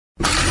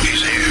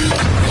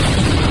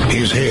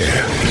is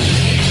here.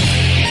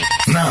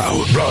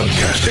 Now,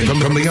 broadcasting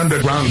from the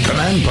underground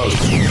command post,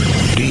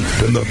 deep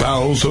in the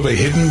bowels of a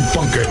hidden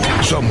bunker,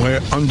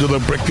 somewhere under the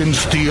brick and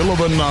steel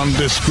of a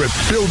nondescript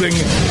building,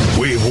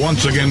 we've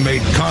once again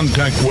made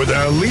contact with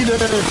our leader,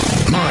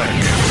 Mark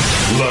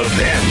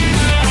Levin.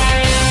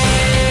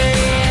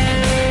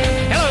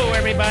 Hello,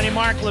 everybody.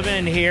 Mark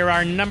Levin here.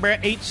 Our number,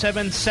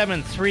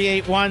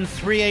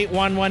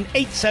 877-381-3811,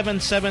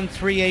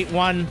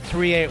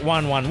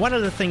 877-381-3811. One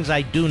of the things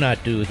I do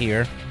not do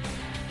here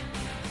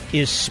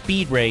is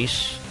speed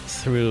race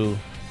through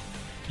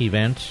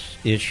events,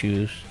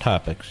 issues,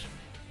 topics.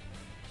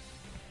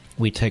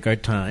 We take our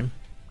time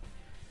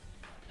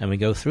and we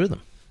go through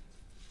them.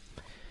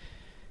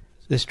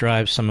 This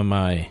drives some of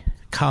my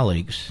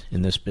colleagues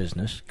in this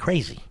business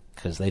crazy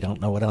because they don't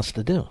know what else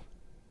to do.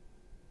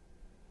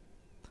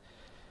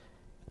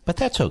 But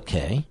that's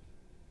okay.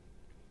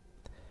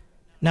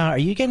 Now, are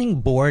you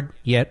getting bored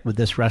yet with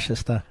this Russia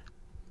stuff?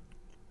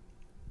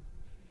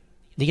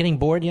 You getting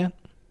bored yet?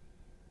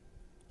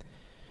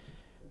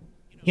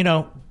 You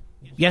know,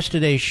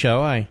 yesterday's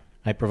show, I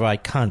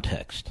provide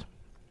context.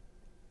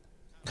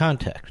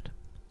 Context.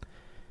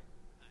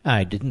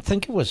 I didn't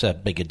think it was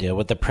that big a deal.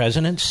 What the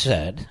president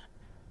said,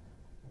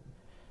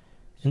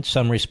 in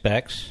some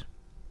respects,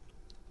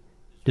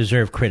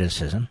 deserved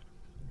criticism.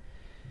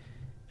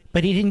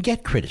 But he didn't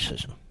get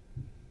criticism.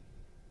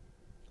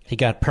 He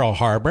got Pearl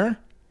Harbor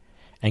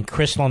and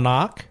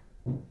Kristallnacht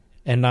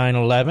and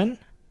 9/11.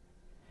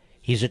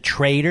 He's a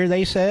traitor,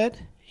 they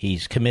said.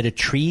 He's committed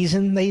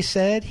treason, they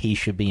said. He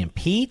should be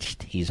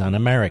impeached. He's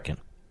un-American.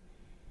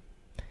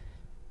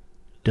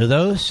 Do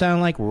those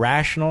sound like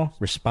rational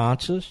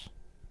responses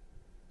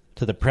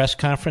to the press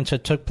conference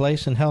that took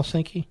place in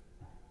Helsinki?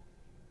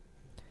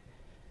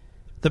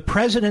 The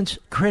president's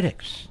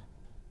critics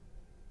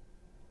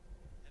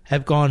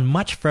have gone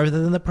much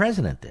further than the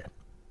president did.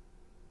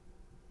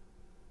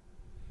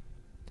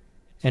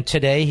 And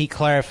today he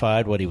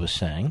clarified what he was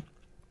saying.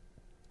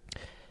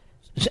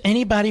 Does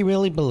anybody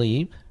really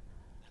believe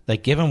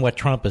that given what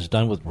Trump has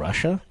done with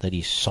Russia, that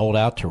he's sold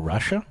out to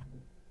Russia?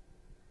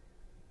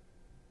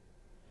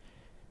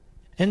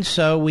 And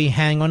so we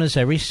hang on his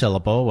every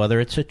syllable, whether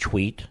it's a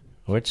tweet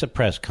or it's a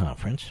press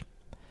conference.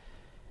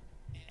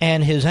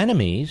 And his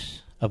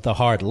enemies of the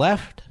hard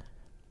left,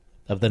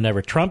 of the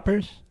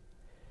never-Trumpers,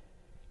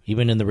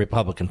 even in the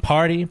Republican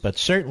Party, but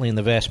certainly in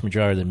the vast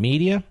majority of the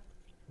media,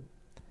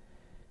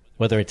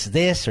 whether it's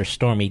this or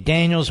Stormy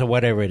Daniels or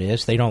whatever it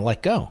is, they don't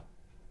let go.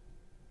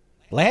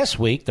 Last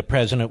week, the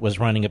president was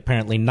running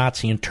apparently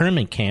Nazi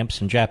internment camps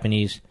and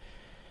Japanese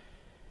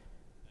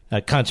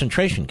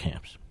concentration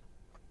camps.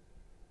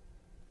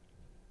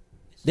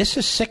 This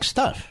is sick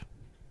stuff.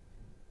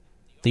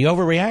 The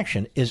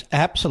overreaction is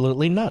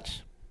absolutely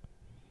nuts.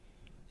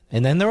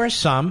 And then there are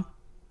some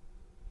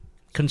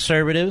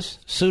conservatives,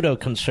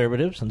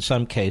 pseudo-conservatives in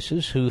some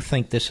cases, who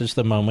think this is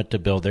the moment to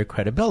build their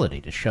credibility,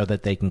 to show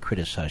that they can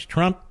criticize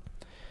Trump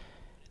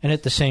and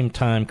at the same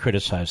time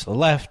criticize the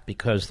left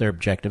because they're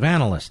objective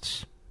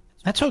analysts.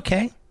 That's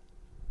okay.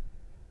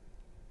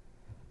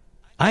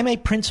 I'm a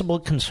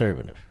principled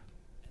conservative,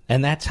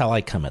 and that's how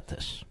I come at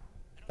this.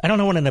 I don't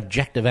know what an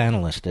objective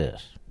analyst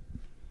is.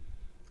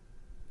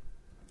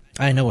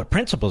 I know what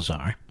principles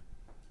are.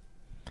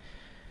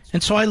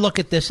 And so I look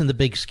at this in the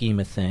big scheme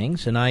of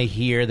things, and I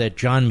hear that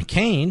John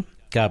McCain,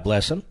 God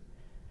bless him,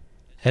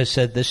 has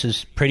said this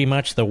is pretty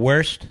much the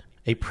worst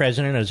a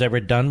president has ever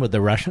done with the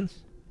Russians.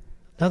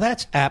 Now,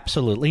 that's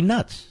absolutely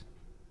nuts.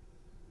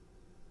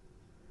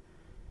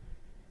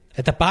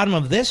 At the bottom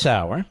of this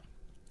hour,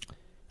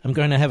 I'm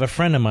going to have a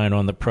friend of mine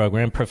on the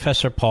program,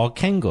 Professor Paul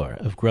Kengor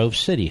of Grove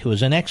City, who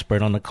is an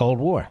expert on the Cold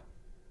War.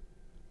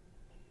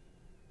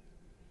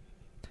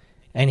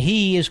 And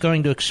he is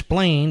going to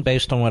explain,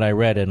 based on what I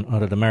read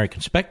on an American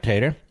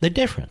Spectator, the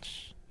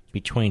difference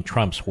between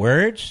Trump's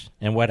words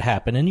and what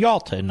happened in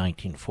Yalta in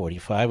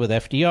 1945 with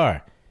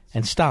FDR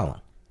and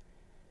Stalin.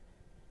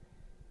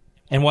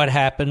 And what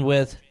happened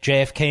with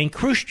JFK and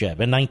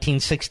Khrushchev in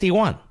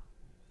 1961.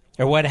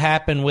 Or what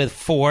happened with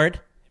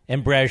Ford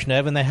and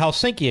Brezhnev in the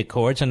Helsinki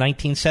Accords in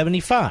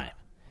 1975.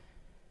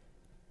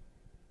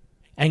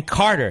 And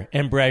Carter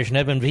and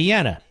Brezhnev in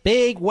Vienna.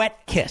 Big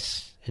wet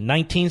kiss in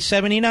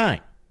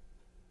 1979.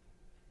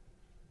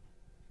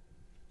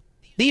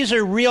 These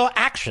are real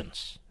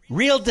actions,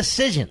 real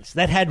decisions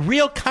that had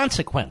real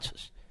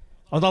consequences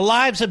on the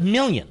lives of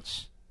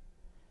millions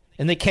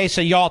in the case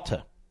of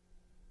Yalta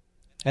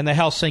and the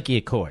Helsinki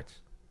Accords.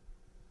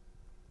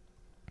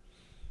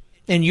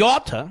 In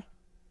Yalta,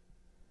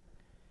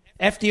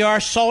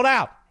 FDR sold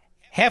out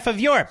half of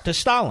Europe to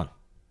Stalin.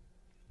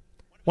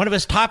 One of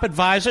his top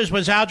advisors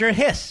was Alger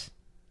Hiss.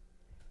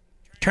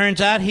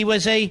 Turns out he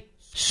was a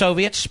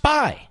Soviet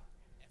spy.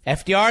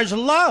 FDR is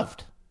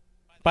loved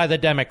by the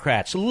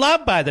Democrats,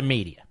 loved by the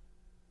media.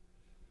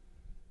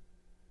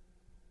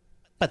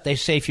 But they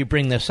say if you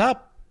bring this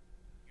up,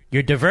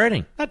 you're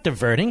diverting. Not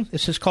diverting.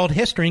 This is called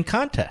history in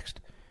context.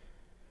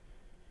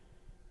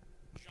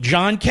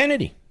 John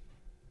Kennedy.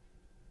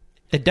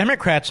 The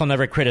Democrats will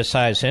never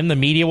criticize him. The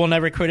media will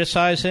never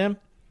criticize him.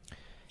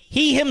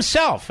 He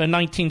himself in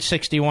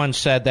 1961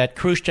 said that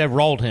Khrushchev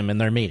rolled him in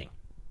their meeting,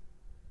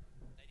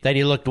 that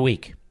he looked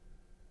weak.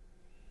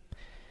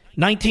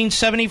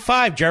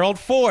 1975, Gerald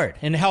Ford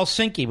in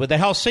Helsinki with the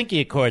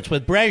Helsinki Accords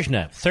with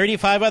Brezhnev,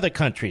 35 other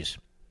countries,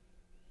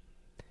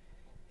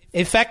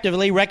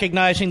 effectively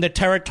recognizing the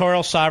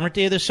territorial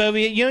sovereignty of the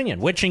Soviet Union,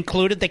 which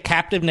included the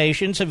captive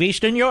nations of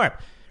Eastern Europe.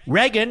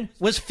 Reagan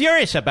was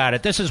furious about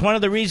it. This is one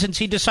of the reasons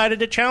he decided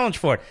to challenge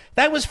Ford.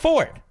 That was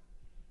Ford.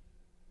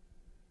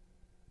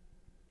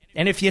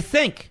 And if you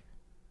think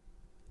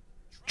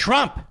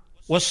Trump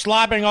was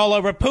slobbering all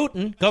over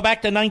Putin, go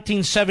back to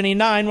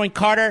 1979 when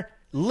Carter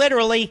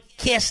literally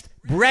kissed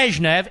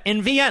Brezhnev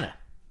in Vienna.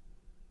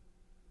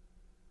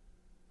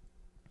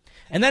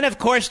 And then, of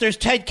course, there's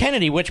Ted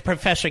Kennedy, which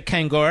Professor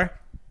Ken Gore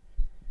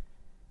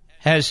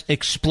has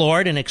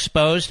explored and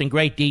exposed in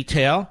great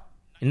detail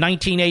in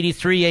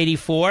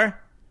 1983-84,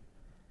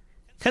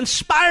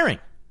 conspiring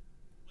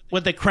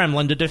with the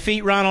Kremlin to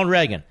defeat Ronald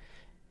Reagan.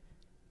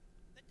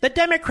 The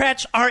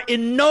Democrats are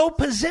in no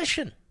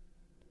position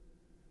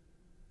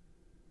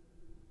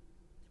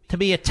to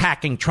be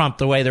attacking Trump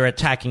the way they're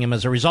attacking him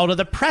as a result of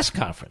the press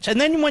conference.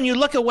 And then when you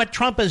look at what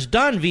Trump has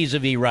done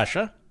vis-a-vis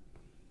Russia,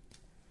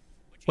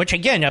 which,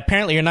 again,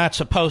 apparently you're not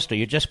supposed to.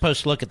 You're just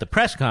supposed to look at the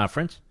press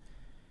conference.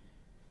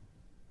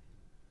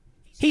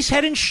 He's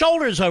head and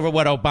shoulders over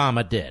what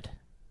Obama did.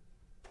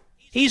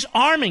 He's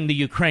arming the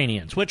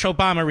Ukrainians, which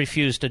Obama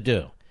refused to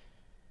do.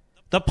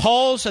 The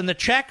Poles and the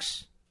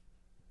Czechs,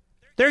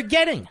 they're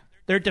getting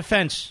their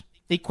defense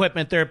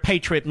equipment, their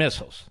Patriot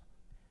missiles,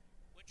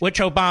 which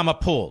Obama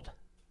pulled.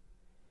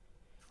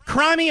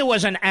 Crimea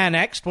wasn't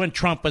annexed when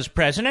Trump was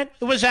president.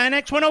 It was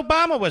annexed when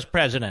Obama was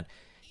president.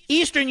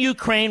 Eastern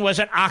Ukraine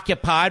wasn't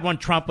occupied when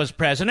Trump was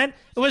president.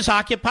 It was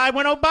occupied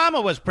when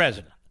Obama was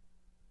president.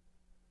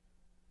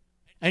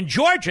 And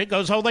Georgia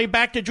goes all the way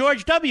back to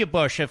George W.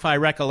 Bush, if I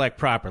recollect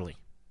properly.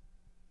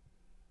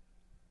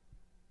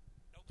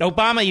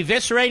 Obama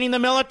eviscerating the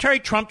military,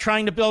 Trump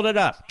trying to build it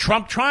up.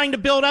 Trump trying to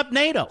build up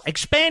NATO,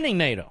 expanding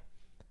NATO.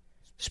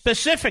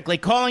 Specifically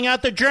calling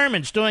out the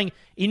Germans, doing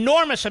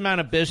enormous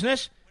amount of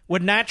business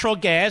with natural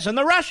gas and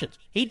the Russians.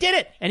 He did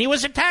it, and he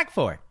was attacked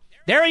for it.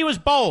 There he was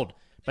bold.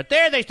 But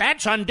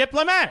that's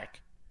undiplomatic.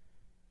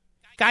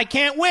 Guy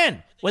can't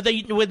win with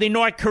the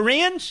North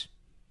Koreans.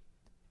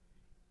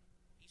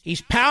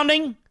 He's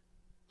pounding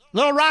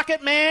Little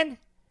Rocket Man.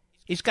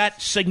 He's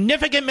got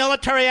significant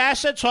military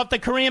assets off the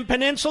Korean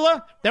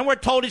Peninsula. Then we're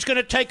told he's going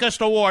to take us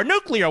to war,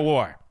 nuclear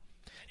war.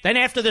 Then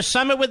after the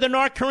summit with the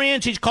North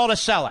Koreans, he's called a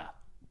sellout.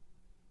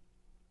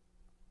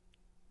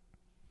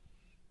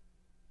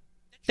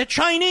 The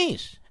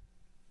Chinese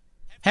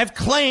have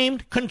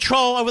claimed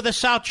control over the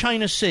South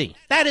China Sea.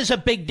 That is a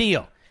big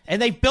deal.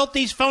 And they built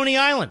these phony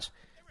islands.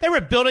 They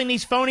were building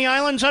these phony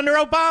islands under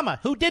Obama,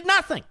 who did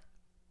nothing.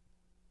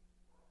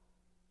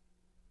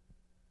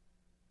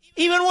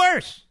 Even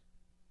worse.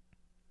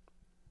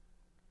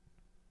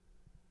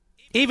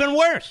 Even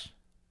worse.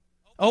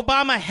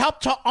 Obama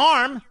helped to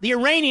arm the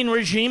Iranian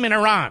regime in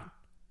Iran,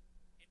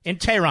 in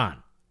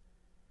Tehran,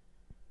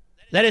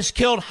 that has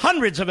killed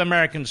hundreds of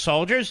American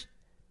soldiers,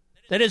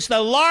 that is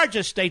the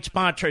largest state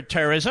sponsor of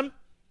terrorism,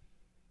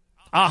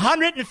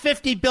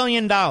 $150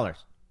 billion.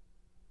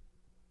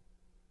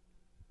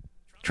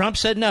 Trump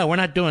said, no, we're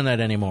not doing that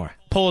anymore.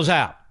 Pulls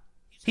out.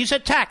 He's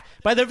attacked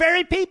by the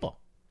very people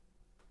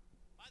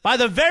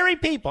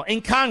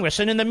in Congress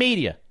and in the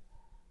media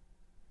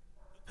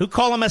who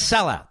call him a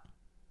sellout.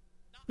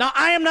 Now,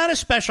 I am not a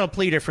special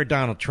pleader for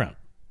Donald Trump,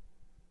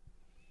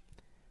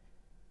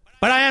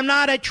 but I am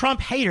not a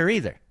Trump hater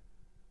either.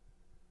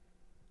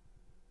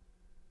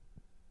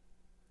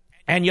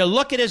 And you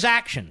look at his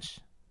actions.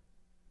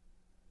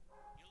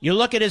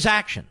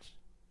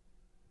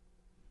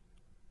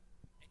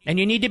 And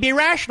you need to be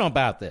rational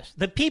about this.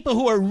 The people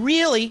who are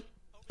really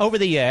over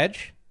the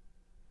edge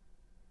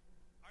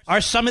are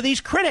some of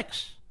these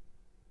critics,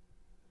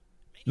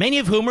 many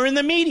of whom are in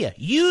the media,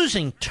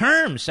 using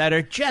terms that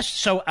are just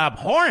so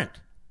abhorrent.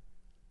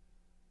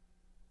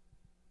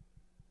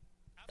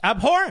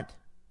 Abhorrent.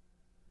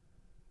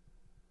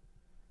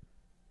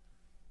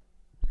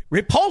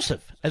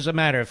 Repulsive, as a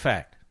matter of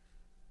fact.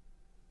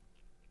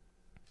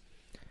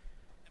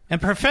 And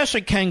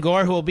Professor Ken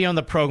Gore, who will be on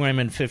the program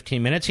in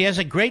 15 minutes, he has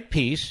a great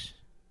piece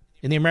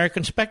in the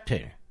American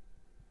Spectator.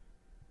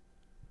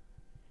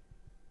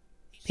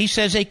 He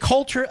says a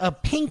culture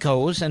of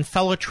pinkos and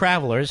fellow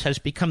travelers has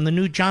become the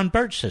new John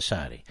Birch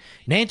Society.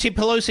 Nancy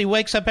Pelosi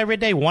wakes up every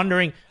day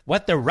wondering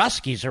what the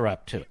Ruskies are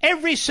up to.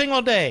 Every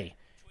single day,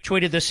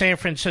 tweeted the San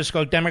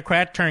Francisco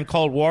Democrat turned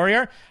Cold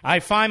Warrior, I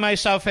find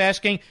myself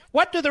asking,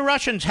 what do the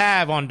Russians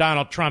have on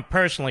Donald Trump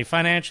personally,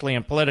 financially,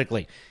 and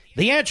politically?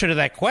 The answer to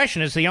that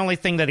question is the only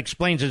thing that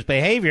explains his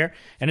behavior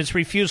and his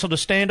refusal to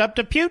stand up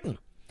to Putin.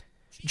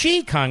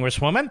 Gee,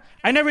 Congresswoman,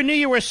 I never knew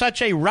you were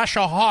such a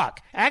Russia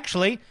hawk.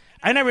 Actually,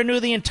 I never knew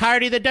the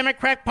entirety of the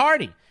Democrat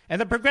Party and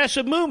the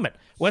progressive movement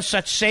was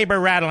such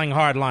saber-rattling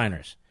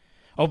hardliners.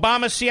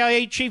 Obama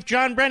CIA Chief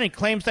John Brennan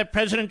claims that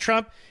President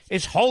Trump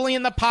is wholly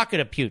in the pocket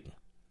of Putin.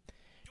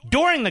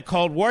 During the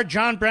Cold War,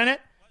 John Brennan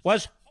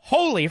was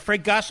wholly for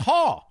Gus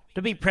Hall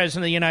to be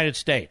president of the United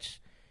States.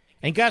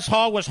 And Gus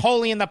Hall was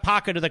wholly in the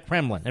pocket of the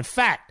Kremlin. In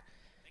fact,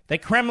 the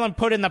Kremlin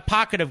put in the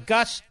pocket of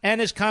Gus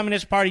and his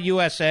Communist Party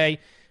USA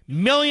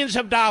millions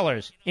of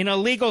dollars in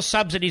illegal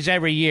subsidies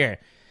every year.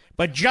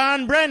 But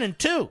John Brennan,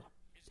 too,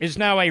 is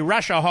now a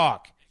Russia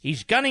hawk.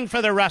 He's gunning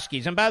for the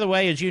Ruskies. And by the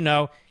way, as you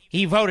know,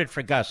 he voted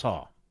for Gus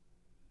Hall.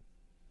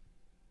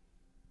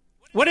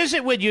 What is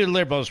it with you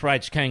liberals,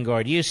 writes Ken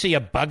Gore? Do you see a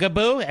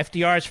bugaboo,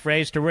 FDR's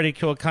phrase to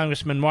ridicule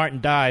Congressman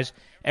Martin Dies,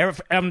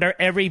 under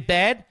every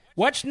bed?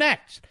 What's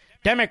next?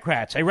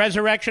 Democrats, a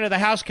resurrection of the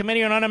House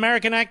Committee on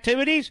Un-American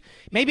Activities?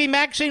 Maybe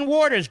Maxine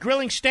Waters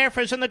grilling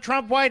staffers in the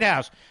Trump White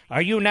House.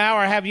 Are you now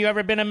or have you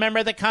ever been a member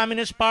of the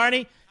Communist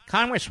Party?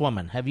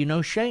 Congresswoman, have you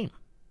no shame?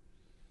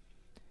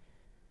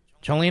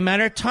 It's only a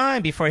matter of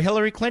time before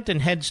Hillary Clinton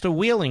heads to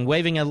Wheeling,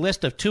 waving a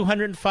list of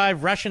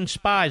 205 Russian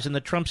spies in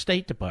the Trump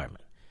State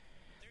Department.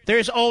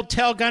 There's old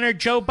tail gunner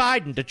Joe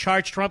Biden to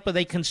charge Trump with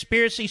a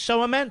conspiracy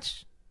so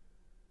immense.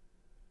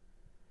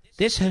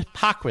 This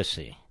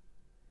hypocrisy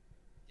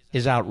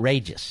is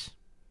outrageous.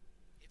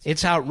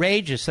 It's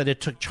outrageous that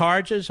it took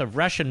charges of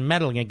Russian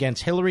meddling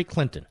against Hillary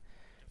Clinton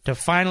to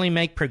finally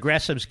make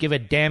progressives give a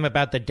damn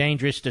about the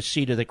dangerous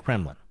deceit of the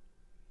Kremlin.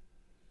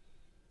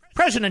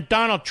 President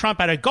Donald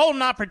Trump had a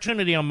golden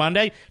opportunity on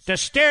Monday to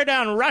stare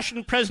down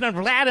Russian President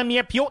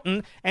Vladimir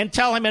Putin and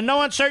tell him in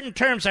no uncertain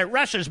terms that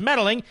Russia's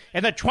meddling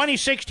in the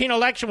 2016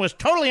 election was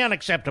totally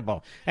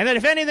unacceptable, and that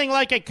if anything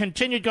like it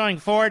continued going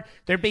forward,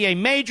 there'd be a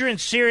major and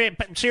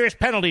serious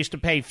penalties to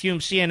pay,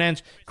 fumed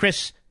CNN's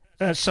Chris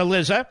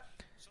Cillizza.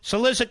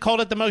 Cillizza called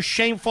it the most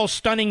shameful,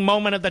 stunning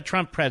moment of the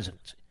Trump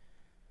presidency.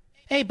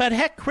 Hey, but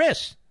heck,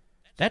 Chris,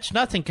 that's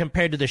nothing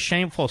compared to the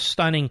shameful,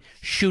 stunning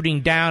shooting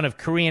down of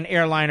Korean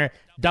airliner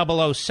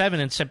 007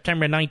 in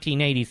September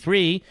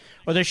 1983,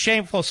 or the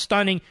shameful,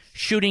 stunning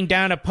shooting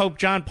down of Pope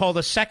John Paul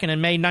II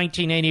in May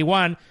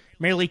 1981,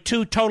 merely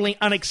two totally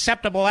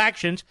unacceptable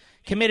actions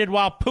committed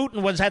while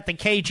Putin was at the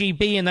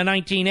KGB in the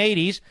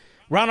 1980s.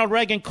 Ronald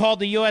Reagan called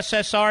the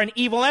USSR an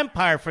evil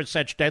empire for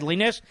such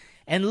deadliness,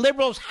 and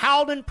liberals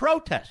howled in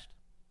protest.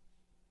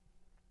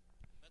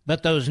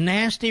 But those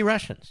nasty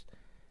Russians,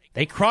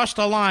 they crossed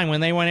the line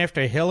when they went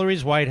after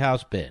Hillary's White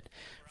House bid.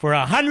 For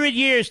 100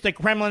 years, the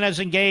Kremlin has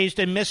engaged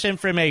in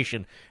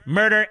misinformation,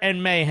 murder,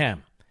 and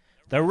mayhem.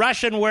 The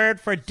Russian word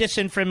for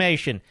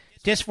disinformation,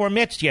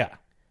 disformitsya.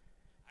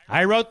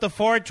 I wrote the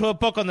foreword to a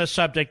book on the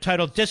subject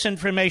titled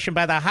Disinformation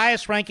by the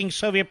highest-ranking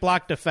Soviet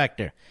bloc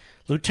defector,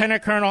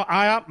 Lieutenant Colonel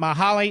Aya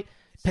Mihaly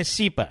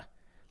Pasipa.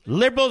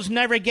 Liberals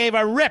never gave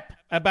a rip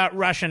about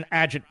Russian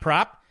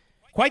agitprop.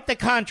 Quite the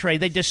contrary,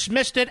 they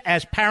dismissed it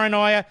as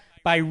paranoia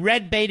by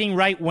red-baiting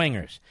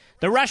right-wingers.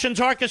 The Russians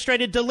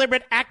orchestrated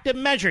deliberate active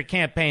measure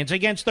campaigns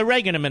against the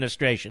Reagan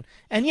administration.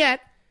 And yet,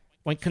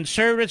 when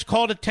conservatives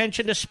called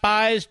attention to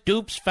spies,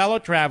 dupes, fellow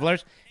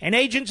travelers, and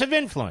agents of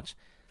influence,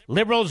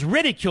 liberals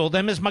ridiculed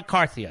them as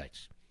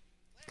McCarthyites.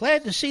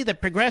 Glad to see that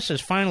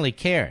progressives finally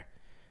care.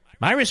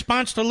 My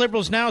response to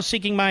liberals now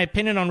seeking my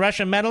opinion on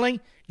Russian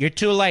meddling? You're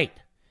too late.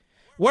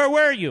 Where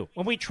were you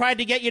when we tried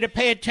to get you to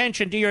pay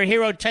attention to your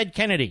hero Ted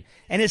Kennedy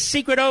and his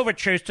secret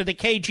overtures to the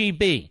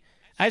KGB?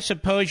 I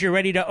suppose you're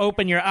ready to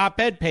open your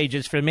op-ed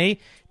pages for me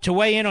to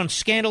weigh in on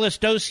scandalous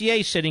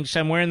dossiers sitting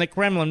somewhere in the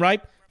Kremlin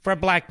ripe for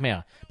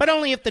blackmail, but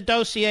only if the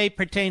dossier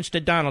pertains to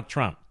Donald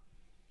Trump.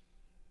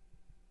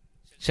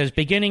 It says,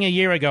 beginning a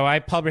year ago, I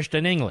published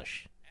in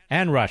English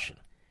and Russian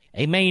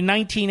a May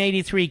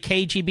 1983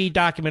 KGB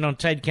document on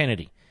Ted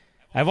Kennedy.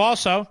 I've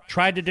also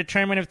tried to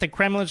determine if the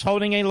Kremlin is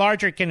holding a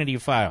larger Kennedy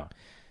file.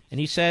 And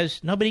he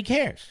says, nobody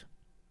cares.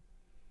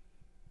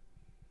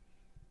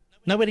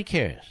 Nobody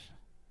cares.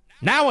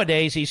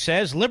 Nowadays, he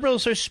says,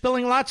 liberals are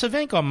spilling lots of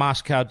ink on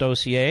Moscow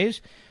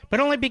dossiers, but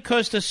only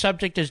because the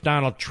subject is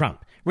Donald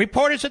Trump.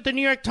 Reporters at the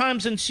New York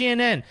Times and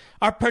CNN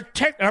are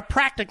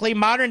practically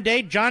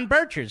modern-day John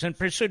Birchers in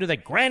pursuit of the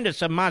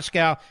grandest of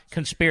Moscow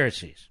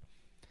conspiracies.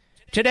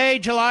 Today,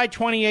 July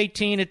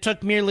 2018, it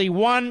took merely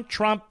one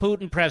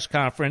Trump-Putin press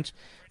conference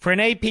for an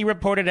AP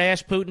reporter to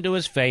ask Putin to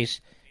his face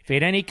if he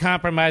had any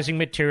compromising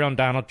material on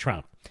Donald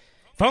Trump.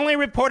 If only a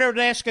reporter would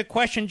ask a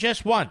question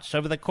just once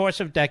over the course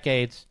of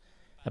decades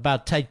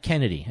about Ted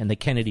Kennedy and the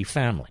Kennedy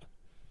family.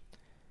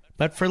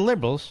 But for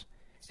liberals,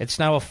 it's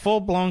now a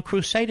full-blown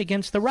crusade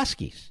against the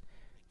Ruskies.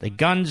 The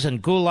Guns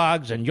and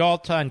Gulags and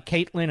Yalta and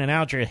Caitlin and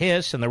Alger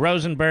Hiss and the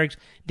Rosenbergs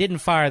didn't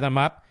fire them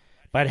up,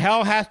 but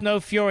hell hath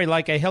no fury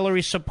like a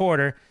Hillary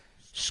supporter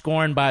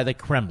scorned by the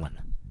Kremlin.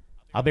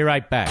 I'll be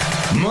right back.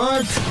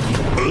 Mark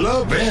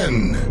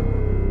Levin.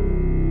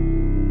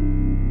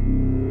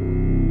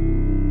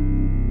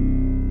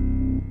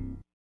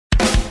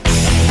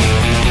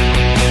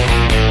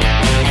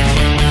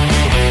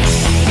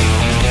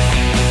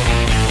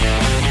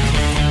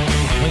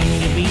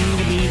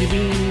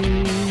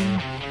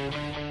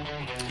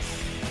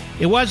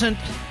 It wasn't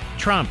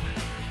Trump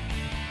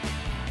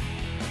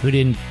who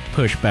didn't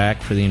push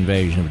back for the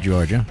invasion of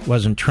Georgia. It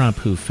wasn't Trump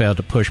who failed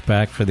to push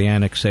back for the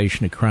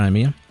annexation of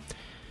Crimea. It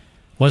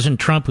wasn't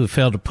Trump who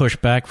failed to push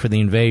back for the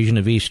invasion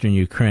of eastern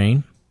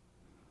Ukraine.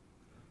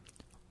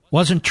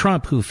 Wasn't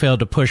Trump who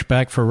failed to push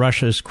back for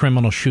Russia's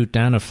criminal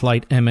shoot-down of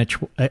Flight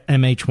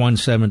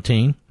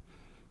MH117,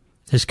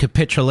 his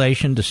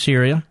capitulation to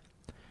Syria?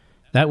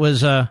 That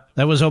was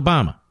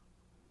Obama.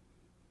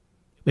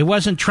 It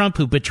wasn't Trump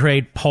who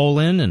betrayed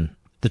Poland and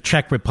the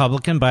Czech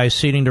Republic by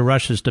acceding to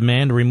Russia's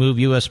demand to remove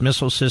U.S.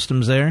 missile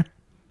systems there.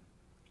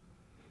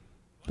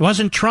 It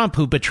wasn't Trump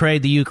who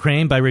betrayed the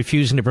Ukraine by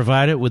refusing to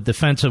provide it with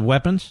defensive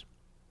weapons.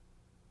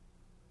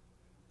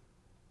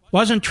 It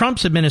wasn't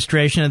Trump's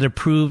administration that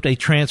approved a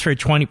transfer of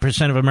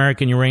 20% of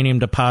American uranium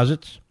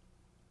deposits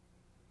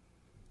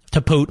to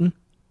Putin.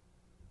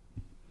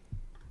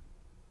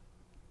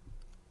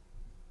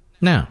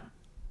 Now,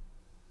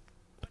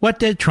 what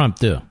did Trump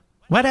do?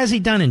 What has he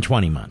done in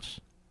 20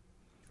 months?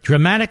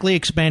 Dramatically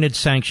expanded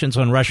sanctions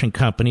on Russian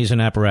companies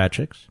and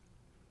apparatchiks,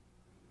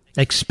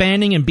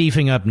 expanding and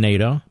beefing up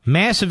NATO,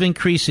 massive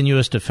increase in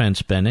U.S. defense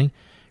spending,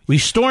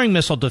 restoring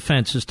missile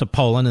defenses to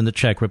Poland and the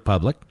Czech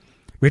Republic,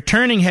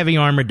 returning heavy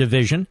armored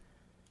division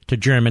to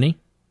Germany,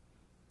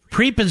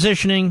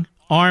 pre-positioning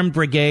armed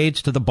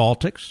brigades to the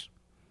Baltics,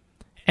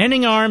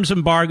 ending arms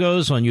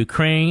embargoes on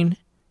Ukraine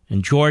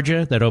and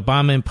Georgia that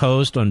Obama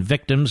imposed on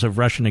victims of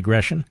Russian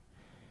aggression,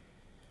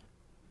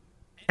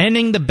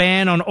 ending the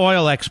ban on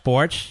oil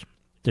exports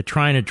to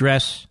try and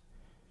address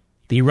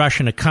the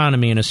Russian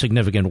economy in a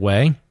significant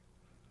way.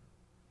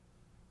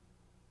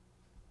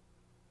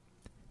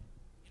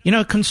 You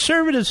know,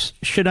 conservatives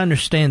should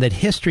understand that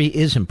history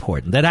is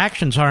important, that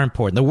actions are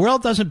important. The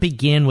world doesn't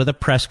begin with a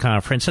press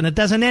conference, and it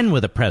doesn't end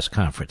with a press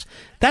conference.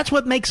 That's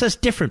what makes us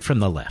different from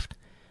the left.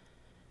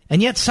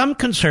 And yet some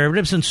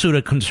conservatives and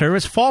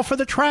pseudo-conservatives fall for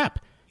the trap.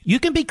 You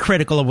can be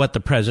critical of what the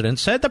president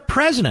said. The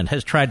president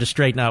has tried to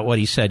straighten out what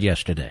he said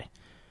yesterday.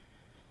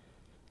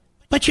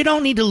 But you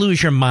don't need to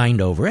lose your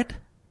mind over it.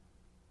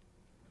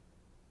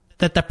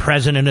 That the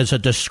president is a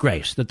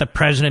disgrace, that the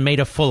president made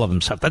a fool of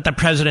himself, that the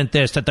president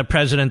this, that the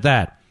president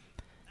that.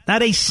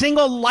 Not a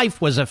single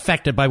life was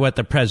affected by what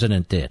the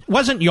president did. It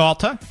wasn't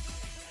Yalta.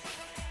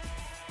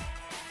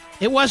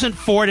 It wasn't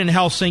Ford in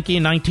Helsinki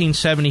in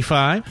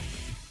 1975.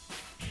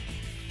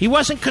 He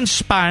wasn't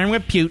conspiring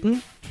with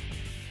Putin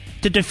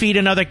to defeat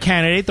another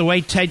candidate the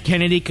way Ted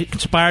Kennedy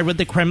conspired with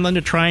the Kremlin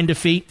to try and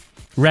defeat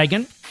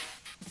Reagan.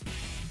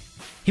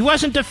 He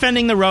wasn't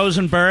defending the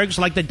Rosenbergs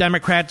like the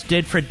Democrats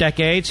did for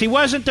decades. He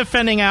wasn't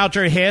defending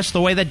Alger Hiss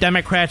the way the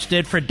Democrats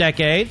did for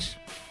decades.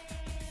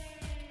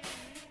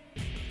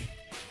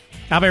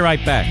 I'll be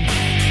right back.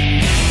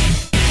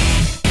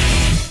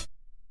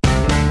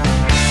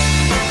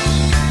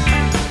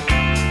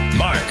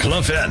 Mark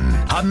Levin,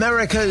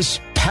 America's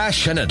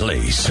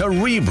passionately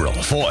cerebral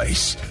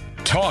voice.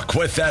 Talk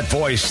with that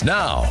voice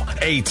now.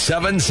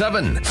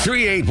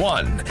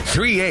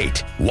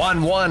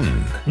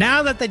 877-381-3811.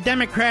 Now that the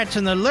Democrats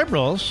and the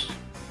liberals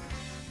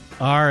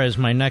are, as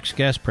my next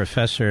guest,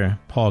 Professor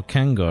Paul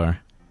Kengor,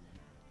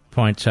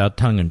 points out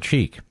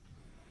tongue-in-cheek,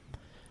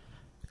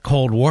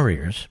 cold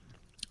warriors,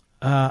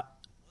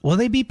 will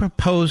they be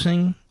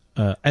proposing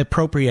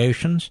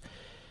appropriations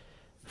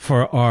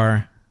for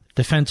our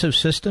defensive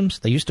systems?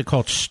 They used to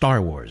call it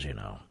Star Wars, you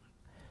know.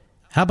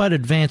 How about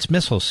advanced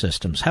missile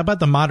systems? How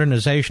about the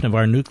modernization of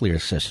our nuclear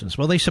systems?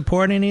 Will they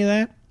support any of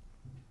that?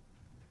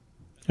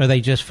 Or are they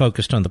just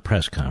focused on the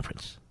press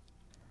conference?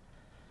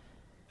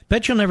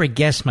 Bet you'll never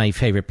guess my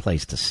favorite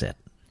place to sit.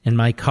 In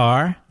my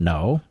car?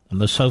 No. On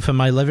the sofa in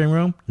my living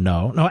room?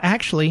 No. No,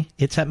 actually,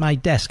 it's at my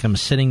desk. I'm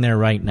sitting there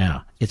right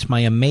now. It's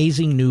my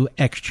amazing new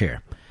X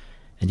chair.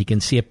 And you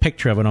can see a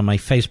picture of it on my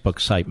Facebook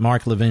site,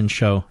 Mark Levin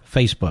Show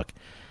Facebook.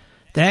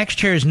 The X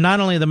chair is not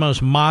only the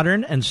most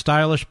modern and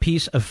stylish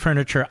piece of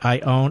furniture I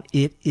own,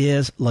 it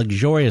is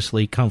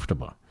luxuriously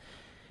comfortable.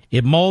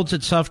 It molds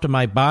itself to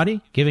my body,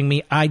 giving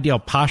me ideal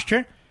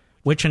posture,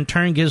 which in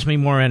turn gives me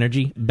more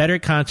energy, better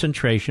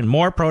concentration,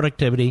 more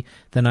productivity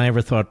than I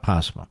ever thought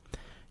possible.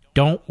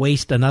 Don't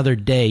waste another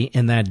day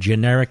in that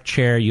generic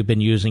chair you've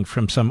been using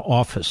from some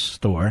office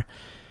store.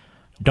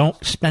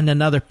 Don't spend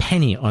another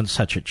penny on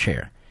such a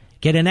chair.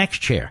 Get an X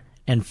chair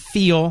and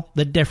feel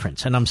the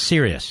difference, and I'm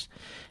serious.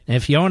 And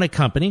if you own a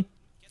company,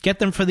 get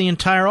them for the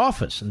entire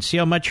office and see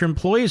how much your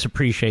employees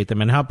appreciate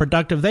them and how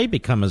productive they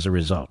become as a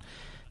result.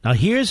 Now,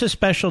 here's a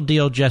special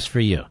deal just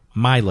for you,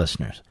 my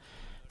listeners.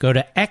 Go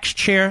to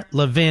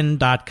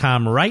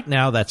xchairlevin.com right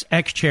now. That's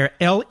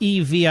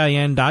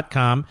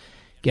xchairlevin.com.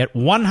 Get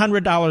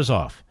 $100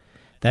 off.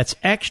 That's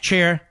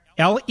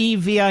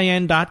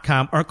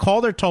xchairlevin.com, or call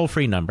their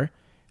toll-free number,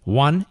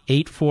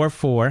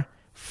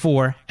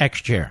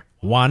 1-844-4XChair.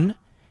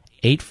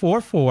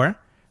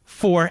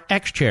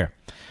 1-844-4XChair.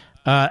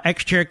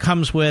 X-Chair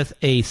comes with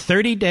a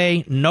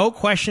 30-day,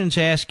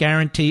 no-questions-asked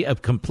guarantee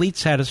of complete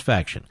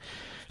satisfaction.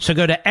 So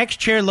go to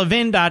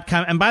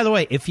xchairlevin.com. And by the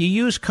way, if you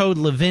use code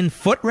Levin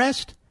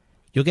Footrest,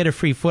 you'll get a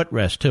free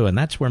footrest, too. And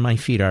that's where my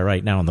feet are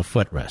right now, on the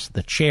footrest.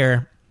 The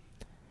chair,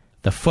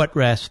 the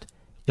footrest,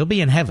 you'll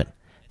be in heaven.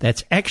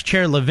 That's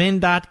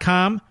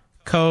xchairlevin.com,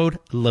 code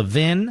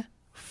Levin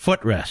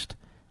Footrest.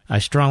 I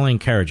strongly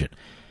encourage it.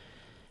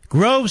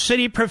 Grove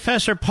City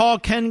Professor Paul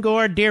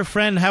Kengor, dear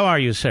friend, how are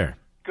you, sir?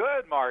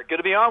 Good, Mark. Good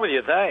to be on with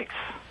you. Thanks.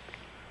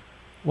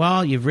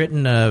 Well, you've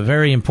written a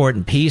very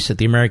important piece at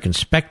the American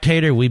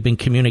Spectator. We've been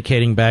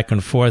communicating back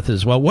and forth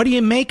as well. What do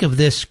you make of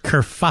this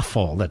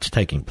kerfuffle that's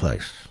taking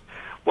place?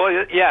 Well,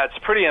 yeah, it's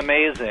pretty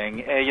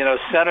amazing.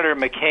 Senator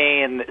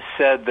McCain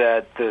said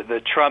that the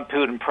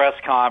Trump-Putin press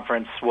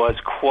conference was,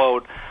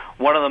 quote,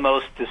 one of the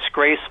most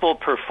disgraceful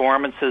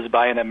performances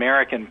by an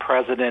American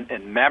president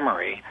in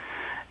memory.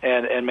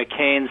 And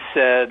McCain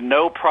said,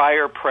 no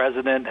prior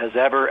president has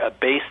ever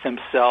abased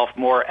himself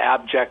more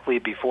abjectly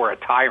before a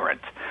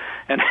tyrant.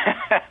 And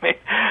I mean,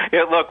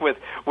 look, with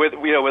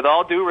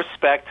all due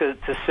respect to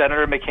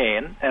Senator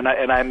McCain, and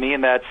I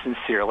mean that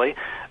sincerely,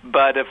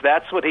 but if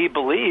that's what he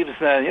believes,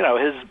 then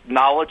his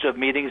knowledge of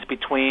meetings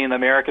between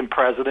American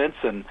presidents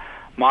and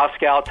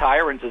Moscow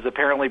tyrants is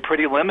apparently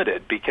pretty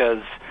limited.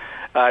 Because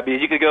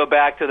you could go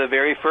back to the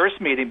very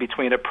first meeting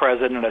between a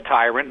president and a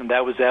tyrant, and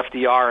that was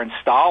FDR and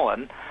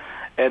Stalin,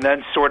 and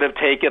then sort of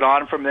take it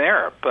on from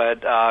there.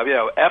 But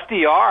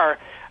FDR.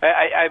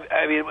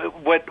 I mean,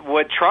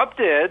 what Trump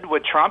did,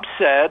 what Trump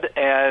said,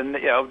 and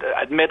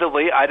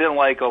admittedly, I didn't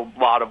like a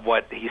lot of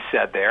what he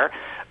said there,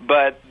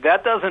 but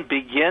that doesn't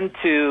begin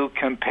to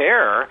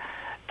compare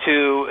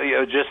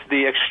to just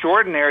the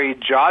extraordinary,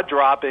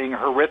 jaw-dropping,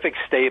 horrific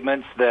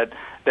statements that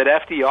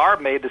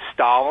FDR made to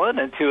Stalin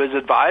and to his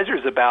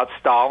advisors about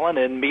Stalin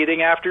in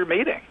meeting after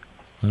meeting.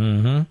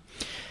 Mm-hmm.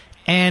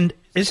 And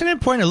isn't it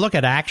important to look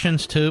at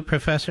actions too,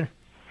 Professor?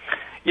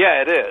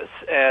 Yeah, it is,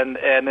 and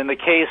in the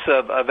case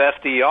of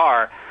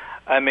FDR,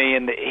 I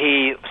mean,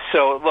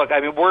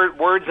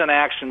 words and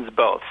actions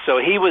both. So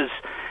he was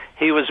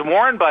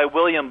warned by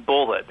William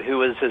Bullitt, who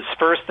was his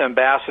first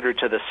ambassador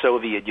to the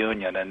Soviet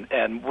Union,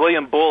 and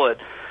William Bullitt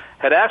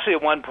had actually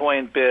at one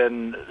point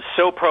been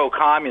so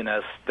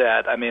pro-communist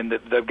that, I mean,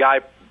 the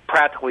guy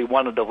practically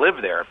wanted to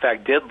live there. In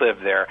fact, did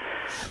live there,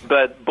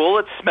 but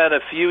Bullitt spent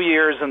a few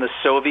years in the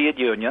Soviet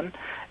Union.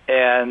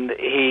 And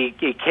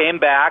he came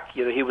back.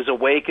 He was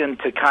awakened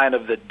to kind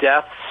of the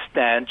death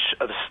stench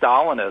of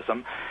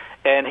Stalinism,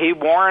 and he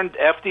warned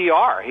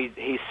FDR.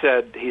 He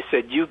said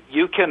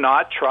you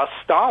cannot trust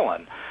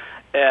Stalin,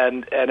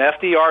 and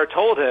FDR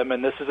told him,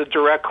 and this is a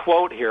direct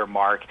quote here,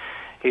 Mark.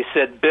 He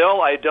said,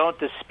 "Bill, I don't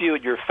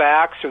dispute your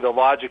facts or the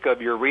logic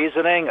of your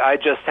reasoning. I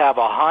just have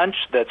a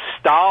hunch that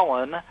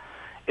Stalin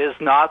is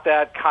not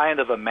that kind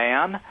of a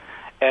man."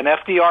 And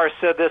FDR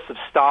said this of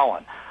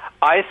Stalin: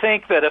 I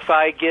think that if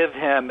I give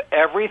him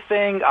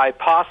everything I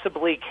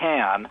possibly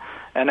can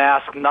and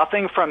ask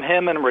nothing from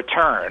him in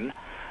return,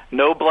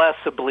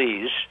 noblesse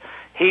oblige,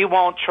 he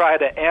won't try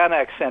to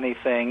annex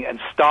anything,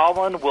 and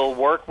Stalin will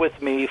work with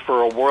me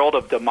for a world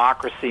of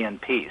democracy and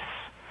peace.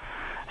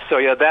 So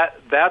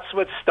that's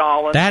what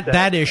Stalin said.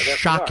 That is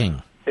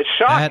shocking. It's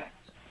shocking.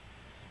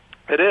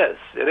 It is.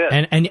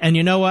 And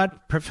you know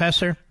what,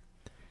 Professor?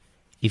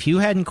 If you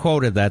hadn't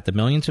quoted that, the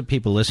millions of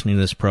people listening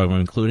to this program,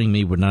 including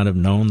me, would not have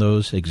known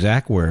those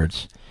exact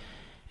words.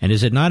 And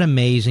is it not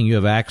amazing you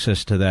have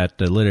access to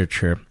that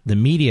literature? The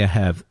media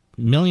have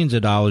millions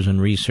of dollars in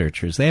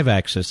researchers. They have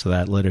access to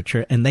that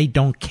literature, and they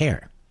don't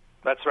care.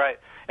 That's right.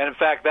 And in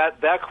fact,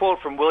 that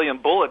quote from William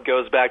Bullitt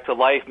goes back to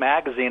Life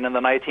magazine in the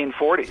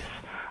 1940s.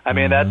 I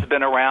mean, that's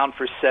been around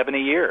for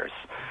 70 years.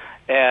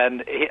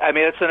 And,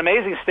 it's an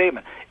amazing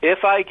statement.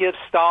 If I give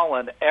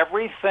Stalin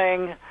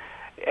everything,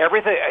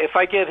 if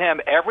I give him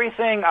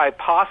everything I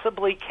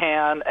possibly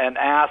can and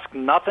ask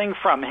nothing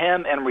from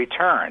him in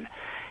return,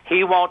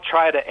 he won't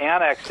try to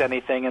annex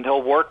anything, and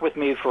he'll work with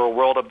me for a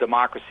world of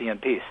democracy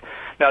and peace.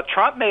 Now,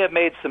 Trump may have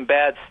made some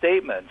bad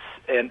statements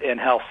in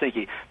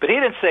Helsinki, but he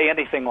didn't say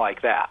anything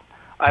like that.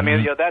 I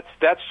mean,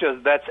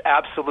 that's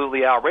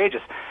absolutely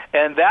outrageous.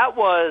 And that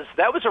was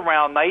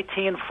around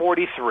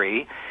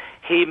 1943.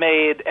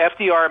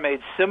 FDR made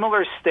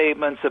similar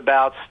statements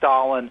about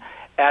Stalin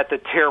at the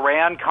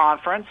Tehran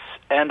conference,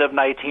 end of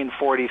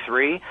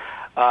 1943,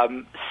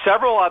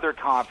 several other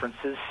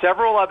conferences,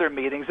 several other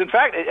meetings. In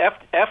fact,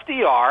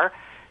 FDR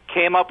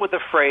came up with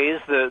the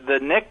phrase, the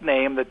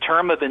nickname, the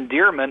term of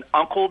endearment,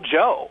 Uncle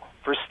Joe,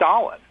 for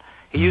Stalin.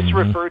 He used to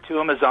refer to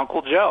him as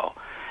Uncle Joe.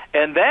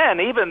 And then,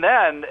 even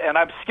then, and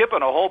I'm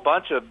skipping a whole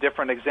bunch of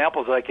different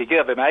examples that I could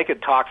give. I mean, I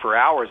could talk for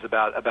hours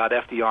about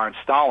FDR and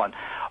Stalin.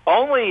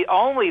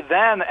 Only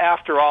then,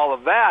 after all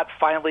of that,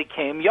 finally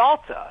came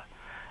Yalta.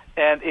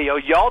 And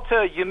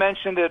Yalta, you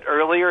mentioned it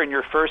earlier in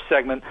your first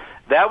segment.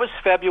 That was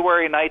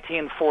February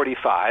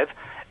 1945,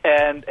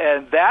 and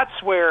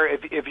that's where,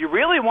 if you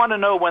really want to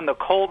know when the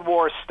Cold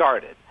War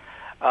started,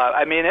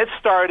 it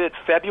started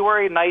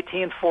February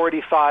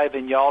 1945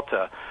 in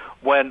Yalta,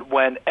 when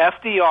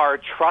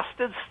FDR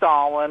trusted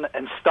Stalin,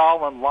 and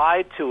Stalin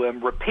lied to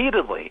him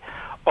repeatedly,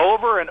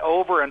 over and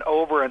over and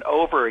over and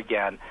over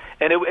again,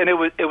 and it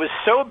was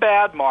so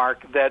bad,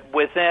 Mark, that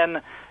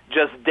within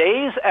just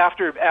days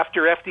after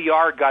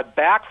FDR got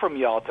back from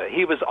Yalta,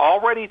 he was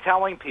already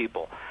telling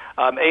people,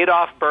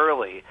 Adolf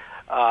Berle,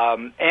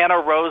 Anna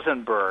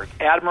Rosenberg,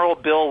 Admiral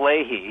Bill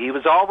Leahy, he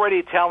was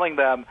already telling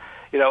them,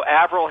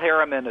 Avril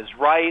Harriman is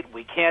right,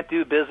 we can't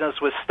do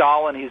business with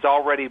Stalin, he's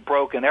already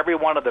broken every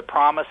one of the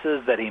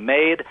promises that he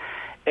made.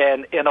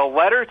 And in a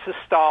letter to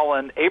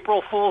Stalin,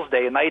 April Fool's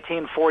Day in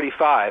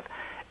 1945,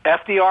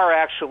 FDR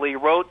actually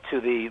wrote to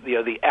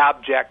the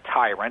abject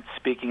tyrant,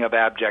 speaking of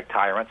abject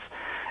tyrants,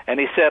 and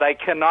he said, "I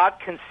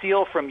cannot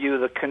conceal from you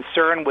the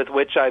concern with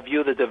which I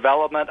view the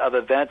development of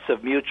events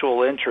of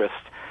mutual interest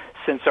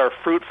since our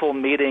fruitful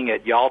meeting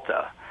at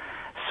Yalta."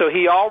 So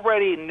he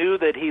already knew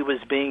that he was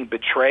being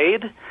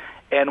betrayed,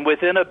 and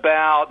within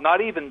about not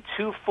even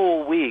 2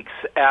 full weeks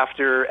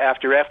after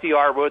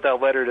FDR wrote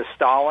that letter to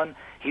Stalin,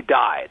 he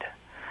died.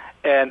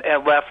 And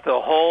left the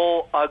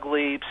whole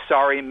ugly,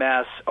 sorry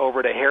mess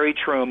over to Harry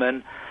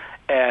Truman,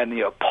 and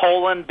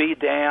Poland be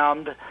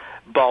damned,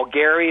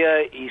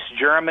 Bulgaria, East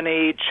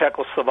Germany,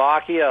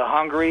 Czechoslovakia,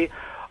 Hungary,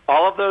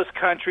 all of those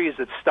countries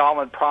that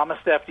Stalin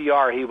promised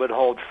FDR he would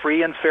hold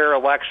free and fair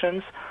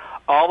elections,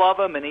 all of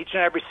them, and each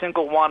and every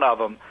single one of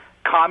them,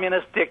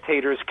 communist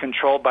dictators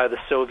controlled by the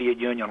Soviet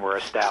Union were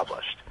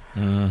established.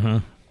 Mm-hmm.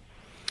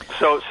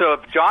 So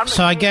if John McCain,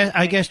 so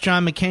I guess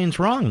John McCain's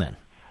wrong then.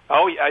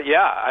 Oh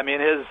yeah, I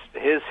mean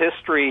his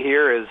history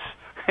here is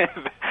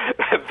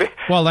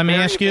well. Let me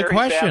ask you a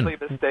question: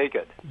 badly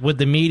mistaken. Would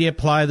the media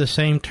apply the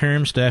same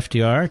terms to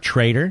FDR?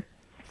 Traitor,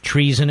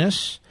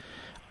 treasonous,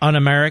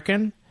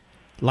 un-American,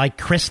 like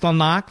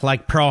Kristallnacht,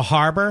 like Pearl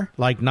Harbor,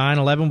 like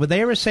 9/11? Would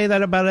they ever say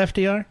that about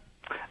FDR?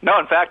 No,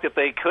 in fact, if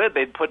they could,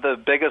 they'd put the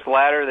biggest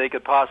ladder they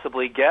could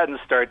possibly get and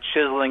start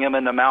chiseling him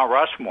into Mount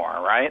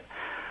Rushmore, right?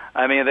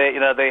 I mean,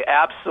 they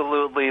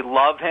absolutely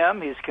love him.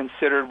 He's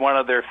considered one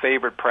of their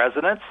favorite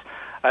presidents.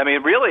 I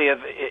mean, really, if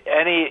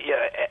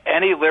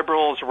any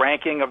liberals'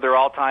 ranking of their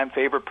all-time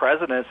favorite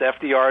presidents,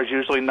 FDR is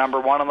usually number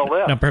one on the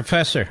list. Now,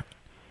 Professor,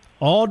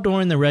 all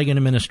during the Reagan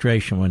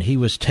administration, when he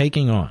was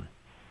taking on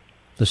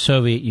the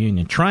Soviet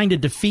Union, trying to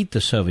defeat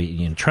the Soviet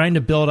Union, trying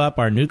to build up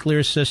our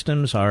nuclear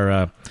systems,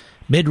 our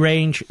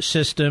mid-range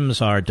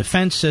systems, our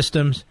defense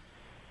systems,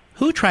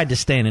 who tried to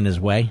stand in his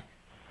way?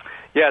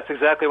 Yeah, it's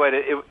exactly right.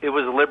 It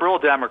was liberal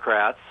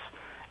Democrats,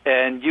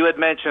 and you had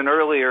mentioned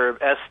earlier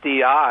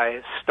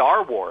SDI,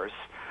 Star Wars.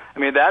 I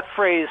mean, that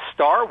phrase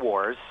Star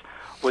Wars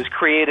was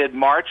created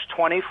March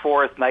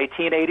 24th,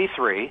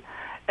 1983,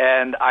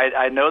 and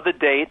I know the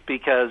date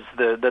because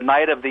the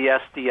night of the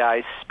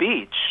SDI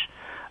speech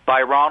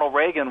by Ronald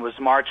Reagan was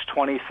March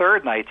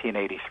 23rd,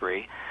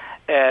 1983,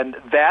 and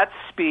that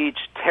speech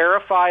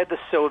terrified the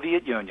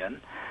Soviet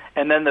Union.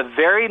 And then the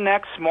very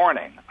next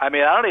morning, I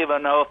mean, I don't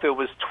even know if it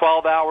was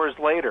 12 hours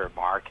later,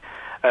 Mark,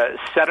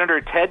 Senator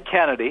Ted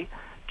Kennedy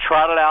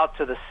trotted out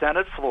to the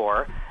Senate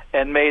floor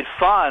and made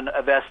fun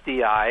of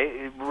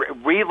SDI,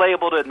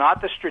 relabeled it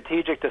not the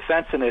Strategic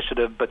Defense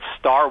Initiative, but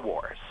Star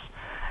Wars,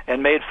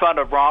 and made fun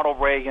of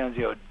Ronald Reagan's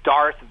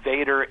Darth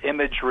Vader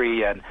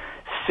imagery and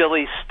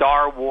silly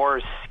Star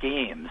Wars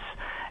schemes.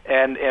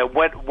 And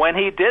when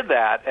he did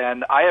that,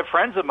 and I have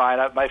friends of mine,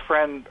 my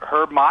friend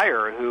Herb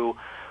Meyer, who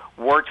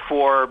worked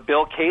for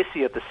Bill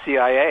Casey at the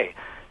CIA,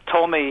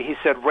 told me, he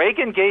said,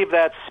 Reagan gave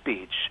that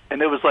speech,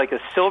 and it was like a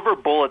silver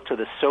bullet to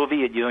the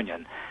Soviet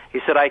Union. He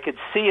said, I could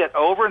see it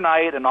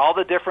overnight and all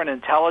the different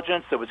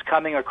intelligence that was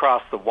coming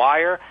across the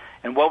wire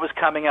and what was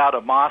coming out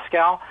of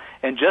Moscow.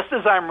 And just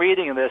as I'm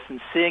reading this and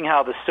seeing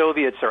how the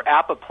Soviets are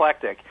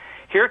apoplectic,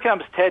 here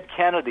comes Ted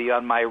Kennedy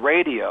on my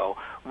radio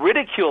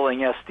ridiculing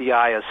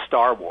SDI as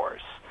Star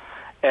Wars.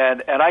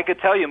 And I could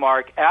tell you,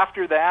 Mark,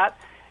 after that,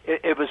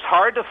 it was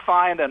hard to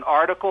find an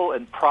article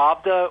in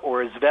Pravda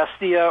or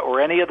Izvestia or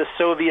any of the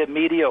Soviet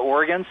media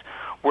organs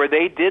where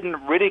they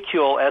didn't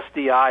ridicule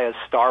SDI as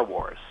Star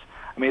Wars.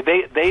 I mean,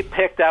 they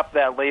picked up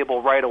that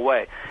label right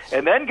away.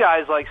 And then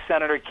guys like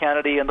Senator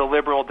Kennedy and the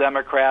liberal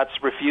Democrats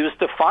refused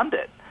to fund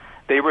it.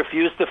 They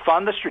refused to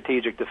fund the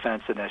Strategic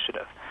Defense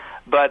Initiative.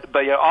 But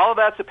all of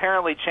that's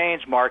apparently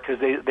changed, Mark,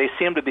 because they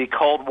seem to be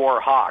Cold War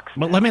hawks.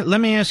 Well,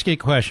 let me ask you a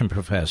question,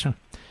 Professor.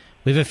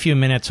 We have a few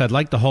minutes. I'd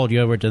like to hold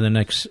you over to the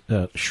next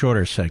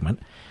shorter segment.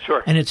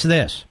 Sure. And it's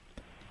this.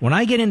 When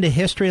I get into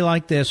history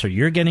like this, or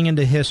you're getting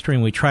into history,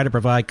 and we try to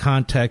provide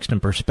context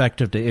and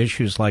perspective to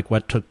issues like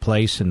what took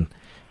place in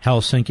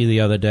Helsinki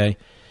the other day,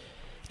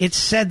 it's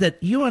said that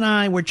you and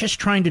I were just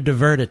trying to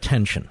divert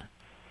attention.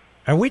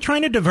 Are we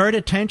trying to divert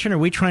attention, or are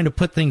we trying to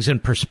put things in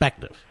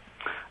perspective?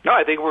 No,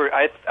 I think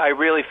I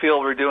really feel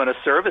we're doing a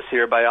service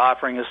here by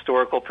offering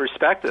historical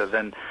perspective,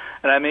 and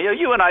I mean,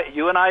 you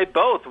and I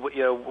both,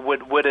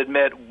 would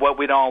admit what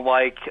we don't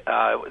like,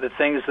 the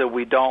things that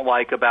we don't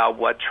like about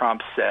what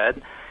Trump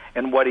said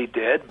and what he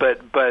did.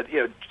 But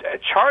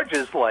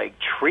charges like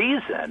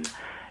treason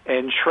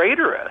and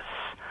traitorous,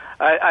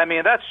 I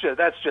mean, that's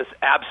just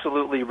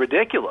absolutely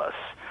ridiculous.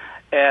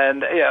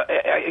 And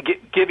I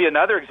give you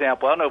another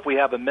example. I don't know if we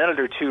have a minute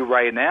or two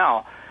right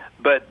now.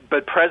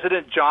 But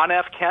President John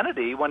F.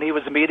 Kennedy, when he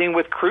was meeting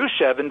with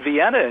Khrushchev in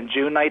Vienna in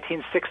June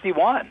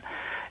 1961,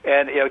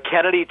 and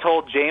Kennedy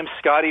told James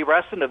Scotty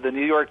Reston of the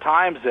New York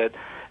Times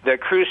that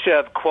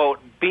Khrushchev, quote,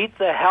 beat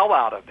the hell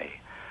out of me.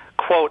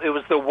 Quote, it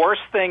was the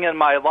worst thing in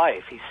my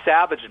life. He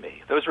savaged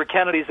me. Those were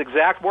Kennedy's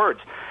exact words.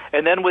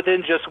 And then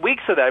within just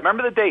weeks of that,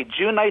 remember the date,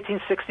 June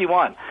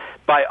 1961,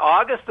 by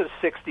August of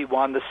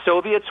 61, the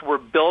Soviets were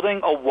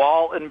building a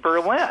wall in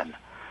Berlin.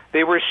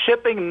 They were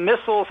shipping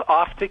missiles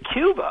off to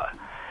Cuba.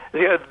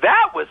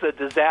 That was a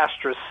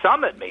disastrous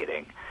summit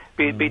meeting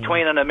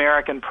between an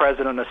American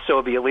president and a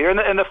Soviet leader,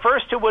 and the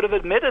first who would have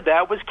admitted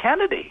that was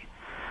Kennedy.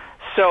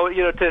 So,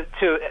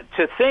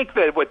 to think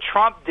that what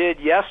Trump did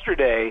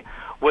yesterday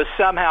was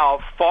somehow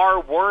far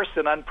worse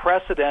and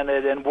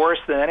unprecedented and worse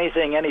than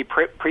anything any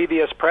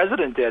previous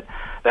president did,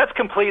 that's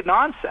complete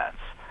nonsense.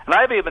 And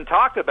I've even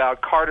talked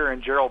about Carter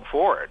and Gerald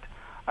Ford.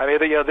 I mean,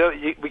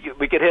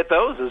 we could hit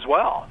those as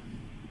well.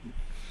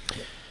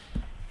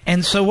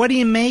 And so what do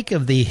you make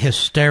of the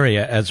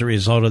hysteria as a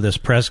result of this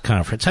press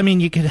conference? I mean,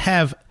 you could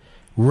have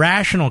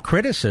rational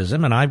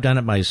criticism, and I've done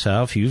it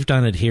myself, you've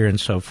done it here and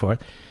so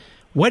forth.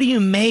 What do you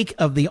make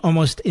of the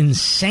almost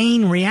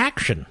insane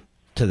reaction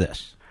to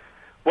this?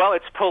 Well,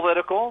 it's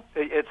political.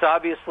 It's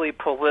obviously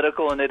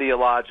political and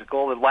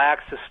ideological. It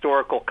lacks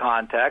historical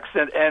context.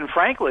 And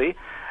frankly,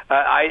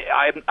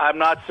 I'm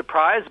not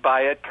surprised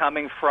by it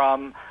coming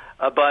from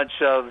a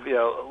bunch of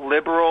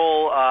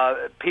liberal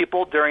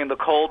people during the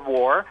Cold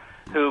War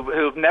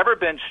who've never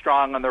been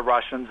strong on the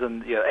Russians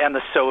and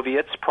the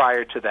Soviets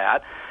prior to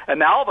that. And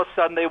now all of a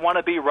sudden they want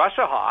to be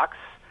Russia hawks,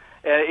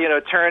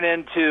 turn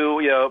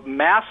into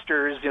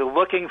masters,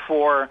 looking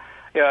for.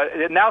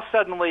 Now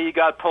suddenly you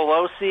got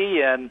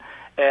Pelosi and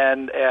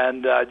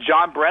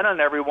John Brennan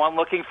and everyone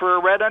looking for a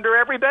red under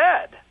every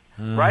bed,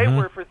 right?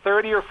 Where for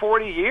 30 or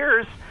 40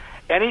 years,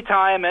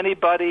 anytime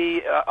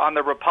anybody on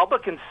the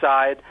Republican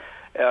side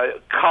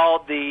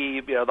called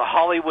the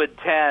Hollywood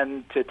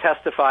 10 to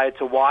testify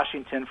to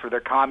Washington for their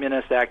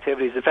communist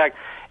activities. In fact,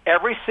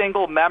 every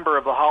single member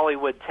of the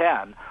Hollywood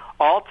 10,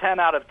 all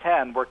 10 out of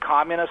 10, were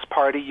Communist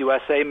Party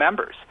USA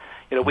members.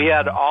 We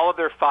had all of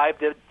their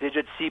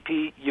 5-digit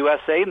CP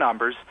USA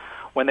numbers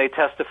when they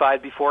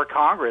testified before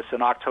Congress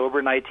in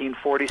October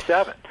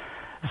 1947.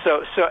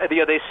 So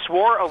they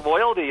swore a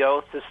loyalty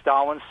oath to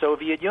Stalin's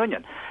Soviet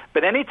Union.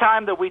 But any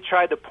time that we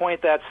tried to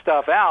point that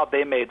stuff out,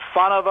 they made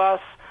fun of us.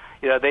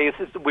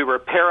 We were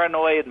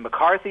paranoid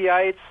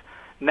McCarthyites.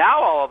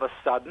 Now all of a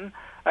sudden,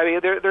 I mean,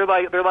 they're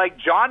like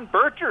John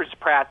Birchers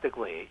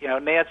practically.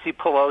 Nancy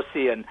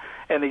Pelosi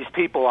and these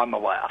people on the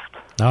left.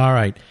 All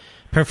right,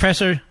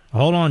 Professor,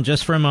 hold on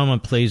just for a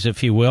moment, please,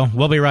 if you will.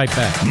 We'll be right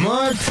back.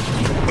 Mark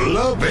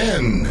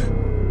Levin.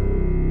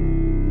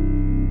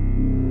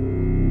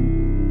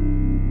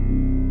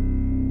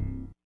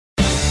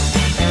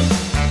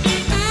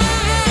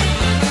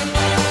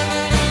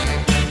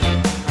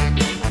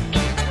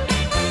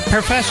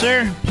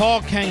 Professor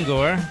Paul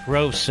Kengor,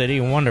 Grove City,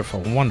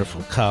 wonderful,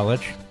 wonderful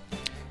college.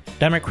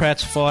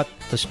 Democrats fought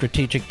the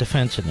Strategic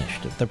Defense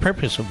Initiative, the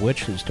purpose of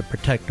which is to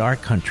protect our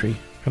country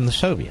from the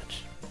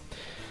Soviets.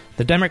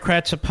 The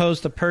Democrats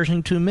opposed the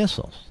Pershing II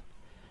missiles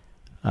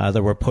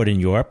that were put in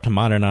Europe to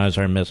modernize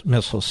our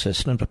missile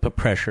system to put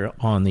pressure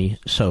on the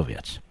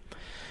Soviets.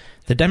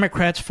 The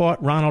Democrats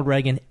fought Ronald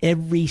Reagan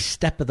every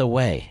step of the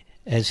way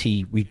as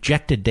he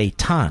rejected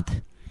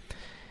détente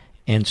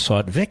and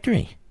sought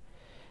victory.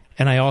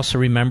 And I also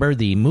remember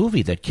the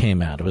movie that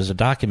came out. It was a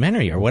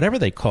documentary or whatever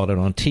they called it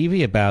on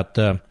TV about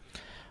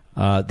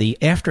the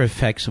after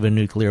effects of a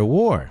nuclear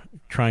war,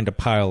 trying to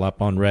pile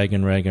up on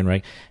Reagan.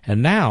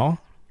 And now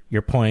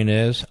your point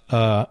is,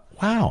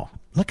 wow,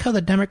 look how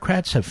the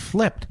Democrats have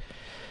flipped.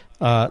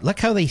 Look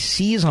how they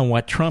seize on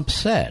what Trump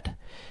said.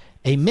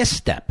 A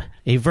misstep,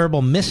 a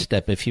verbal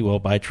misstep, if you will,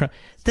 by Trump.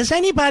 Does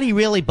anybody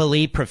really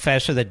believe,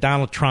 Professor, that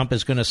Donald Trump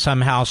is going to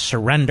somehow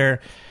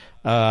surrender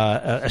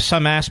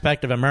some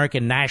aspect of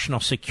American national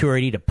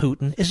security to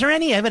Putin? Is there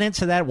any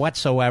evidence of that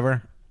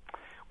whatsoever?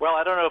 Well,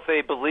 I don't know if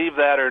they believe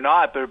that or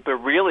not, but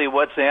really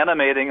what's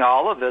animating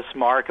all of this,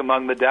 Mark,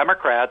 among the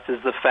Democrats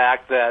is the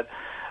fact that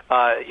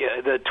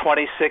the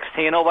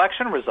 2016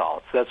 election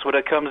results. That's what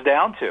it comes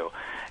down to.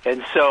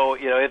 And so,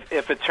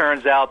 if it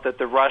turns out that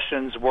the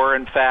Russians were,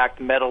 in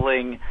fact,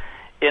 meddling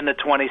in the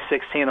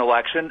 2016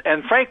 election,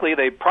 and frankly,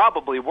 they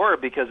probably were,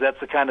 because that's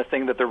the kind of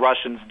thing that the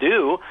Russians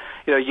do.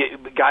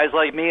 Guys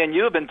like me and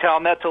you have been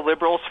telling that to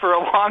liberals for a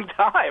long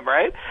time,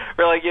 right?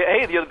 We're like,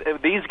 hey,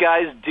 these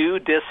guys do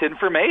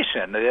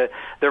disinformation.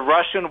 The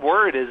Russian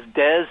word is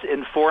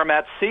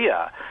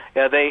desinformatia.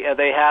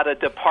 They had a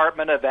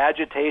Department of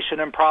Agitation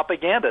and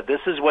Propaganda.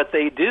 This is what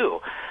they do.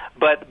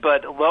 But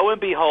lo and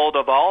behold,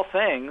 of all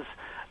things,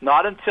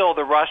 not until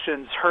the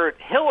Russians hurt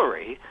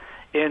Hillary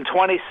in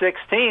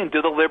 2016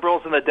 do the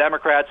liberals and the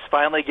Democrats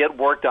finally get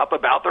worked up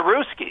about the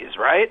Ruskies,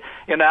 right?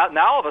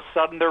 Now all of a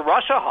sudden they're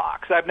Russia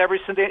hawks. I've never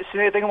seen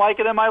anything like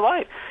it in my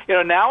life.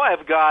 Now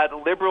I've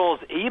got liberals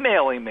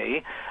emailing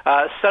me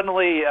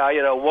suddenly,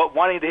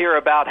 wanting to hear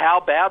about how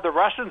bad the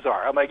Russians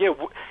are. I'm like,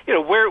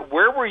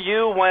 where were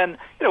you when,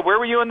 where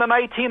were you in the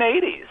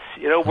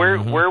 1980s?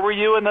 Where were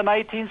you in the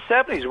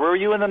 1970s? Where were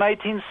you in the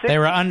 1960s? They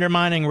were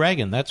undermining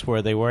Reagan. That's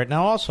where they were.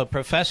 Now also,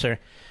 Professor,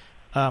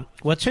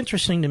 what's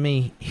interesting to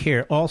me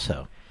here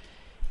also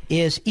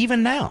is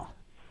even now,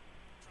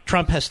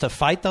 Trump has to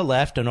fight the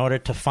left in order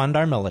to fund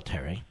our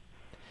military.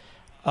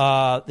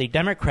 The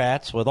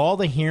Democrats, with all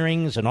the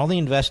hearings and all the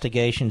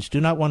investigations, do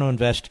not want to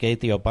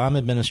investigate the Obama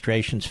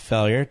administration's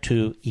failure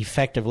to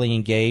effectively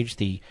engage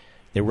the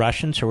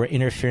Russians who were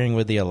interfering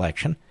with the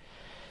election.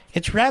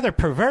 It's rather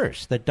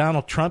perverse that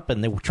Donald Trump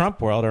and the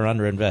Trump world are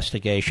under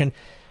investigation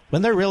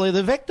when they're really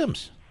the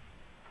victims.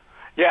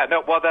 Yeah,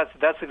 no, well,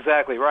 that's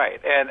exactly right.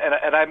 And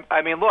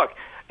I mean, look,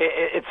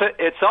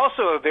 it's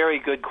also a very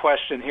good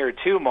question here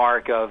too,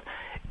 Mark, of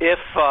if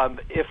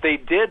they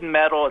did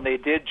meddle and they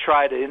did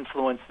try to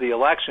influence the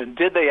election,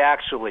 did they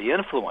actually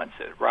influence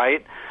it,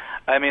 right?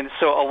 I mean,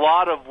 so a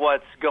lot of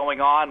what's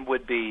going on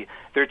would be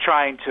they're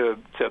trying to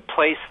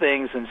place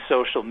things in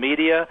social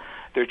media.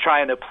 They're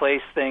trying to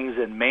place things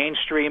in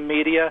mainstream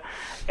media.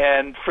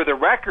 And for the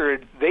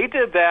record, they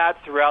did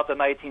that throughout the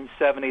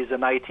 1970s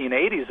and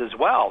 1980s as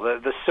well.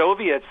 The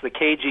Soviets, the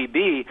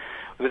KGB,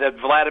 that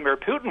Vladimir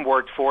Putin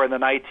worked for in the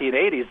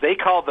 1980s, they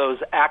called those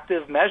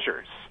active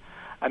measures.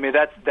 I mean,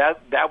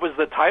 that was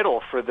the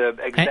title for the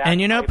exact...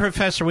 And you know,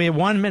 Professor, we have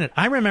 1 minute.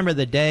 I remember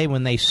the day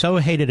when they so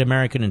hated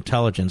American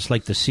intelligence,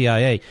 like the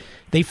CIA,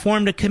 they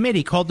formed a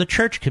committee called the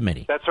Church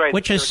Committee. That's right.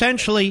 Which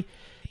essentially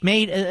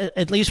made,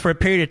 at least for a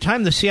period of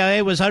time, the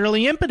CIA was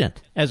utterly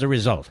impotent as a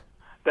result.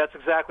 That's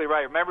exactly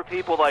right. Remember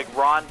people like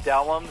Ron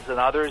Dellums and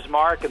others,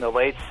 Mark, in the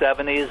late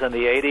 70s and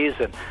the 80s,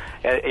 and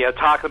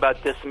talking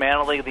about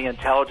dismantling the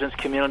intelligence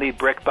community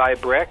brick by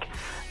brick?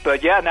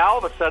 But yeah, now all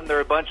of a sudden they're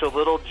a bunch of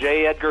little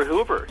J. Edgar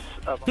Hoovers.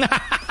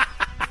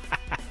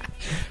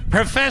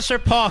 Professor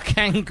Paul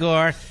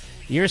Kengor,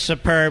 you're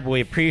superb.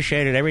 We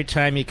appreciate it every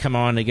time you come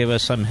on to give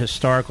us some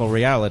historical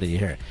reality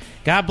here.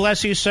 God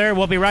bless you, sir.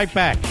 We'll be right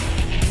back.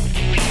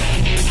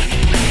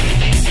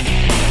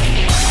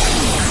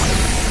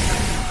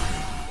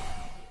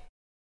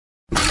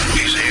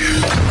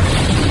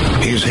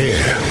 He's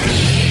here.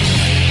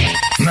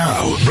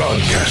 Now,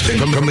 broadcasting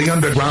from the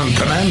underground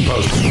command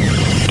post,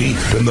 deep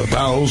in the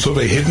bowels of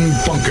a hidden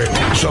bunker,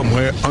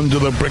 somewhere under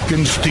the brick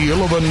and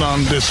steel of a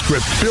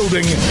nondescript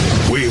building,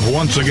 we've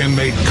once again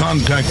made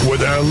contact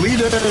with our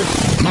leader,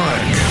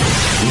 Mark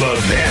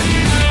Levin.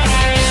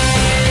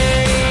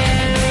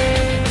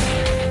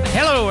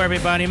 Hello,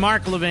 everybody.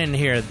 Mark Levin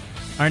here.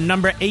 Our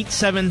number,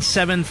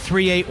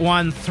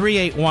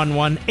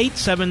 877-381-3811,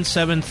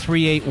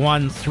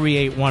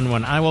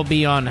 877-381-3811. I will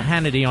be on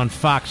Hannity on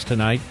Fox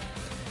tonight,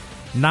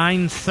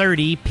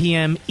 9:30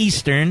 p.m.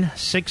 Eastern,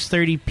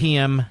 6:30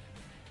 p.m.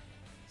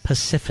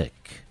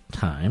 Pacific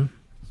time,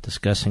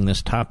 discussing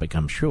this topic,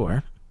 I'm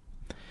sure.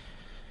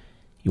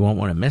 You won't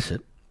want to miss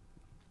it.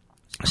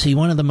 See,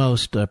 one of the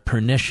most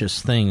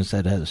pernicious things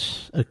that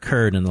has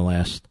occurred in the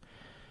last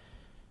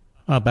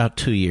about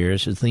 2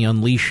 years is the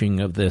unleashing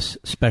of this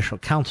special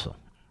counsel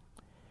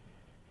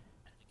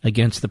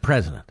against the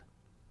president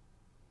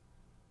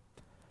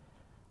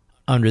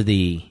under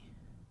the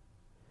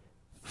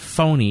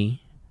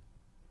phony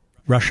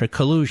Russia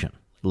collusion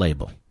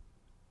label.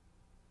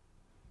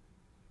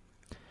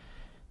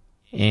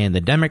 And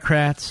the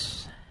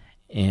Democrats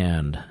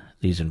and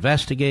these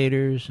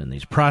investigators and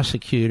these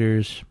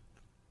prosecutors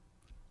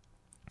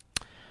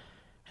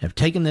have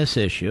taken this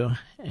issue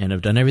and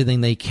have done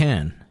everything they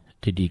can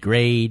to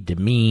degrade,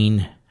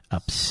 demean,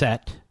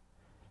 upset,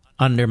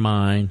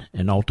 undermine,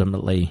 and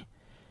ultimately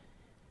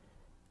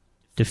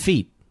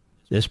defeat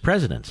this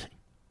presidency.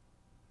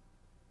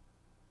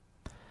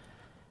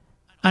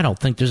 I don't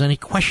think there's any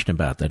question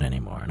about that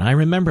anymore. And I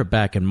remember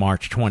back in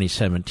March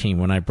 2017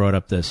 when I brought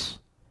up this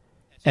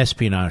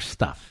espionage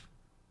stuff.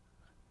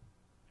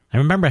 I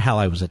remember how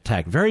I was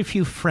attacked. Very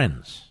few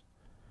friends,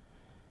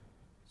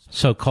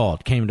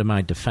 so-called, came to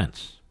my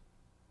defense.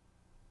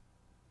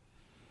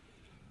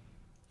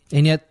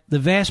 And yet, the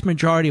vast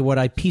majority of what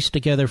I pieced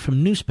together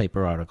from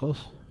newspaper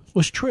articles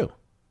was true.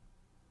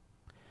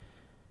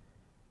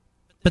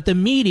 But the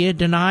media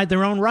denied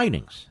their own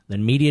writings. The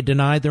media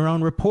denied their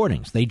own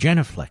reportings. They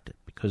genuflected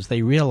because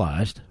they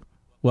realized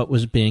what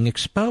was being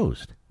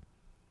exposed.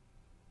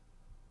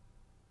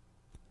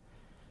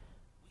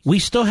 We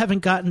still haven't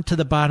gotten to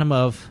the bottom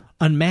of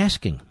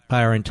unmasking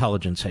by our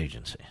intelligence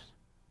agencies.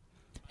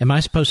 Am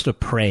I supposed to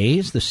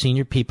praise the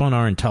senior people in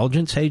our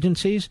intelligence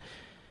agencies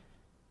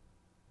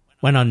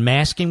when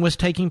unmasking was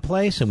taking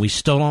place and we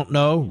still don't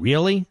know,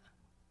 really,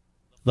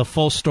 the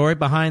full story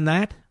behind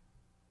that?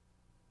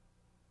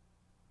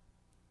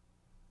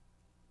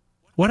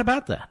 What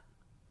about that?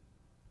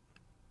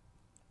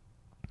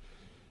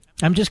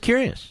 I'm just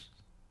curious.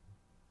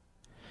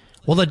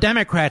 Well, the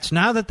Democrats,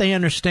 now that they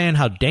understand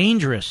how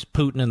dangerous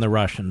Putin and the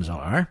Russians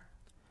are,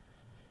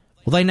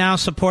 will they now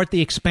support the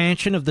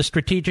expansion of the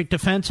Strategic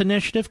Defense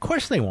Initiative? Of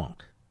course they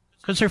won't,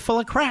 because they're full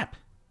of crap.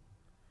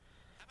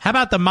 How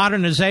about the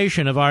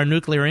modernization of our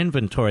nuclear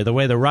inventory, the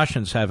way the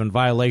Russians have in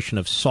violation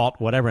of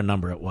SALT, whatever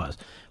number it was?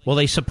 Will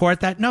they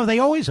support that? No, they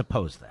always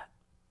oppose that.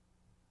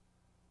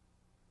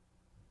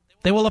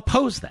 They will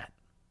oppose that.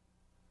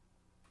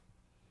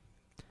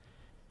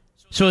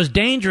 So as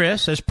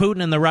dangerous as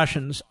Putin and the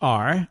Russians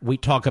are, we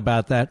talk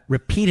about that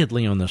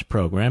repeatedly on this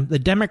program, the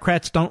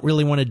Democrats don't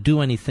really want to do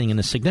anything in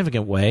a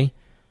significant way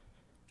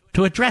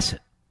to address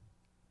it.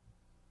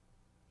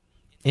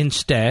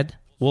 Instead,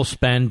 we'll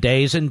spend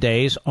days and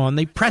days on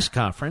the press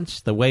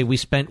conference the way we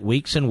spent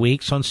weeks and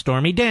weeks on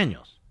Stormy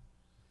Daniels.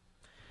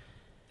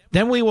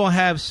 then we will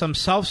have some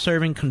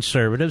self-serving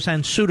conservatives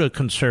and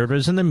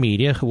pseudo-conservatives in the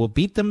media who will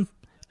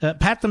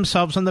pat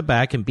themselves on the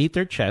back and beat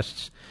their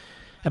chests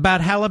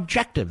about how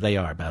objective they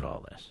are about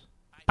all this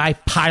by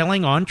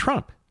piling on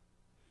Trump.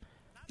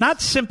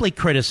 Not simply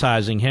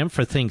criticizing him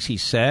for things he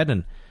said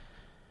and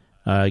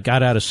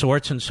got out of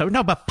sorts and so,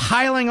 no, but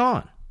piling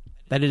on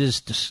that it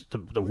is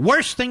the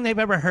worst thing they've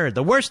ever heard,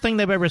 the worst thing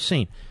they've ever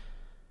seen.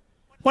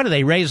 What, are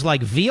they raised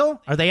like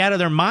veal? Are they out of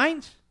their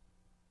minds?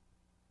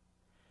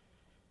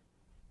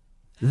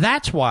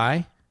 That's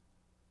why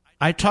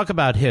I talk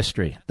about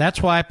history.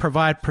 That's why I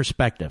provide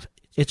perspective.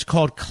 It's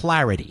called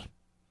clarity.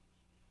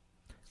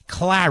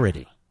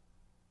 Clarity.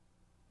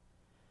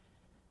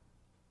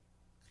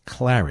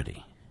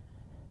 Clarity.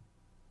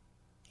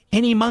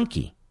 Any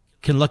monkey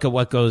can look at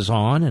what goes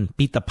on and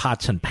beat the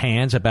pots and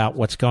pans about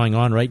what's going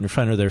on right in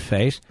front of their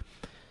face.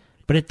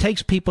 But it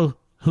takes people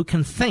who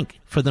can think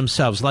for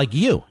themselves, like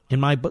you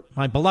in my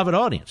beloved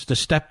audience, to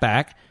step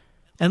back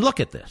and look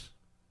at this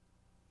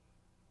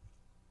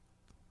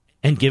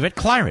and give it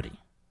clarity,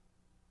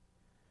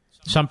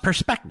 some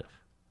perspective.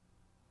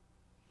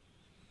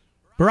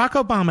 Barack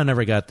Obama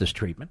never got this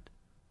treatment.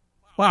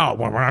 Well,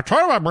 we're not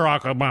talking about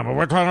Barack Obama.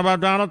 We're talking about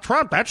Donald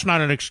Trump. That's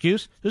not an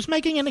excuse. Who's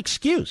making an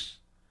excuse?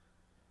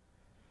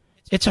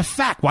 It's a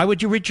fact. Why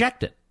would you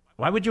reject it?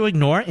 Why would you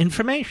ignore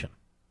information?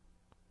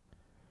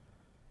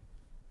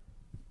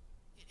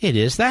 It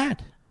is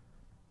that.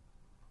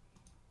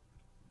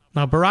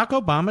 Now, Barack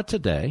Obama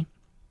today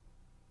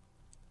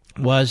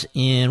was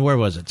in, where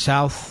was it?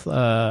 South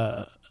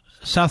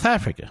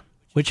Africa,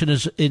 which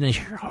is in a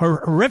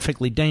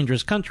horrifically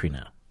dangerous country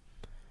now,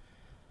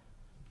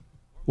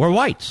 where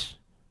whites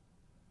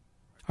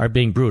are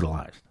being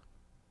brutalized.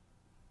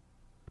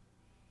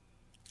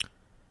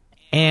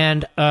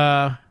 And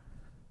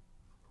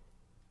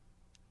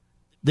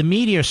the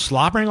media are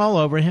slobbering all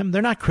over him.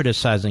 They're not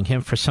criticizing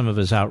him for some of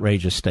his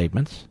outrageous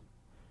statements.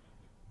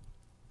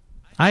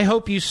 I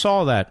hope you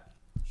saw that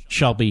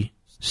Shelby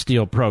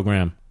Steele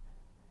program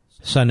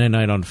Sunday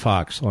night on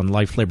Fox on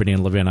Life, Liberty,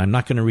 and Levin. I'm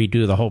not going to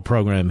redo the whole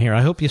program here.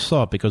 I hope you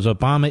saw it because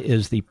Obama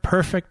is the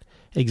perfect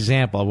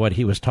example of what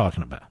he was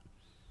talking about.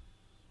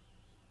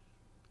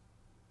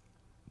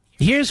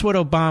 Here's what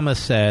Obama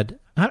said.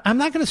 I'm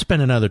not going to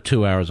spend another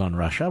 2 hours on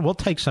Russia. We'll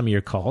take some of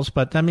your calls,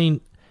 but I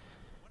mean,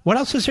 what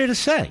else is there to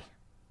say?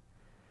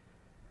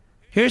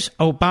 Here's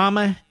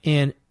Obama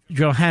in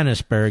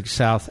Johannesburg,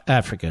 South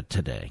Africa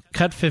today.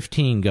 Cut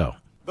 15, go.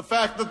 The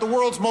fact that the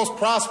world's most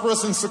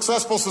prosperous and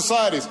successful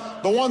societies,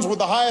 the ones with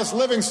the highest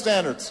living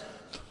standards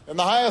and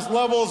the highest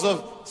levels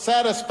of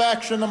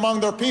satisfaction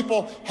among their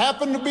people,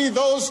 happen to be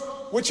those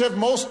which have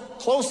most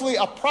closely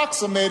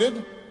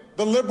approximated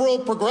the liberal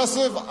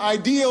progressive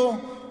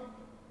ideal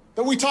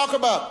that we talk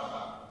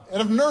about and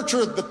have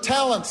nurtured the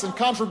talents and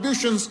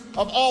contributions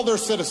of all their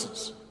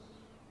citizens.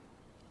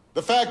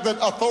 The fact that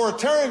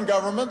authoritarian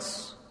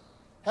governments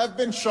have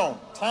been shown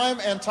time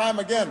and time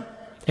again.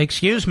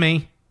 Excuse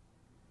me,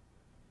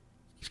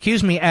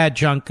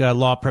 adjunct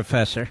law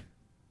professor.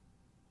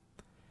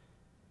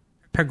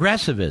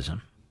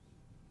 Progressivism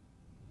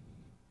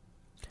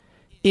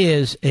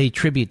is a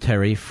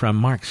tributary from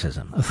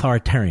Marxism,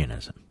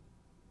 authoritarianism.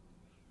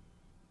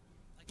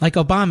 Like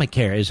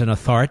Obamacare is an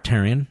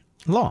authoritarian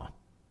law.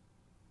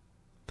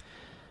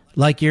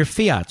 Like your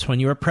fiats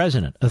when you were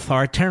president,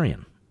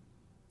 authoritarian.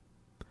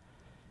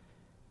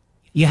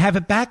 You have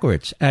it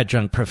backwards,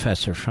 adjunct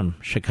professor from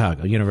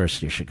Chicago,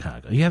 University of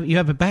Chicago. You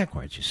have it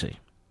backwards, you see.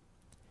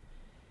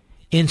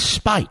 In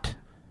spite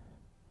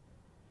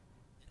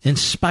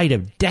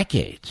of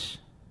decades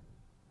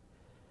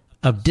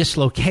of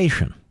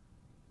dislocation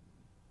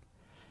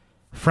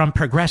from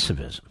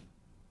progressivism,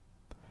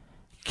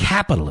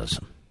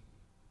 capitalism,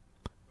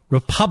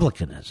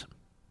 republicanism,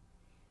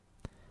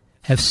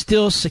 have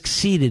still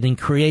succeeded in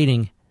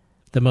creating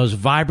the most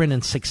vibrant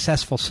and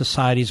successful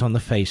societies on the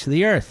face of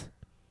the earth.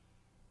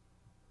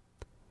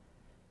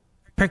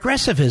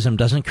 Progressivism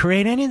doesn't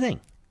create anything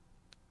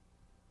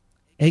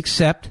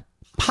except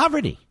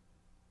poverty,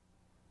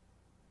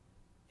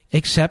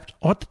 except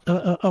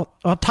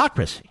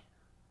autocracy.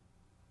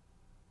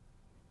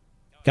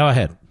 Go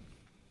ahead.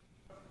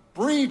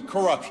 Breed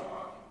corruption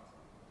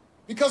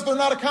because they're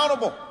not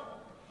accountable.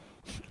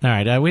 All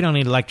right, we don't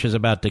need lectures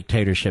about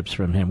dictatorships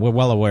from him. We're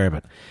well aware of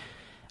it.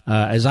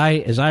 As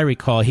I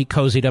recall, he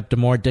cozied up to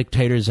more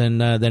dictators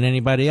than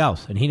anybody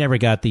else, and he never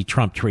got the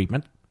Trump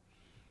treatment.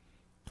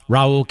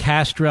 Raul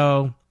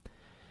Castro,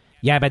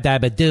 Yabba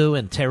Dabba Doo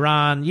in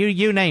Tehran,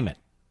 you name it.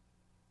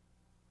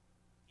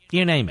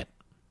 You name it.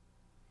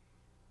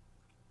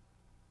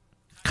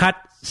 Cut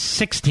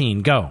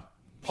 16, go.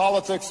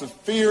 Politics of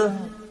fear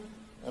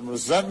and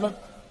resentment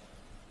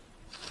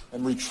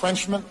and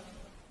retrenchment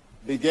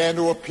began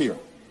to appear.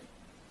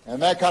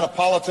 And that kind of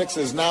politics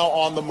is now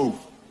on the move.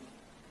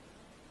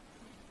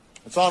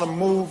 It's on a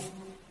move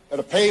at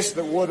a pace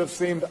that would have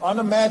seemed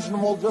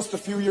unimaginable just a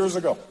few years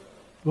ago.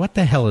 What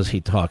the hell is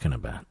he talking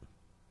about?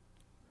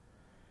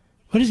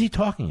 What is he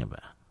talking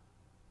about?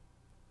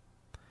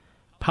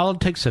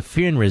 Politics of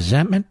fear and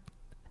resentment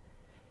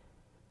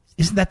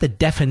Isn't that the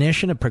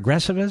definition of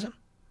progressivism?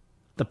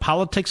 The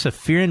politics of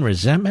fear and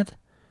resentment?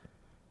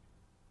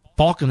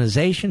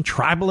 Balkanization,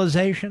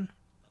 tribalization,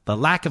 the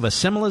lack of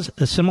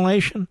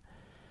assimilation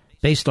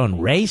based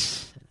on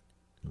race,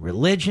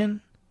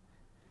 religion,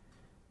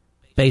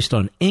 based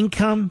on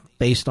income,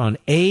 based on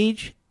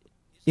age.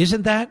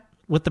 Isn't that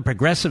what the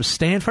progressives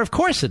stand for? Of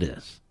course it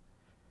is.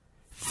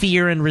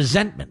 Fear and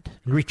resentment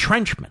and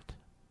retrenchment.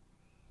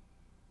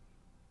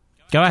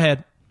 Go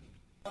ahead.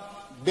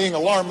 Being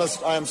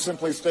alarmist, I am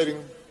simply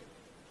stating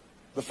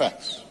the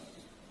facts.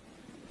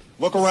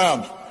 Look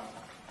around.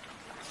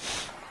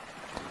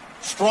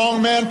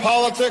 Strongman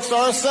politics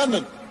are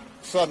ascendant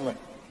suddenly.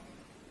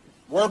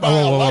 Whereby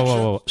election...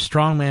 Whoa.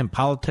 Strongman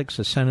politics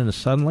ascendant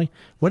suddenly?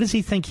 What does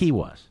he think he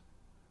was?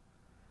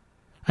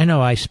 I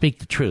know I speak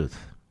the truth.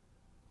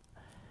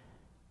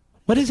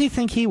 What does he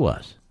think he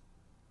was?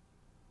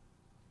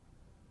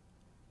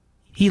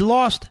 He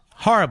lost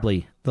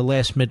horribly the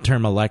last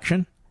midterm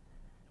election.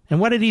 And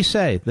what did he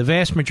say? The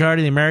vast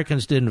majority of the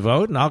Americans didn't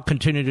vote, and I'll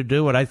continue to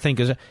do what I think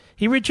is...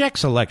 He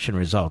rejects election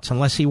results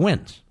unless he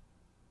wins.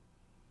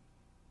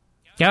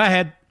 Go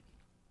ahead.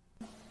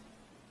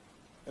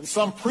 And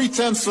some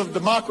pretense of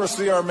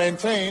democracy are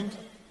maintained,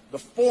 the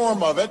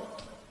form of it,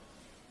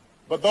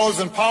 but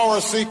those in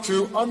power seek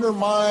to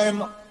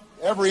undermine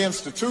every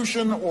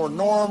institution or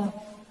norm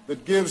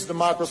that gives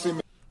democracy...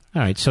 All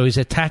right, so he's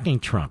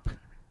attacking Trump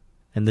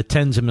and the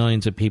tens of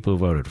millions of people who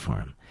voted for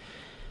him.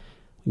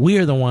 We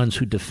are the ones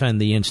who defend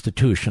the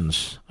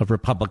institutions of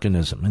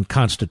republicanism and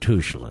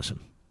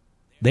constitutionalism.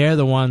 They're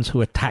the ones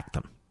who attack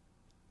them.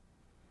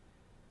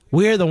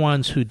 We're the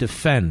ones who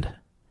defend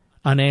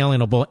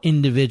unalienable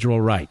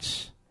individual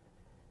rights.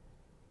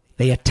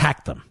 They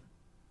attack them.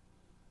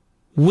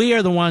 We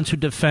are the ones who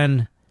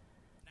defend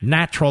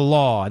natural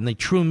law and the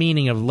true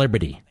meaning of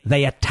liberty.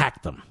 They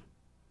attack them.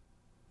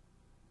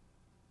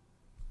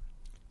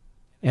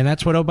 And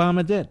that's what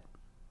Obama did.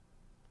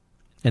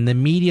 And the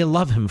media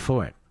love him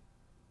for it.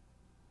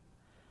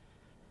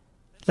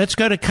 Let's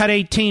go to cut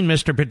 18,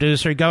 Mr.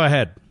 Producer. Go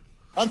ahead.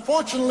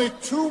 Unfortunately,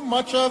 too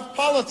much of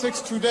politics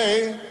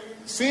today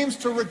seems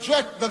to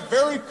reject the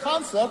very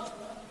concept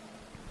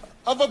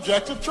of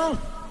objective truth.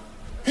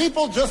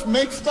 People just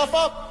make stuff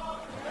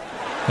up.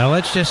 Now,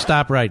 let's just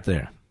stop right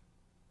there.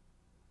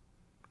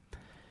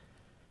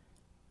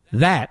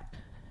 That,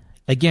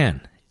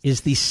 again,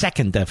 is the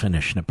second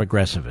definition of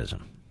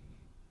progressivism.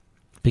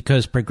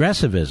 Because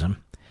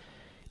progressivism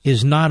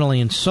is not only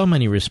in so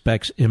many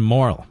respects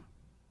immoral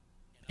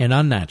and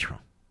unnatural,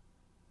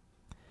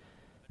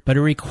 but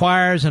it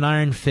requires an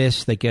iron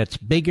fist that gets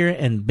bigger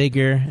and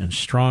bigger and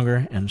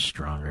stronger and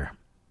stronger.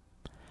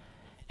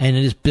 And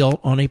it is built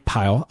on a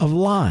pile of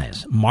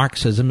lies.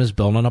 Marxism is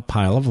built on a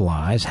pile of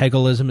lies.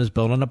 Hegelism is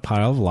built on a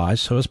pile of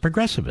lies. So is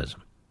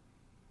progressivism.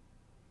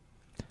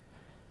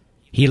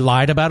 He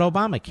lied about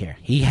Obamacare.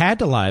 He had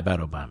to lie about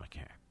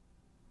Obamacare.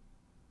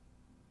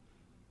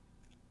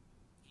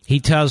 He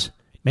tells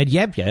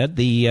Medvedev,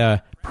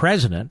 the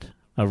president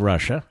of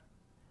Russia,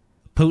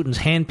 Putin's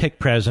handpicked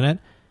president,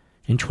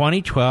 in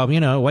 2012,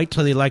 wait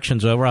till the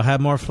election's over, I'll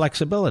have more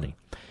flexibility.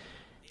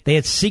 They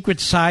had secret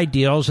side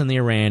deals in the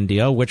Iran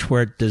deal, which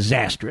were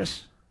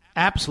disastrous,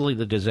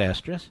 absolutely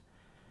disastrous.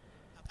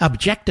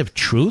 Objective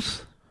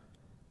truth?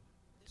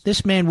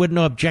 This man wouldn't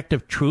know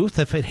objective truth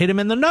if it hit him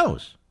in the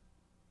nose.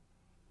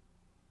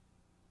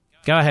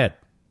 Go ahead.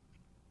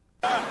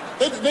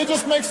 They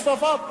just make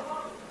stuff up.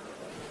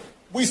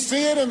 We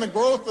see it in the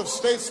growth of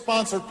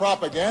state-sponsored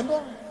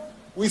propaganda.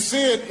 We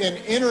see it in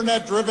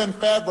internet-driven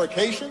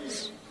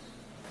fabrications.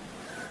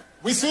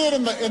 We see it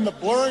in the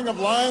blurring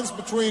of lines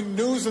between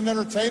news and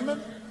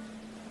entertainment.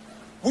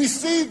 We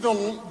see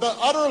the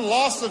utter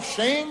loss of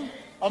shame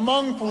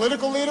among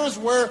political leaders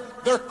where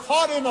they're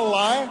caught in a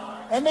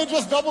lie and they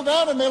just double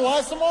down and they lie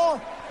some more.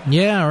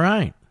 Yeah,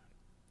 right.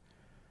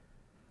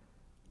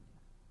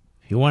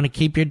 If you want to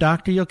keep your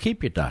doctor, you'll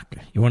keep your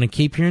doctor. You want to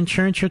keep your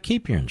insurance, you'll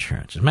keep your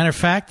insurance. As a matter of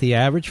fact, the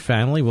average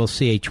family will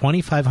see a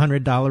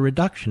 $2,500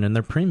 reduction in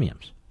their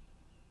premiums.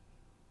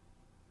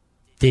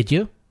 Did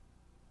you?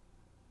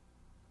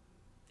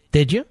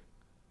 Did you?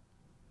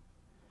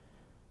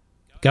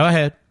 Go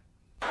ahead.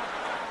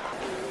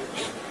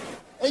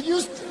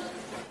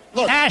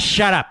 Look.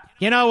 Shut up.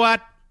 You know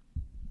what?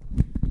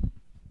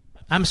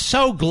 I'm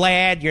so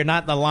glad you're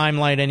not in the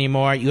limelight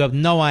anymore. You have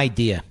no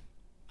idea.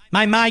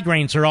 My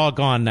migraines are all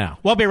gone now.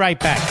 We'll be right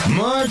back.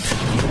 Mark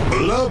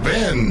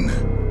Levin.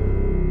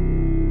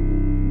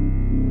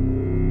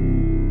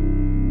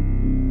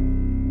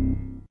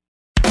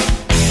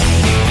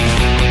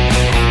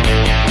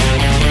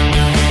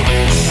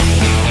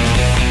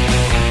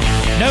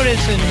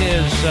 Notice in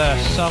his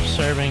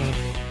self-serving,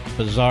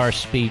 bizarre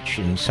speech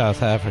in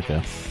South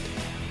Africa,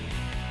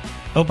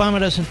 Obama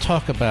doesn't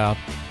talk about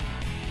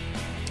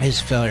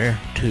his failure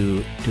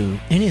to do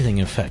anything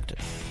effective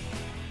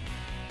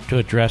to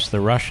address the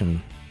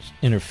Russian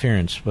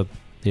interference with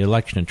the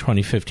election in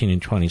 2015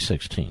 and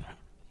 2016.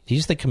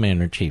 He's the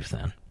commander-in-chief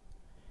then.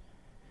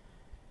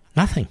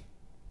 Nothing.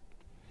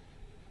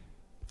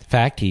 In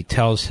fact, he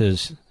tells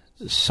his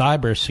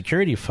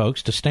cybersecurity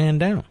folks to stand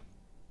down.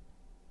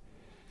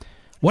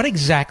 What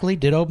exactly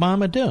did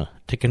Obama do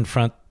to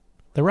confront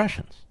the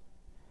Russians?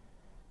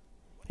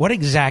 What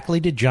exactly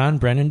did John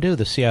Brennan do,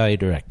 the CIA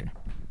director?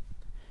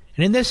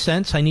 And in this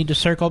sense, I need to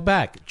circle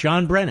back.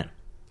 John Brennan.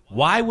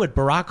 Why would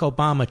Barack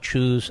Obama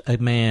choose a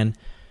man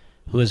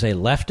who is a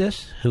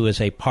leftist, who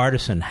is a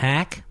partisan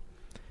hack,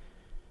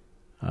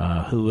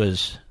 who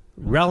is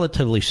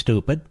relatively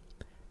stupid,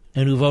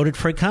 and who voted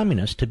for a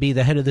communist to be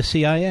the head of the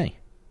CIA?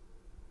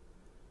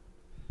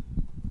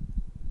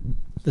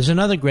 There's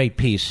another great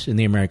piece in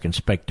the American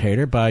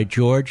Spectator by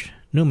George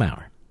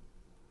Neumauer.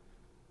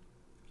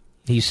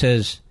 He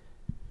says,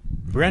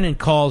 Brennan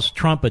calls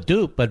Trump a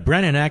dupe, but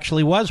Brennan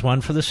actually was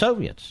one for the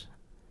Soviets.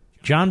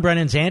 John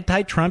Brennan's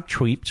anti-Trump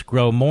tweets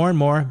grow more and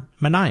more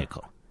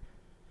maniacal.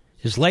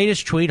 His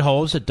latest tweet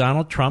holds that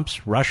Donald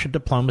Trump's Russia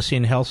diplomacy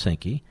in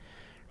Helsinki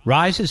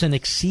rises and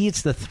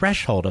exceeds the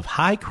threshold of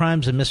high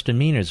crimes and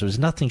misdemeanors. It was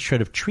nothing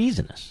short of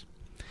treasonous.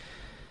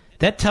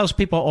 That tells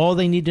people all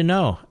they need to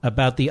know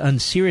about the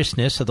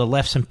unseriousness of the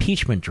left's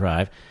impeachment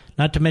drive,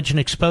 not to mention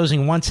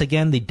exposing once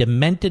again the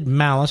demented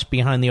malice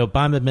behind the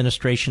Obama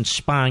administration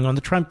spying on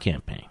the Trump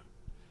campaign.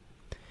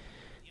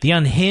 The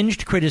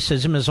unhinged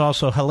criticism is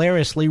also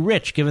hilariously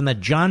rich, given that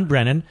John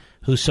Brennan,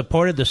 who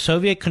supported the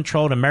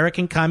Soviet-controlled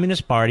American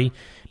Communist Party,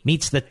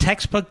 meets the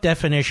textbook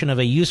definition of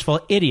a useful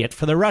idiot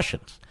for the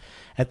Russians.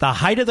 At the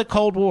height of the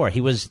Cold War,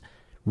 he was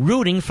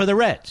rooting for the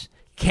Reds,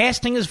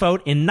 casting his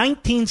vote in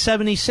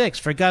 1976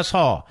 for Gus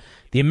Hall,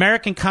 the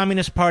American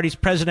Communist Party's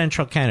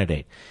presidential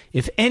candidate.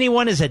 If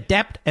anyone is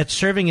adept at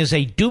serving as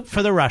a dupe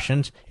for the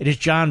Russians, it is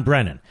John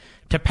Brennan.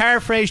 To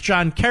paraphrase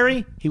John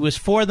Kerry, he was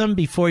for them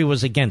before he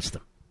was against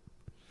them.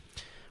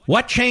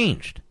 What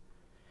changed?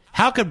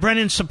 How could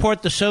Brennan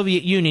support the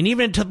Soviet Union,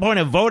 even to the point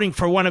of voting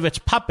for one of its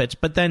puppets,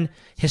 but then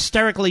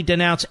hysterically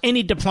denounce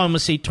any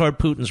diplomacy toward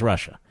Putin's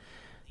Russia?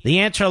 The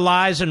answer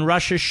lies in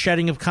Russia's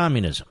shedding of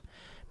communism.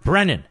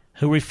 Brennan,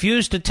 who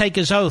refused to take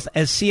his oath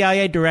as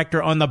CIA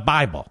director on the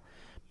Bible,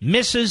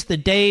 misses the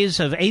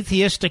days of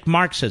atheistic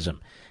Marxism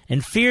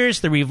and fears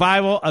the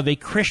revival of a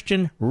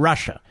Christian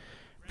Russia.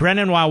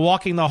 Brennan, while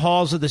walking the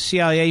halls of the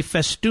CIA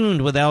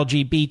festooned with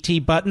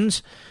LGBT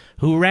buttons,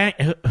 who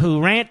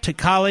rant to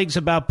colleagues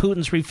about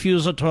Putin's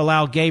refusal to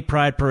allow gay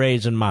pride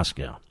parades in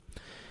Moscow.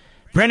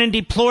 Brennan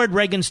deplored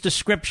Reagan's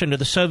description of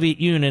the Soviet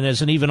Union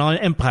as an evil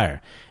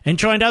empire and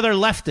joined other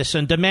leftists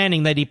in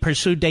demanding that he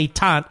pursue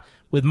détente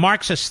with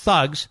Marxist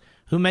thugs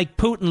who make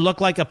Putin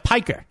look like a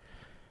piker.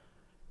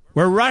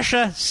 Were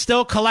Russia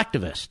still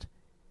collectivist,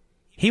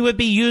 he would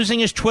be using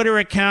his Twitter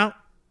account,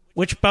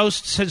 which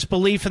boasts his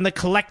belief in the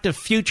collective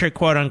future,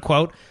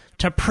 quote-unquote,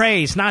 to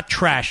praise, not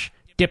trash,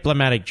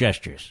 diplomatic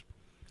gestures.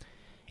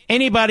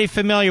 Anybody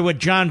familiar with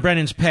John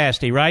Brennan's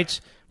past, he writes,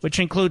 which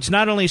includes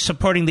not only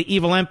supporting the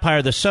evil empire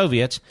of the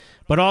Soviets,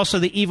 but also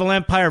the evil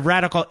empire of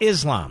radical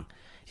Islam.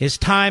 His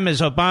time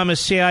as Obama's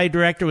CIA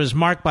director was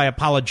marked by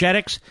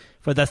apologetics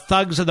for the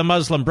thugs of the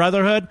Muslim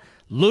Brotherhood,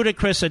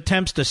 ludicrous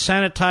attempts to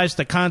sanitize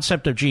the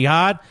concept of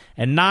jihad,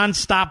 and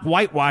nonstop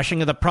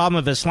whitewashing of the problem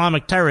of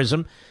Islamic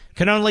terrorism,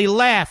 can only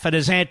laugh at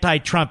his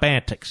anti-Trump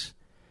antics.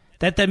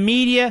 That the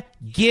media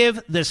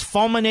give this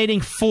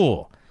fulminating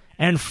fool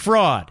and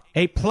fraud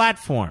a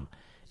platform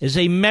is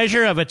a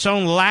measure of its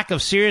own lack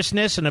of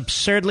seriousness and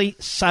absurdly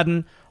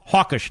sudden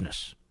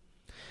hawkishness.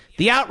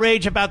 The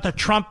outrage about the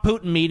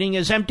Trump-Putin meeting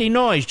is empty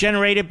noise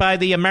generated by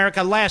the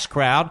America Last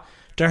crowd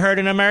to hurt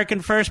an American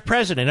first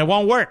president. It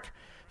won't work.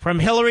 From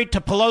Hillary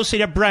to Pelosi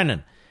to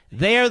Brennan,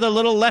 they are the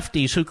little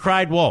lefties who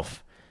cried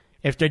wolf.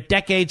 After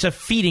decades of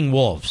feeding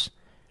wolves,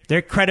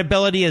 their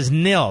credibility is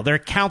nil. Their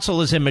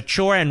counsel is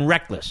immature and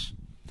reckless.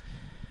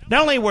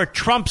 Not only were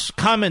Trump's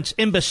comments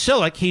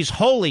imbecilic, he's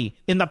wholly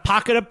in the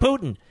pocket of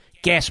Putin,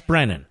 gasped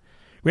Brennan.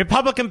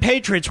 Republican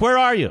patriots, where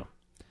are you?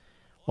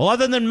 Well,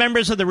 other than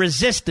members of the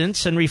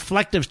resistance and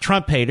reflective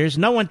Trump haters,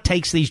 no one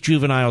takes these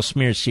juvenile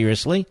smears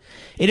seriously.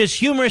 It is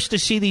humorous to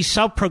see these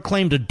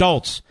self-proclaimed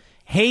adults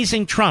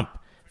hazing Trump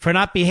for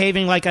not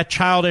behaving like a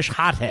childish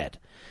hothead.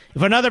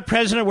 If another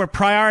president were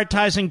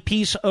prioritizing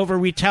peace over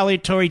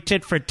retaliatory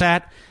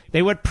tit-for-tat,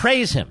 they would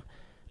praise him.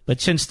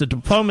 But since the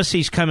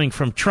diplomacy's coming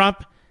from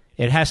Trump,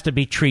 it has to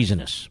be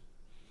treasonous.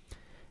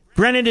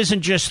 Brennan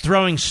isn't just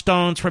throwing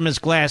stones from his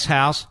glass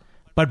house,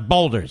 but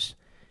boulders.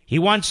 He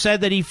once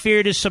said that he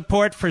feared his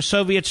support for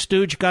Soviet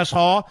stooge Gus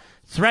Hall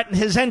threatened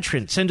his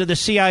entrance into the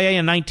CIA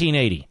in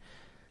 1980.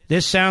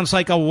 This sounds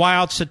like a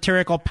wild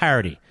satirical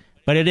parody,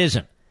 but it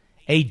isn't.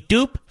 A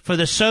dupe for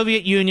the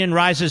Soviet Union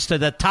rises to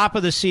the top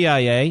of the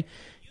CIA,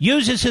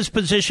 uses his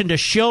position to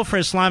shill for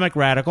Islamic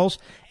radicals,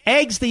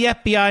 eggs the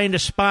FBI into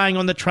spying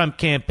on the Trump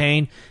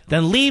campaign,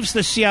 then leaves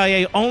the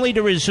CIA only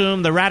to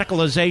resume the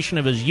radicalization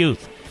of his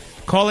youth,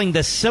 calling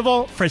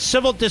for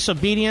civil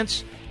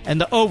disobedience and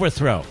the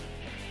overthrow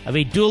of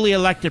a duly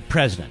elected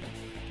president.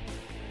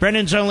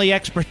 Brennan's only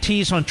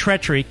expertise on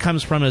treachery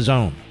comes from his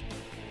own.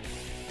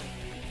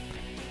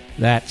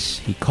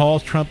 He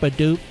calls Trump a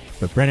dupe,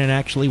 but Brennan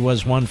actually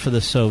was one for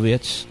the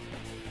Soviets.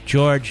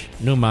 George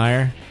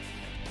Neumauer,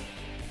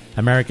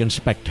 American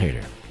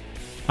Spectator.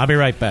 I'll be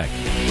right back.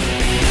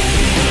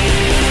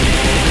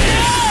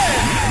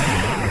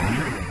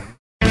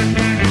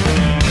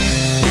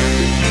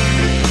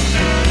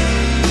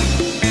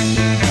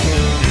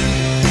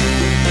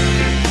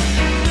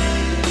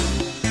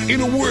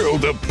 In a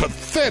world of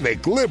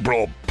pathetic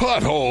liberal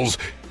potholes,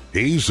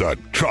 he's a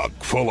truck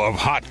full of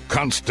hot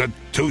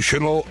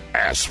constitutional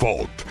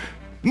asphalt.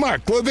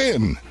 Mark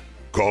Levin.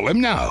 Call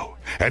him now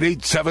at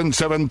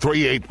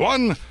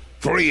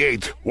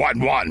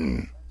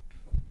 877-381-3811.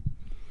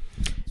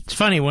 It's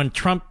funny when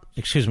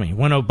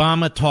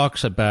Obama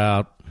talks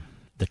about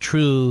the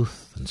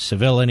truth and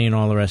civility and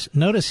all the rest,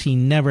 notice he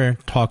never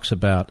talks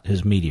about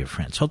his media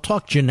friends. He'll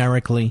talk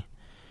generically,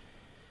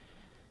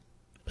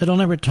 but he'll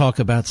never talk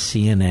about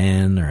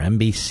CNN or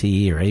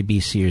NBC or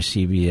ABC or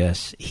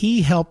CBS.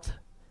 He helped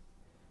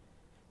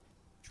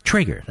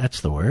trigger,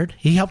 that's the word.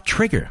 He helped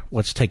trigger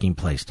what's taking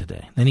place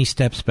today. Then he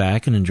steps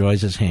back and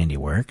enjoys his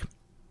handiwork.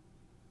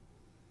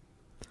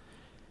 You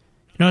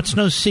know, it's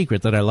no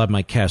secret that I love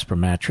my Casper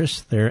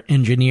mattress. Their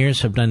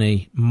engineers have done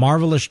a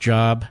marvelous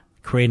job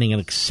creating an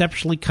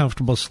exceptionally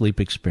comfortable sleep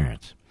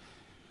experience.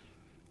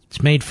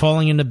 It's made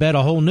falling into bed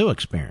a whole new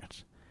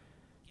experience.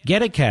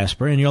 Get a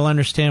Casper, and you'll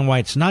understand why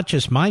it's not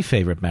just my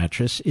favorite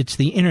mattress, it's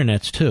the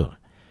Internet's too.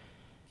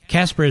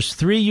 Casper has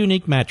 3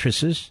 unique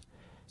mattresses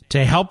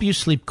to help you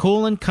sleep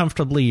cool and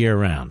comfortably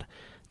year-round.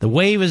 The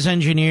Wave is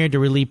engineered to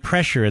relieve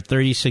pressure at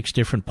 36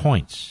 different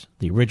points.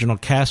 The original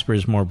Casper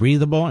is more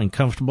breathable and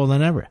comfortable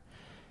than ever.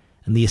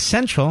 And the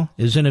Essential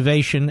is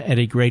innovation at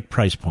a great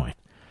price point.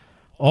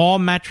 All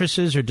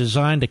mattresses are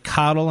designed to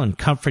coddle and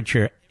comfort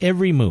your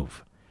every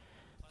move,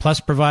 plus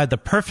provide the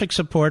perfect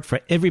support for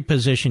every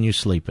position you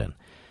sleep in.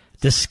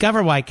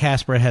 Discover why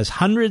Casper has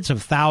hundreds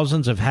of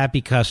thousands of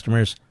happy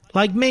customers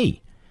like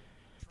me.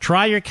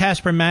 Try your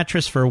Casper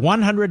mattress for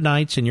 100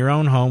 nights in your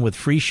own home with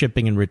free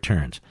shipping and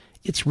returns.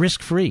 It's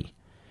risk-free.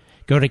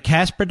 Go to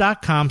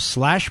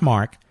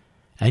Casper.com/Mark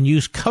and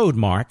use code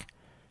MARK,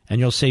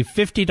 and you'll save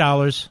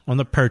 $50 on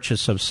the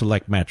purchase of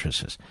select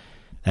mattresses.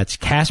 That's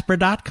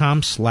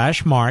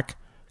Casper.com/Mark,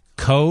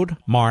 code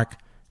MARK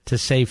to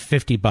save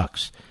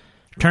 $50.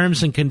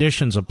 Terms and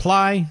conditions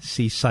apply.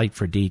 See site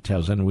for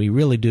details. And we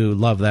really do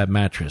love that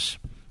mattress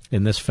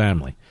in this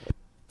family.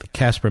 The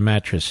Casper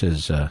mattress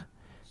is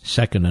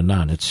second to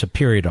none. It's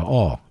superior to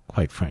all,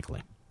 quite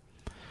frankly.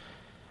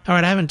 All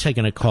right, I haven't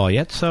taken a call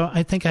yet, so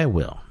I think I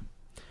will.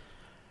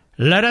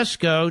 Let us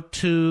go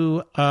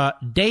to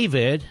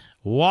David,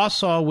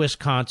 Wausau,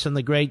 Wisconsin,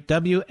 the great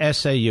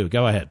WSAU.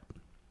 Go ahead.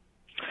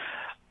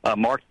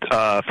 Mark,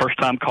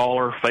 first-time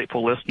caller,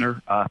 faithful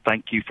listener.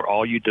 Thank you for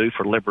all you do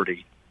for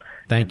liberty.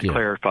 Thank you. To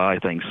clarify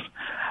things.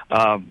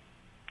 I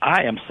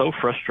am so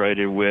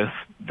frustrated with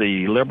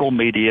the liberal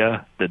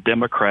media, the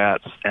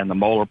Democrats, and the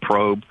Mueller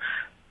probe.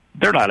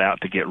 They're not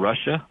out to get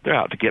Russia. They're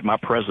out to get my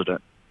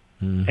president.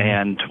 Mm-hmm.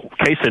 And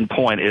case in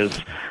point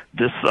is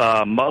this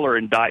Mueller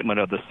indictment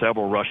of the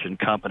several Russian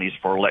companies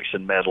for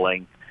election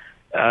meddling.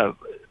 To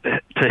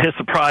his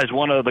surprise,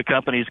 one of the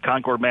companies,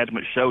 Concord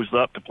Management, shows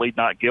up to plead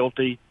not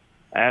guilty,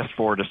 asks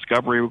for a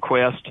discovery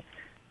request,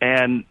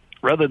 and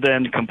rather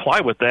than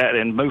comply with that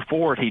and move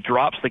forward, he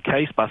drops the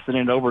case by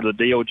sending it over to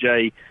the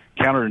DOJ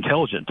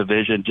Counterintelligence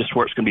Division, just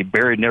where it's going to be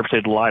buried and never see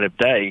the light of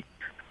day.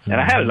 And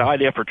I had an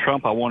idea for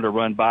Trump I wanted to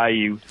run by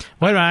you.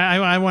 Wait,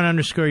 I want to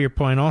underscore your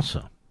point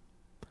also.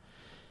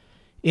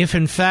 If,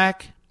 in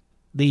fact,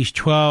 these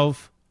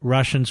 12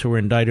 Russians who were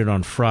indicted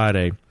on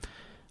Friday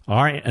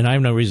are, and I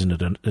have no reason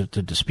to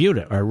dispute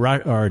it,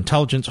 are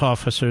intelligence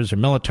officers or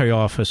military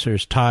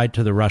officers tied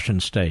to the Russian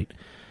state,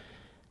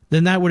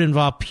 then that would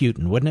involve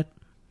Putin, wouldn't it?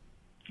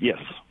 Yes.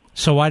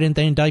 So why didn't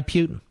they indict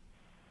Putin?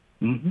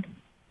 Mm-hmm.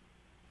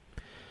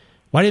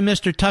 Why did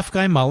Mr. Tough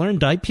Guy Mueller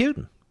indict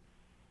Putin?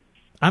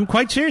 I'm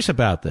quite serious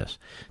about this.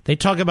 They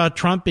talk about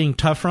Trump being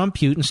tougher on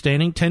Putin,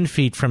 standing 10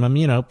 feet from him,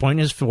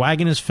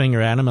 wagging his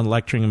finger at him and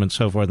lecturing him and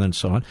so forth and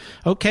so on.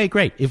 Okay,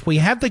 great. If we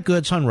have the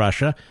goods on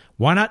Russia,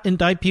 why not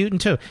indict Putin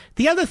too?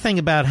 The other thing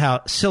about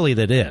how silly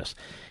that is,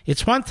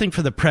 it's one thing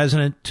for the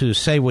president to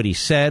say what he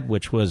said,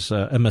 which was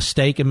a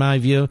mistake in my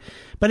view,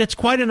 but it's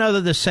quite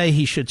another to say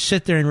he should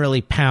sit there and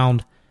really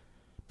pound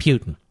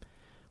Putin.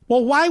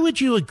 Well, why would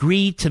you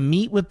agree to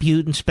meet with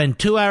Putin, spend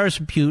 2 hours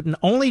with Putin,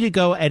 only to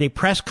go at a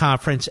press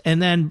conference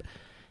and then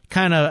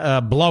kind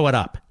of blow it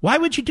up? Why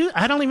would you do that?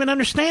 I don't even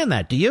understand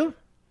that. Do you?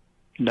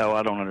 No,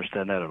 I don't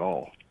understand that at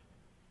all.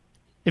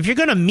 If you're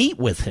going to meet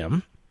with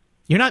him,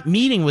 you're not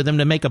meeting with him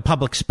to make a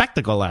public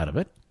spectacle out of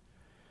it.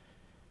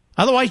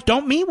 Otherwise,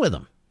 don't meet with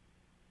him.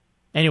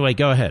 Anyway,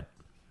 go ahead.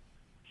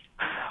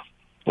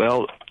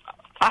 Well,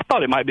 I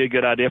thought it might be a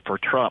good idea for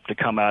Trump to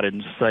come out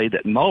and say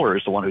that Mueller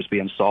is the one who's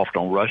being soft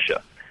on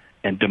Russia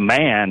and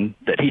demand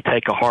that he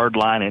take a hard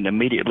line and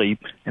immediately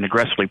and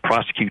aggressively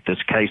prosecute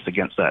this case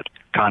against that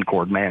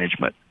Concord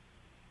Management.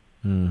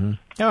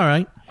 Mm-hmm. All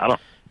right.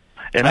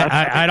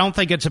 I don't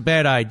think it's a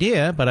bad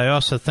idea, but I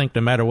also think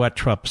no matter what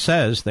Trump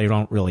says, they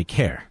don't really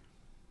care.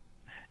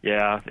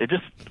 Yeah,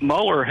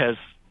 Mueller has,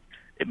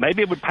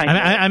 maybe it would paint.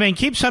 I mean,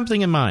 keep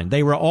something in mind.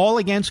 They were all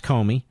against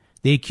Comey.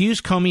 They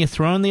accused Comey of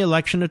throwing the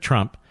election to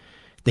Trump.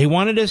 They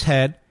wanted his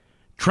head.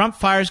 Trump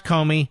fires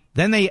Comey.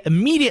 Then they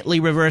immediately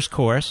reverse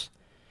course.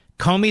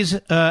 Comey's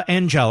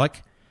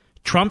angelic.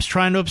 Trump's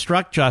trying to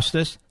obstruct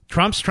justice.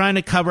 Trump's trying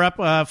to cover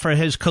up for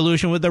his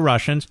collusion with the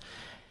Russians.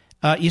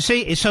 You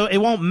see, so it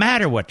won't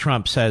matter what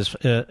Trump says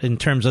in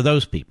terms of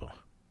those people.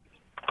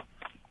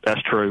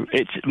 That's true.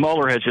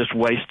 Mueller has just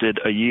wasted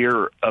a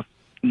year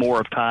more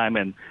of time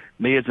and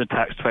millions of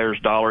taxpayers'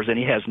 dollars, and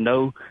he has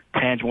no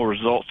tangible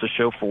results to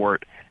show for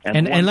it.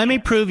 And let me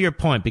prove your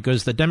point,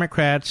 because the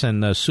Democrats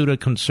and the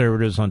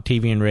pseudo-conservatives on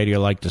TV and radio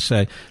like to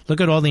say,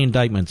 look at all the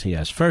indictments he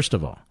has. First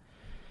of all,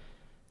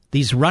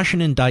 these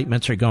Russian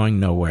indictments are going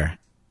nowhere.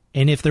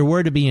 And if there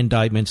were to be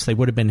indictments, they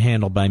would have been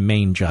handled by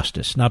Maine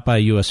Justice, not by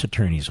a U.S.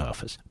 Attorney's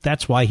Office.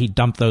 That's why he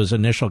dumped those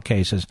initial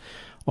cases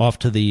off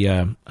to the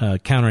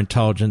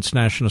Counterintelligence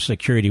National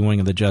Security Wing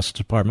of the Justice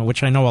Department,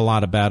 which I know a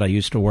lot about. I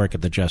used to work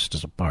at the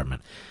Justice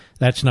Department.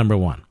 That's number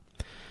one.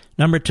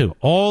 Number two,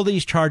 all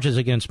these charges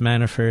against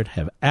Manafort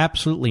have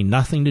absolutely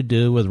nothing to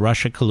do with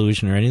Russia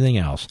collusion or anything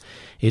else.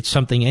 It's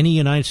something any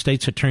United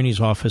States Attorney's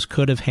Office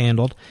could have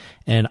handled,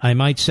 and I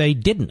might say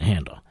didn't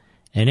handle.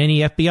 And any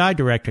FBI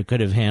director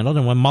could have handled.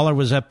 And when Mueller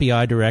was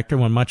FBI director,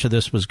 when much of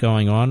this was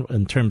going on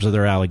in terms of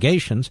their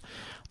allegations,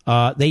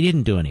 they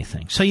didn't do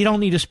anything. So you don't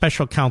need a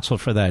special counsel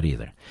for that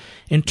either.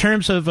 In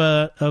terms of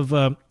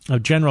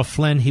General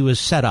Flynn, he was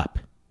set up.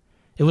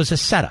 It was a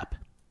setup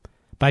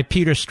by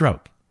Peter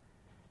Strzok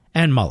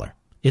and Mueller.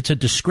 It's a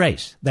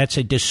disgrace. That's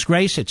a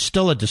disgrace. It's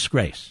still a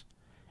disgrace.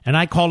 And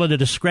I call it a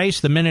disgrace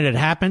the minute it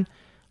happened.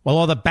 Well,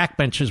 all the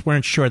backbenchers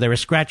weren't sure. They were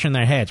scratching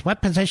their heads.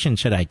 What position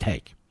should I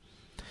take?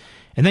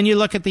 And then you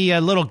look at the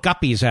little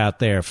guppies out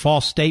there,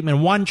 false statement,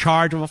 one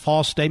charge of a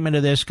false statement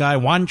to this guy,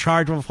 one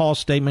charge of a false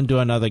statement to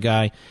another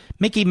guy,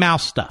 Mickey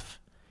Mouse stuff.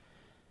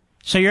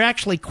 So you're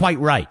actually quite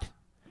right.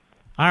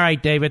 All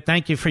right, David,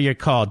 thank you for your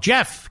call.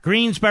 Jeff,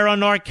 Greensboro,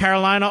 North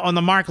Carolina, on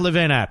the Mark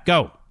Levin app.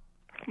 Go.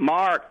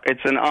 Mark,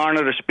 it's an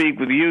honor to speak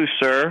with you,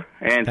 sir,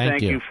 and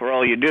thank you for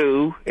all you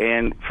do.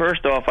 And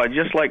first off, I'd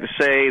just like to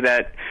say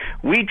that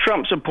we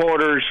Trump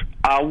supporters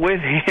are with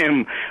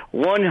him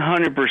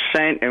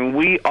 100%, and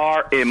we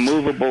are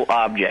immovable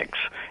objects.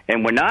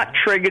 And we're not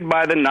triggered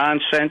by the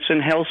nonsense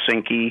in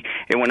Helsinki,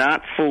 and we're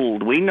not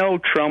fooled. We know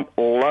Trump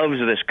loves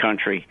this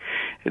country.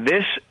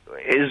 This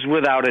is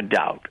without a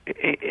doubt.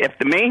 If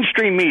the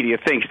mainstream media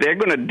thinks they're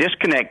going to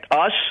disconnect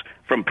us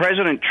from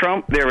President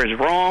Trump, they're as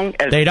wrong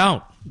as... They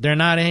don't. They're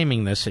not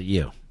aiming this at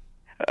you.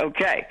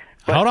 Okay.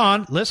 Hold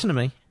on. Listen to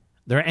me.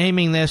 They're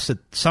aiming this at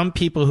some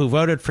people who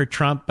voted for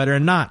Trump but are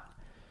not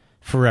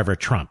forever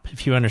Trump,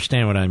 if you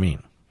understand what I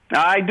mean.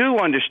 I do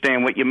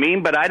understand what you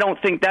mean, but I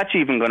don't think that's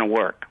even going to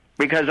work,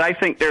 because I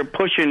think they're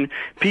pushing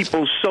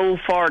people so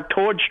far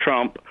towards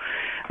Trump.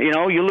 You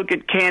know, you look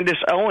at Candace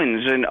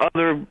Owens and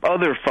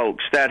other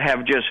folks that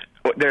have just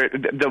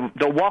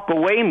the walk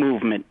away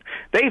movement.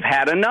 They've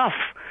had enough.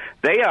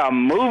 They are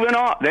moving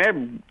on.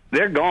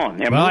 They're gone.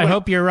 Well, I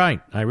hope you're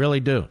right. I really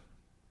do.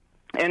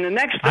 And the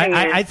next thing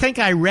I think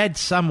I read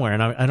somewhere,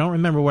 and I don't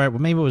remember where,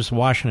 maybe it was the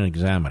Washington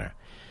Examiner,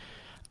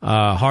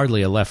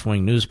 hardly a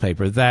left-wing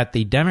newspaper, that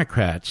the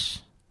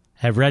Democrats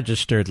have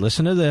registered,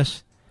 listen to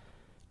this,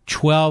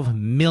 12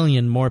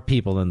 million more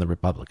people than the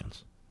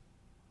Republicans.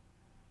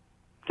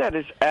 That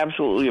is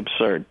absolutely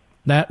absurd.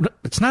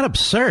 It's not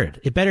absurd.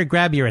 It better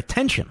grab your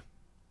attention.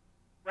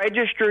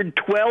 Registered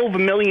 12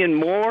 million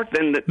more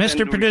than the...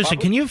 Mr. Producer,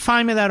 can you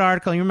find me that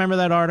article? You remember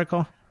that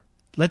article?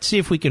 Let's see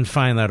if we can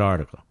find that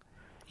article.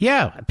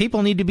 Yeah,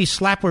 people need to be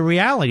slapped with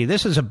reality.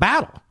 This is a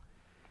battle.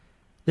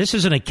 This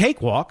isn't a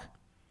cakewalk.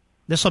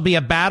 This will be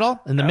a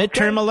battle in the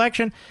midterm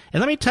election. And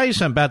let me tell you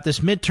something about this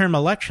midterm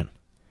election.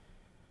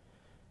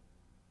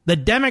 The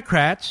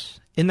Democrats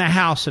in the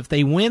House, if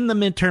they win the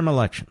midterm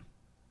election,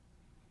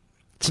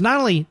 it's not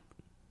only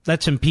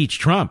let's impeach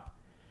Trump,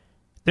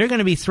 they're going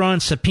to be throwing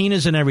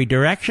subpoenas in every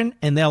direction,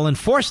 and they'll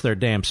enforce their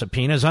damn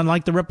subpoenas,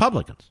 unlike the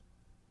Republicans.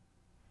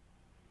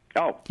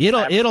 Oh,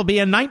 it'll be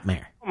a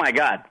nightmare. Oh my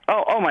God!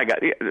 Oh my God!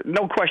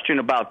 No question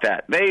about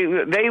that.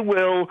 They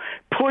will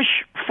push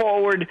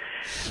forward.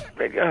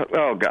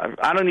 Oh God!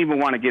 I don't even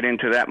want to get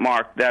into that,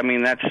 Mark. I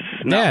mean, that's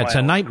not it's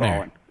a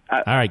nightmare.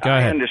 All right, go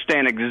ahead. I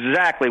understand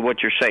exactly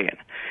what you're saying.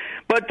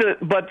 But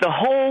the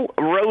whole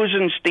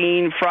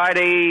Rosenstein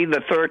Friday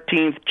the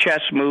 13th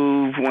chess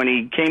move when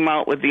he came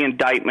out with the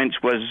indictments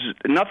was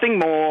nothing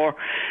more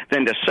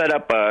than to set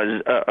up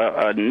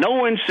a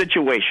no-win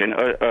situation,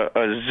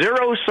 a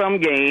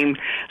zero-sum game,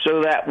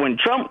 so that when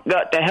Trump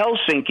got to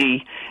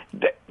Helsinki,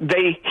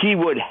 he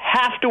would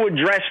have to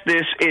address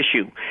this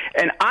issue.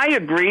 And I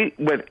agree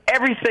with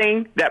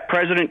everything that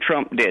President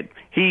Trump did.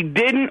 He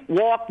didn't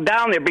walk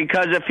down there,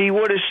 because if he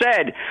would have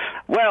said,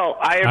 well,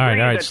 I agree all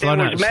right, that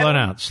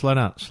slow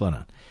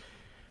down.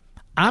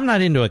 I'm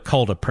not into a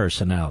cult of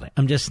personality.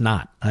 I'm just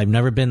not. I've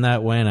never been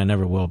that way, and I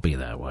never will be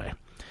that way.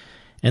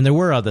 And there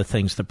were other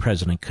things the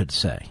president could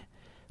say.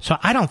 So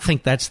I don't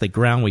think that's the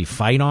ground we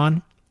fight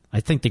on. I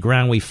think the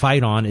ground we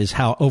fight on is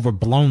how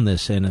overblown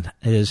this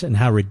is and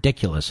how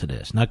ridiculous it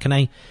is. Now, can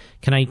I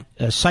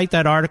cite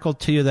that article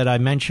to you that I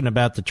mentioned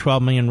about the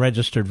 12 million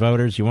registered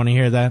voters? You want to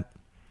hear that?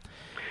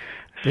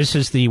 This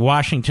is the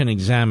Washington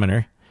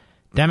Examiner.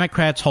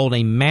 Democrats hold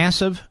a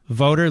massive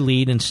voter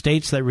lead in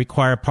states that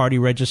require party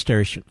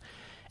registration.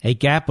 A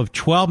gap of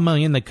 12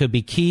 million that could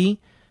be key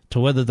to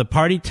whether the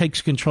party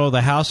takes control of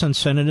the House and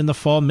Senate in the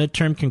fall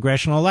midterm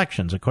congressional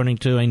elections, according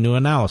to a new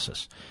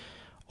analysis.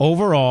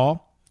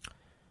 Overall,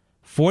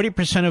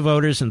 40% of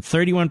voters in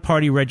 31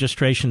 party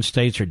registration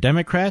states are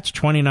Democrats,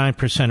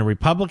 29% are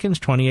Republicans,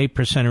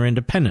 28% are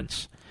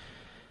independents.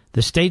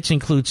 The states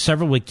include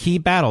several with key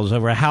battles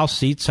over House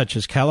seats such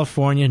as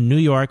California, New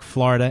York,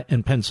 Florida,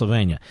 and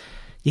Pennsylvania.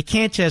 You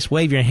can't just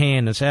wave your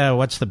hand and say, oh,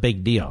 what's the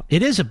big deal?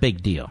 It is a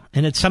big deal,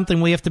 and it's something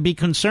we have to be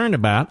concerned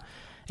about.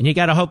 And you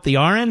got to hope the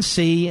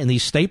RNC and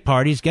these state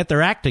parties get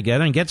their act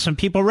together and get some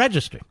people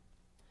registered.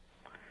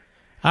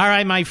 All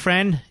right, my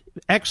friend.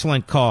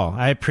 Excellent call.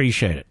 I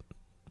appreciate it.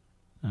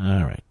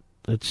 All right.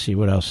 Let's see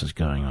what else is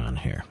going on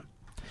here.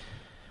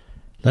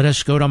 Let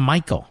us go to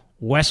Michael,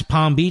 West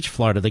Palm Beach,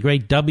 Florida, the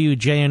great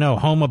WJNO,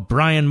 home of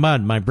Brian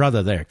Mudd, my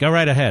brother there. Go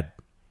right ahead.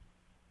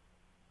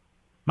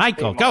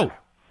 Michael, go.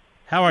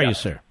 How are you,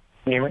 sir?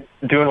 Can you hear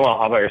me? Doing well.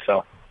 How about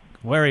yourself?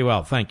 Very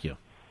well, thank you.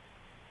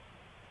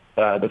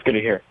 That's good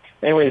to hear.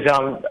 Anyways,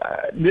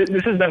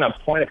 this has been a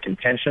point of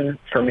contention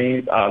for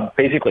me,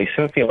 basically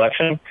since the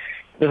election.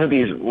 There's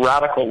these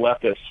radical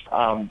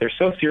leftists. They're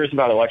so serious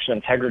about election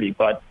integrity,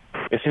 but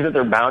it seems that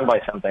they're bound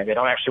by something. They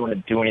don't actually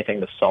want to do anything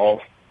to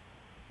solve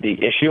the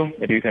issue,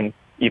 if you can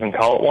even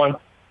call it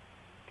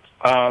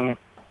one.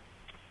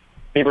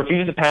 They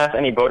refuse to pass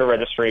any voter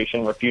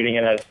registration, refuting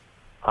it as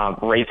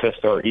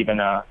racist or even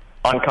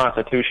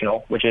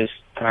unconstitutional, which is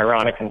an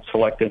ironic and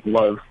selective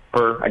love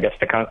for, I guess,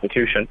 the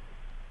Constitution.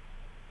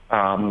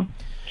 Well,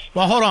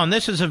 hold on.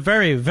 This is a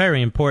very,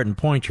 very important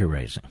point you're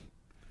raising.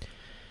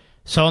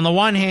 So on the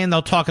one hand,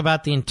 they'll talk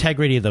about the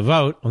integrity of the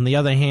vote. On the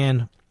other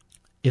hand,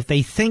 if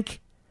they think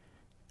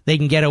they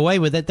can get away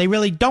with it, they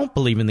really don't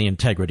believe in the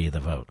integrity of the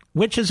vote,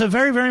 which is a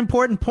very, very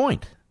important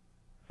point.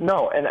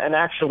 No, and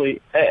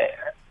actually,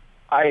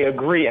 I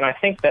agree, and I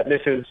think that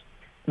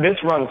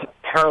this runs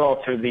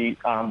parallel to the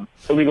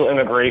illegal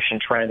immigration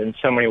trend in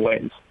so many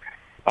ways.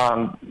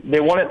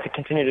 They want it to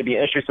continue to be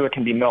an issue so it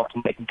can be milked,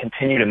 and they can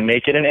continue to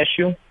make it an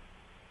issue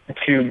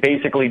to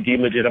basically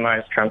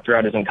delegitimize Trump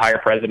throughout his entire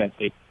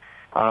presidency.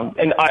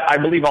 And I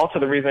believe also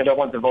the reason they don't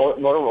want the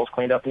voter rolls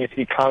cleaned up and you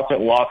see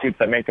constant lawsuits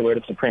that make their way to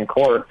the Supreme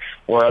Court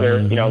or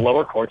other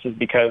lower courts is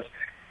because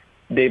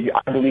I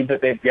believe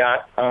that they've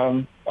got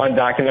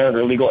undocumented or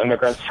illegal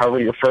immigrants, however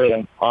you refer to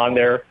them, on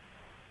their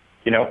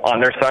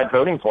side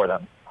voting for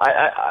them.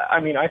 I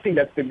mean, I think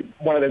that's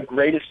one of the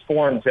greatest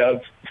forms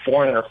of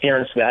foreign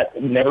interference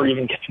that never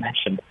even gets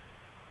mentioned.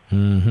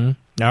 Mm-hmm.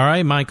 All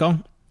right, Michael.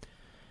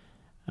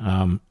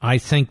 I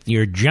think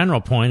your general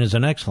point is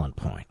an excellent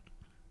point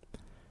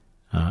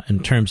in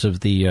terms of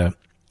the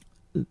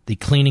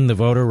cleaning the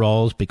voter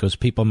rolls, because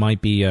people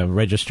might be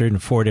registered in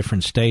 4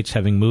 different states,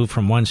 having moved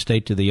from one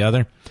state to the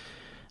other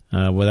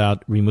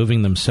without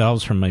removing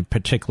themselves from a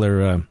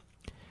particular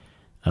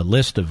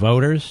list of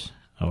voters,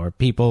 or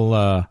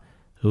people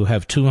who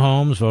have 2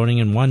 homes voting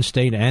in one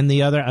state and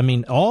the other. I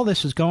mean, all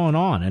this is going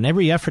on, and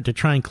every effort to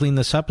try and clean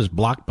this up is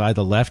blocked by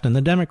the left and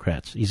the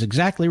Democrats. He's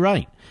exactly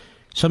right.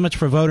 So much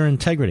for voter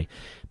integrity.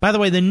 By the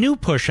way, the new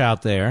push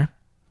out there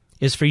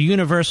is for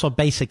universal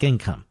basic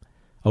income.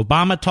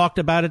 Obama talked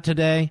about it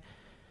today.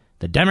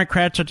 The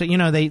Democrats are,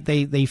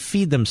 they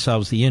feed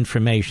themselves the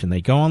information.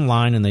 They go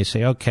online and they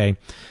say, okay,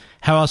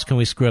 how else can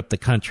we screw up the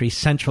country,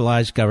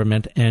 centralize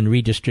government, and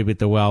redistribute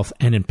the wealth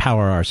and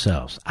empower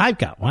ourselves? I've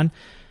got one.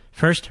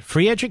 First,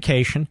 free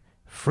education,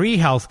 free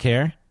health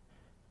care,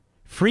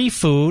 free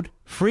food,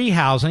 free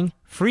housing,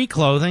 free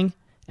clothing,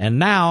 and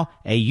now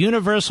a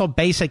universal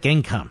basic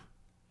income.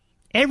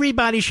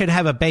 Everybody should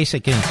have a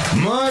basic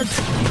income. Mark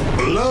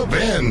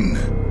Levin.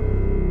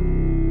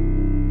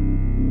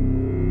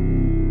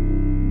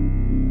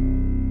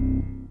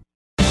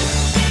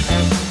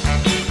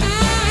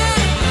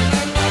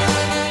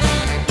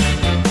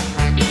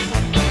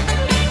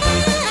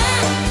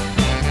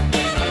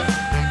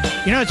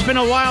 It's been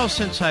a while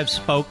since I've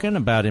spoken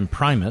about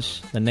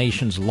Imprimis, the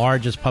nation's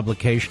largest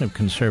publication of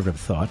conservative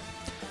thought,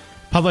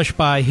 published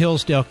by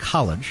Hillsdale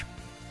College.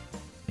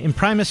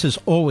 Imprimis is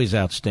always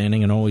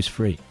outstanding and always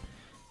free.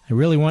 I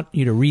really want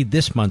you to read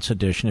this month's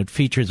edition. It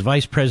features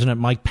Vice President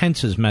Mike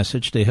Pence's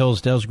message to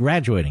Hillsdale's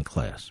graduating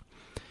class.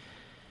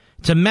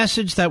 It's a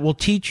message that will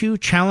teach you,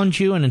 challenge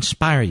you, and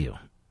inspire you,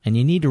 and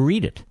you need to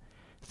read it.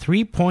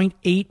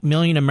 3.8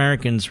 million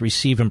Americans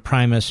receive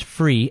Imprimis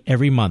free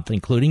every month,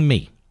 including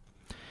me.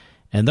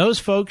 And those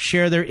folks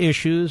share their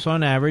issues,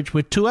 on average,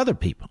 with 2 other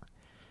people.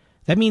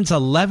 That means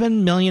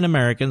 11 million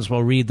Americans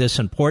will read this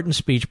important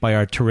speech by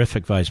our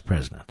terrific Vice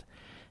President.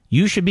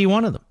 You should be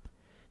one of them.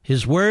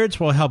 His words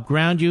will help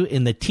ground you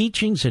in the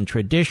teachings and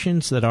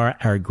traditions that are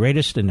our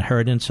greatest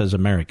inheritance as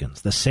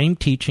Americans, the same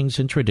teachings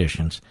and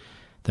traditions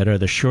that are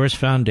the surest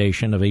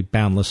foundation of a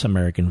boundless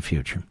American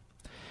future.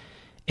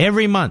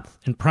 Every month,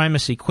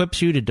 Imprimis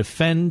equips you to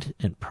defend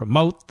and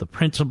promote the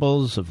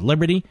principles of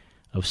liberty,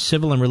 of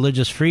civil and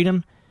religious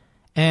freedom,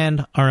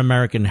 and our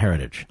American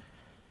heritage.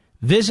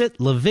 Visit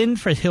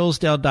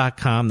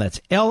levinforhillsdale.com. That's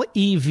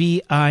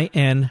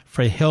Levin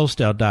for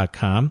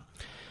Hillsdale.com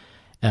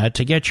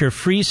to get your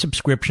free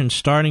subscription,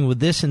 starting with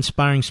this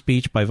inspiring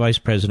speech by Vice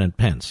President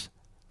Pence.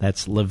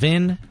 That's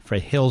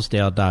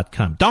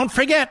levinforhillsdale.com. Don't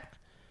forget,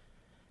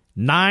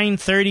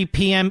 9:30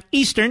 p.m.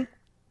 Eastern,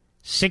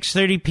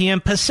 6:30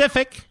 p.m.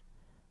 Pacific,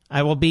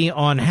 I will be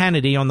on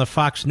Hannity on the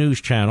Fox News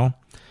channel.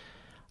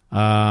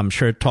 I'm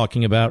sure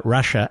talking about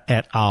Russia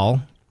et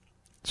al.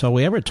 It's all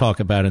we ever talk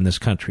about in this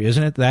country,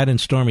 isn't it? That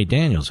and Stormy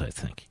Daniels, I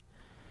think.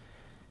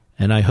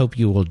 And I hope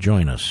you will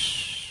join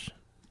us.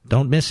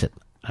 Don't miss it.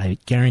 I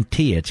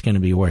guarantee it's going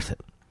to be worth it.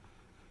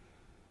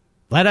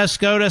 Let us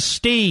go to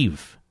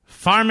Steve,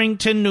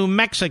 Farmington, New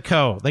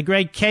Mexico, the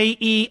great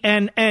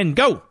KENN.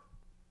 Go.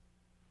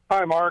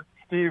 Hi, Mark.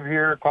 Steve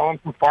here, calling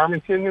from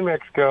Farmington, New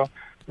Mexico.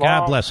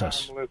 God bless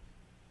us.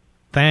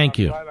 Thank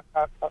you.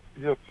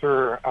 Yes,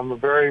 sir. I'm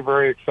very,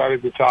 very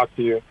excited to talk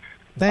to you.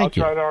 Thank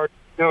you. I'll try to articulate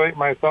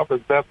myself as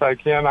best I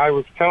can. I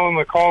was telling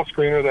the call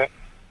screener that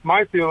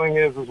my feeling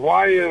is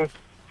why is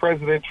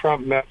President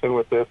Trump messing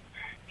with this?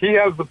 He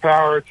has the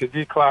power to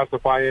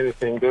declassify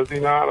anything, does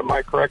he not? Am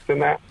I correct in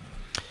that?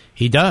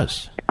 He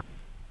does.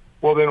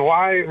 Well, then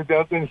why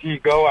doesn't he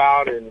go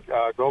out and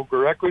go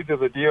directly to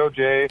the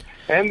DOJ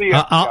and the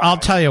FBI? I'll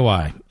tell you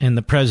why. And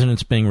the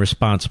president's being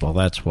responsible.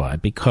 That's why.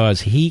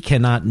 Because he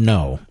cannot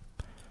know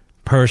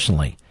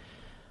personally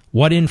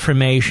what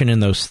information in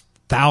those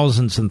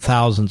thousands and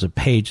thousands of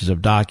pages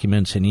of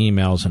documents and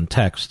emails and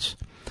texts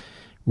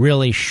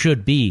really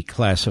should be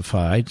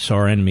classified so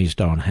our enemies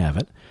don't have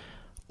it,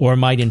 or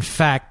might in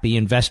fact be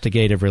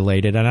investigative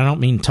related. And I don't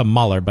mean to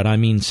Mueller, but I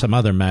mean some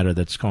other matter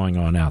that's going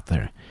on out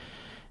there.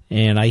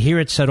 And I hear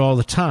it said all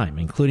the time,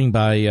 including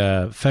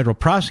by federal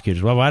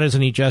prosecutors. Well, why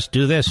doesn't he just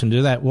do this and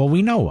do that? Well,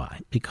 we know why.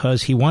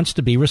 Because he wants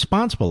to be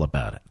responsible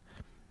about it.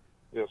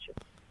 Yes, sir.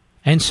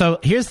 And so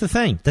here's the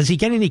thing. Does he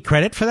get any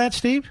credit for that,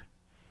 Steve?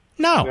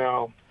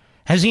 No.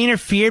 Has he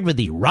interfered with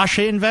the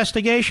Russia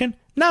investigation?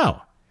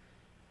 No.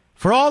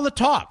 For all the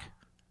talk,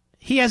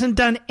 he hasn't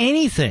done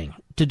anything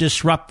to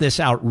disrupt this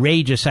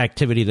outrageous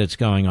activity that's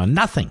going on.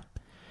 Nothing.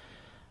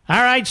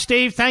 All right,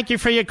 Steve, thank you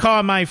for your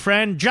call, my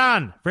friend.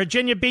 John,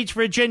 Virginia Beach,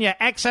 Virginia,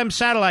 XM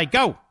Satellite,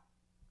 go.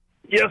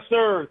 Yes,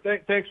 sir.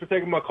 Thanks for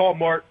taking my call,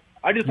 Mark.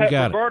 I just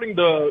have regarding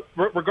the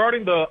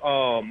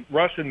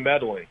Russian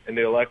meddling in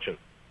the election.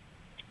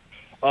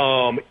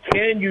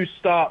 Can you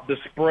stop the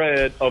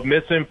spread of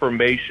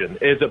misinformation?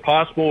 Is it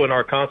possible in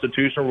our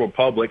constitutional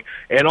republic?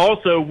 And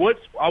also,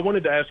 I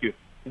wanted to ask you,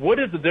 what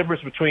is the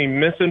difference between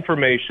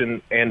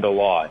misinformation and a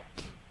lie?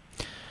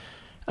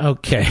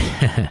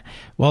 Okay.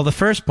 Well, the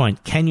first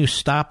point, can you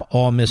stop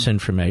all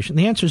misinformation?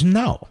 The answer is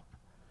no.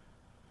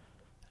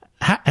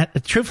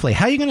 Truthfully,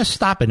 how are you going to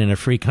stop it in a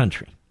free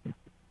country?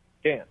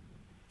 Can't.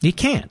 You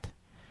can't.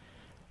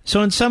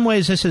 So in some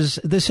ways, this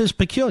is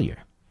peculiar.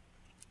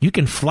 You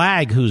can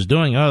flag who's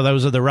doing,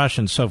 those are the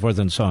Russians, so forth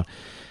and so on.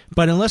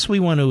 But unless we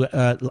want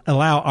to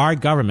allow our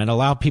government,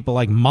 allow people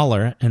like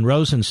Mueller and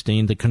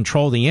Rosenstein to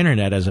control the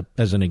Internet,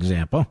 as an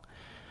example,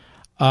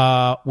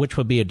 which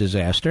would be a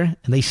disaster,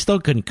 and they still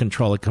couldn't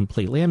control it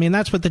completely. I mean,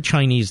 that's what the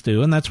Chinese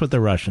do, and that's what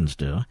the Russians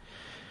do.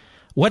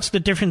 What's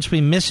the difference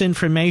between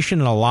misinformation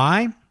and a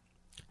lie?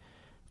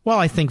 Well,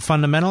 I think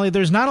fundamentally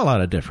there's not a lot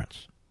of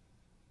difference.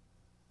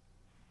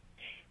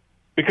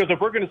 Because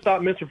if we're going to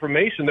stop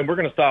misinformation, then we're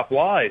going to stop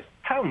lies.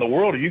 How in the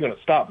world are you going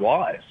to stop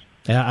lies?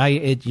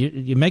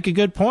 You make a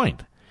good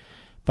point.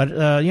 But,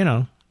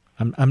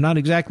 I'm not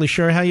exactly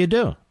sure how you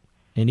do.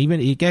 And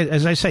even,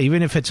 as I say,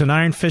 even if it's an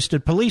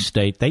iron-fisted police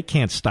state, they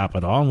can't stop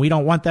it all, and we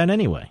don't want that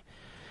anyway.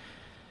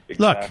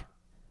 Exactly. Look,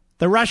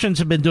 the Russians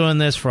have been doing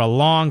this for a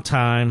long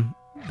time.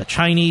 The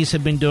Chinese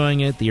have been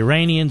doing it. The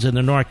Iranians and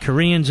the North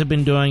Koreans have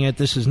been doing it.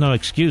 This is no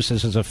excuse.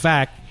 This is a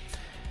fact.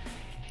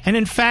 And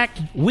in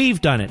fact,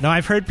 we've done it. Now,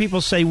 I've heard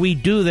people say we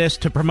do this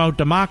to promote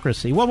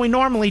democracy. Well, we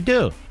normally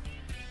do.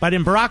 But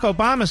in Barack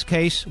Obama's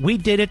case, we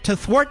did it to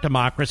thwart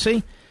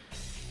democracy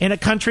in a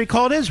country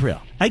called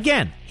Israel.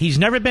 Again, he's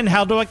never been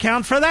held to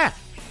account for that.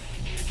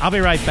 I'll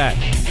be right back.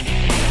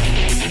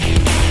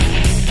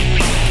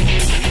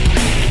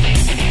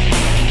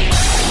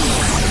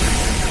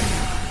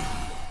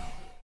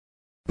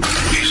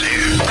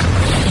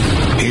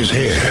 He's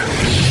here.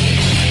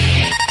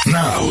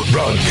 Now,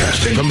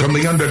 broadcasting from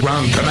the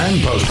underground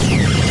command post,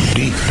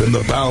 deep in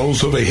the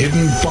bowels of a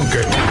hidden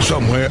bunker,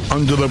 somewhere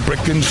under the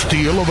brick and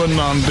steel of a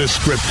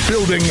nondescript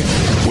building,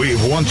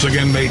 we've once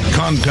again made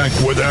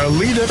contact with our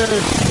leader,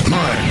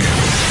 Mark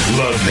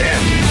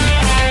Levin.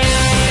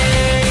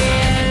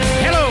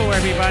 Hello,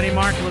 everybody.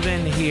 Mark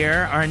Levin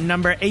here. Our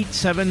number,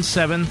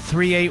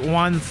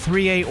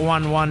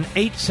 877-381-3811,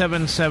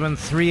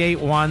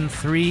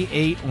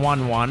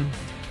 877-381-3811.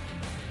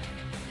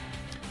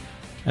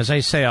 As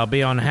I say, I'll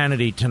be on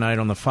Hannity tonight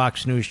on the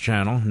Fox News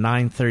Channel,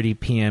 9:30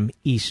 p.m.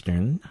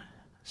 Eastern,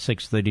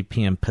 6:30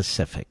 p.m.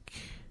 Pacific.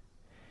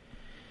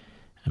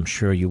 I'm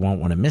sure you won't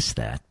want to miss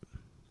that.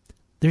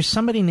 There's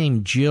somebody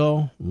named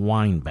Jill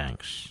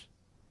Wine-Banks.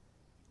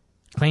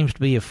 Claims to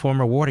be a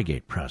former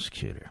Watergate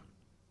prosecutor.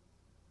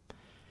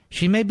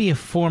 She may be a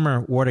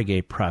former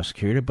Watergate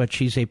prosecutor, but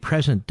she's a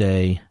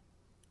present-day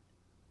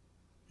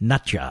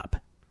nut job.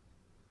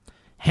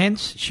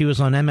 Hence, she was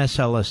on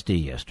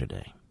MSLSD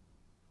yesterday.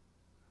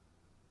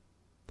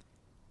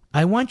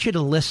 I want you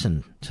to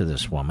listen to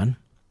this woman.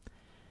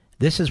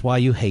 This is why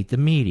you hate the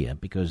media,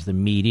 because the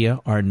media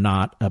are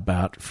not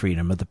about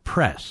freedom of the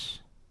press.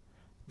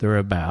 They're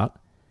about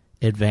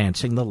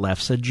advancing the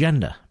left's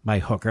agenda by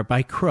hook or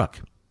by crook.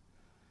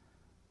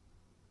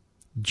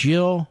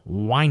 Jill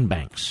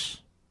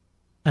Wine-Banks,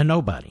 a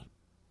nobody.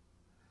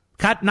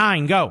 Cut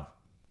 9, go.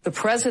 The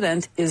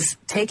president is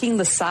taking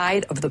the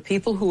side of the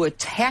people who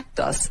attacked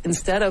us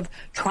instead of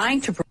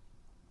trying to...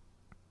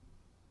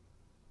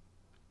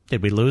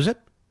 Did we lose it?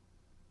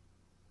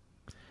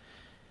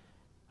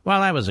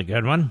 Well, that was a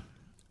good one.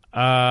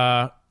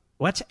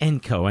 What's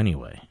Enco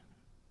anyway?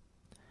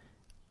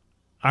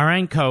 Our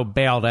Enco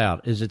bailed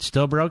out. Is it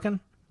still broken?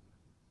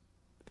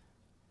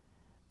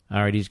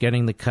 All right, he's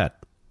getting the cut.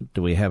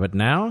 Do we have it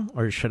now,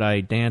 or should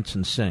I dance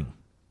and sing?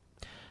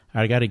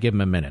 I got to give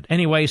him a minute.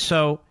 Anyway,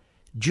 so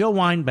Jill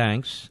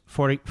Wine-Banks,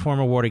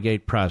 former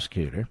Watergate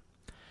prosecutor.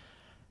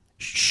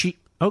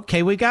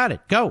 Okay, we got it.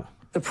 Go.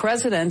 The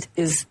president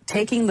is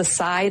taking the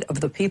side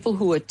of the people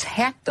who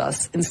attacked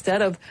us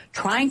instead of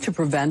trying to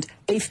prevent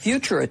a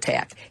future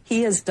attack.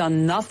 He has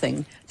done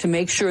nothing to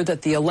make sure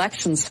that the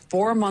elections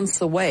 4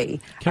 months away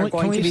are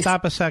going to be... Can we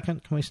stop a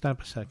second? Can we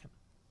stop a second?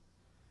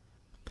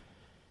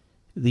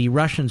 The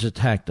Russians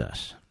attacked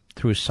us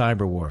through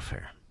cyber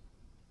warfare.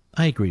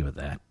 I agree with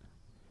that.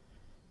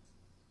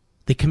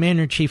 The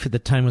commander-in-chief at the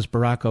time was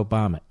Barack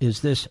Obama. Is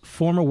this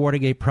former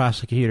Watergate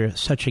prosecutor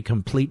such a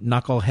complete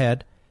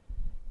knucklehead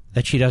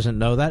that she doesn't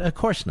know that? Of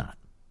course not.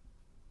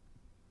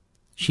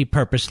 She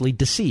purposely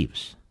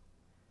deceives.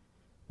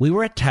 We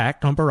were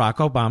attacked on Barack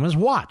Obama's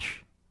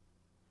watch.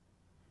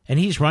 And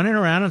he's running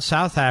around in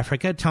South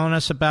Africa telling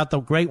us about the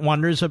great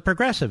wonders of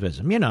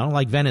progressivism. You know,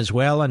 like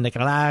Venezuela,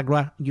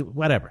 Nicaragua,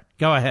 whatever.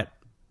 Go ahead.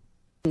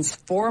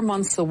 4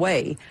 months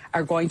away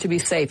are going to be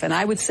safe. And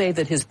I would say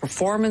that his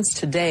performance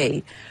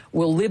today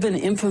will live in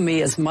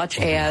infamy as much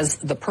as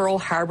the Pearl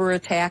Harbor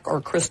attack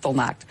or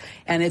Kristallnacht.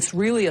 And it's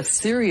really a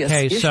serious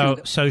issue.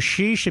 Okay, so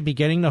she should be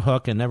getting the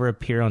hook and never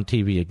appear on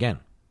TV again.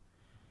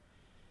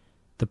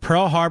 The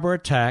Pearl Harbor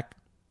attack,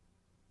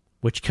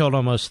 which killed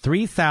almost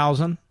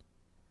 3,000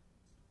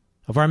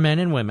 of our men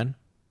and women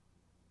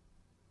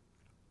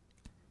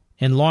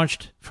and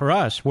launched, for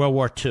us, World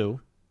War II,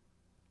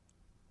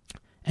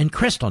 and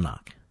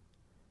Kristallnacht,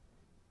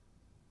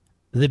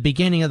 the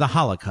beginning of the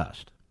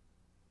Holocaust.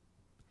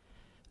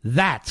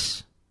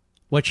 That's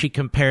what she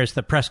compares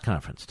the press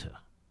conference to.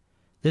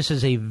 This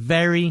is a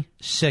very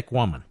sick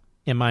woman,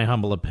 in my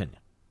humble opinion.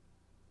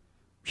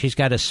 She's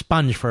got a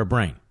sponge for a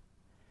brain.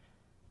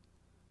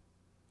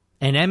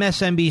 And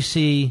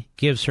MSNBC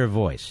gives her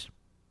voice.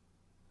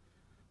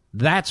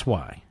 That's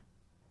why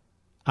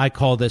I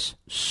call this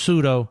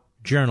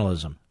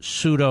pseudo-journalism,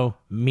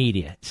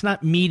 pseudo-media. It's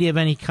not media of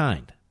any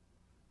kind.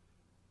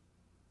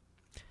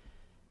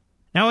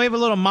 Now we have a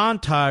little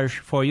montage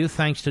for you,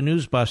 thanks to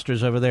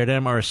Newsbusters over there at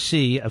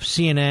MRC, of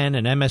CNN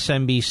and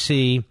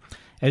MSNBC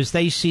as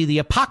they see the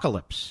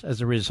apocalypse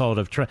as a result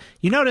of Trump.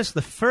 You notice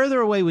the further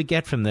away we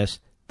get from this,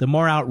 the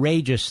more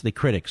outrageous the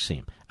critics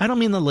seem. I don't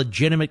mean the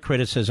legitimate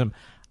criticism.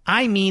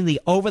 I mean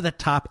the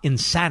over-the-top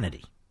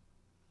insanity.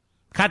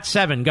 Cut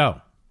 7,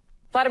 go.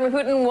 Vladimir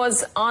Putin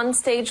was on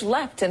stage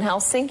left in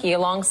Helsinki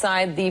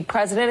alongside the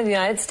President of the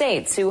United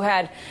States, who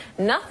had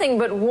nothing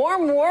but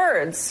warm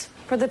words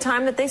for the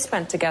time that they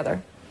spent together.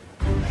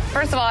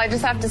 First of all, I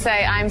just have to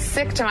say I'm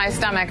sick to my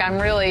stomach. I'm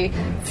really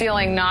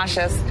feeling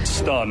nauseous.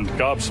 Stunned,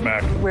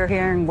 gobsmacked. We're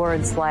hearing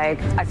words like,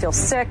 I feel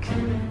sick,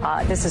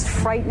 this is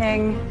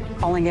frightening,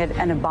 calling it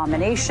an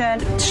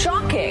abomination.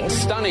 Shocking.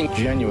 Stunning.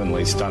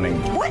 Genuinely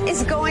stunning. What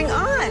is going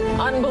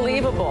on?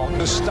 Unbelievable.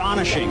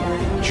 Astonishing.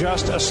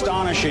 Just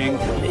astonishing.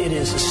 It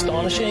is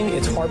astonishing,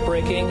 it's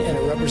heartbreaking, and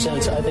it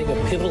represents, I think, a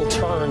pivotal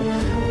turn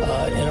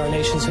in our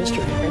nation's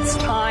history. It's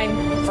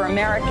time for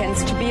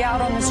Americans to be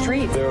out on the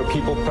streets. There are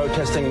people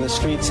protesting in the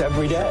streets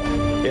every day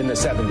in the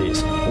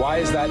 70s. Why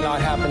is that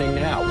not happening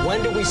now?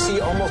 When do we see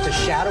almost a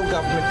shadow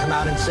government come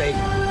out and say,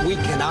 we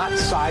cannot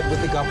side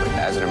with the government?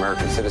 As an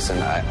American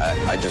citizen,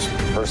 I just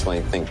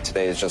personally think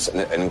today is just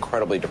an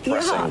incredibly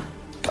depressing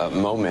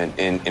moment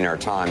in our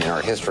time, in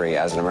our history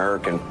as an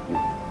American.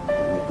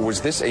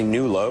 Was this a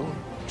new low?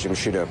 Jim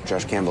Sciutto,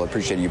 Josh Campbell, I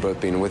appreciate you both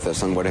being with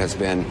us on what has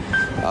been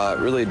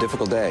really a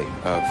difficult day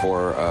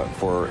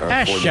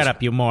shut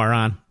up, you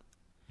moron.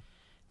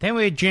 Then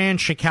we had Jan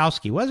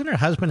Schakowsky. Wasn't her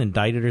husband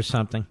indicted or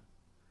something?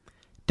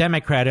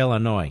 Democrat,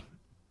 Illinois.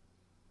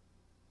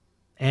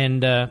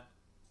 And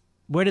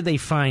where did they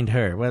find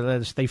her?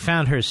 Well, they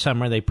found her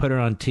somewhere. They put her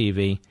on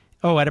TV.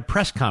 Oh, at a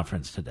press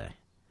conference today.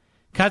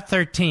 Cut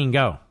 13,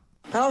 go.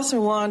 I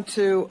also want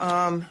to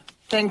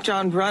thank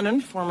John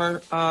Brennan,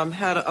 former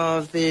head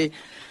of the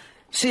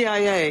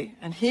CIA.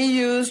 And he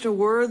used a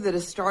word that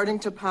is starting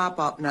to pop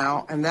up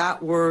now, and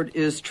that word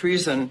is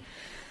treason.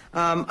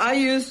 I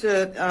used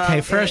it...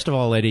 Okay, first of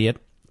all, idiot,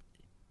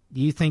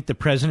 do you think the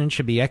president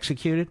should be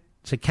executed?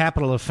 It's a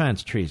capital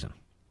offense, treason.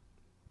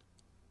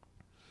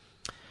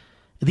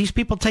 Are these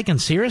people taken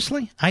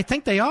seriously? I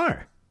think they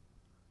are.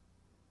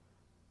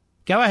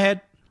 Go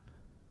ahead.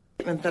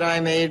 That I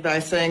made by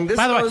saying this.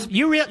 By the way,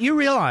 you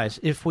realize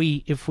if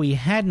we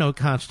had no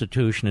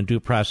Constitution and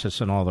due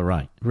process and all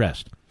the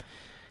rest,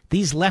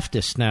 these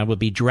leftists now would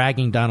be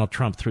dragging Donald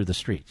Trump through the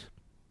streets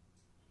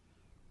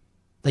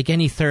like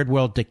any third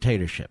world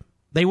dictatorship.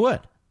 They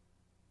would.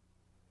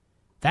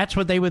 That's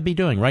what they would be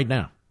doing right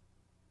now.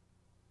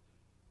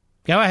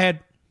 Go ahead.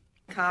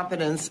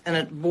 Competence, and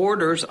it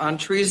borders on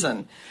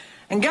treason.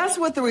 And guess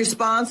what the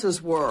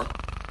responses were?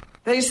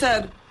 They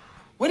said,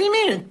 "What do you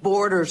mean it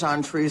borders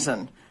on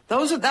treason?"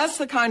 That's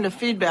the kind of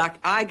feedback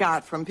I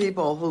got from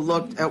people who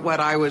looked at what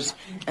I was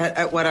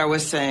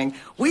saying.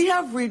 We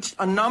have reached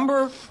a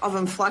number of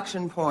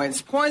inflection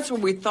points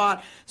where we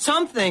thought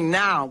something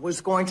now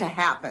was going to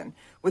happen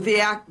with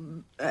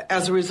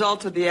as a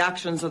result of the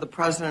actions of the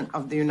President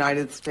of the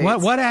United States.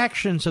 What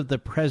actions of the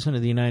President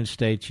of the United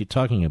States are you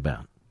talking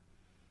about?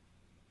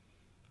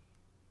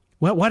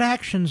 What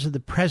actions of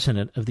the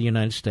President of the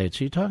United States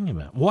are you talking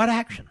about? What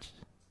actions?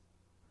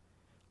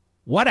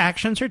 What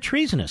actions are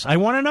treasonous? I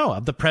want to know.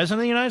 Of the President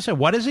of the United States,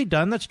 what has he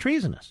done that's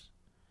treasonous?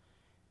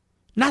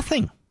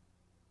 Nothing.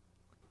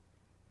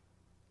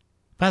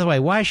 By the way,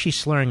 why is she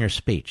slurring her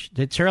speech?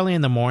 It's early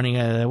in the morning.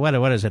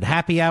 What is it,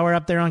 happy hour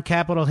up there on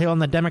Capitol Hill in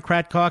the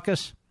Democrat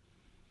caucus?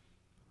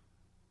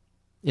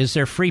 Is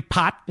there free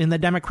pot in the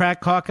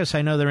Democrat caucus?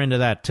 I know they're into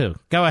that, too.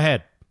 Go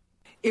ahead.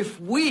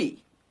 If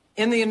we,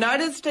 in the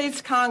United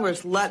States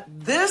Congress, let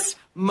this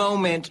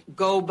moment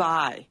go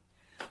by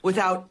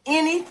without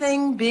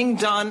anything being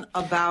done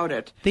about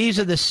it. These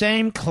are the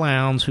same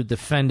clowns who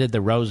defended the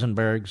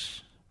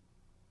Rosenbergs,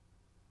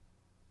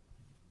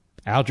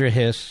 Aldra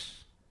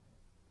Hiss,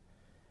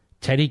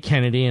 Teddy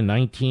Kennedy in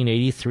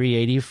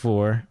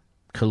 1983-84,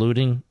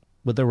 colluding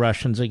with the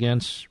Russians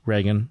against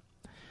Reagan.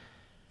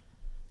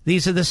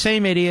 These are the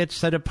same idiots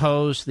that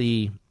oppose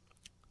the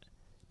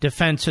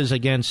defenses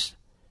against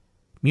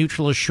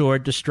mutual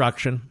assured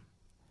destruction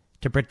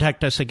to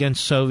protect us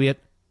against Soviet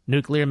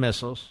nuclear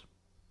missiles.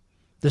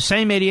 The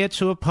same idiots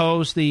who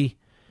oppose the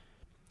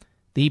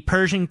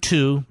Pershing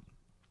II,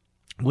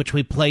 which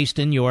we placed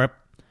in Europe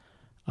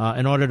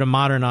in order to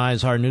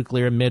modernize our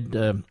nuclear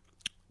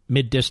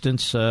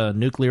mid-distance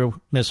nuclear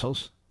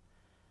missiles,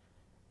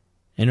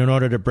 and in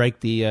order to break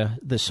the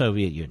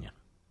Soviet Union.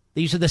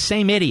 These are the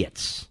same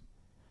idiots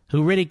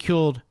who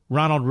ridiculed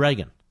Ronald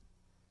Reagan.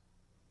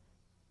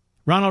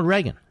 Ronald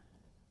Reagan,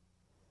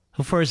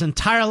 who for his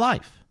entire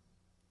life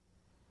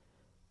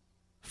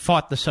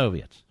fought the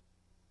Soviets.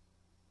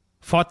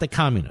 Fought the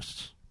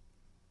communists,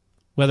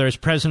 whether as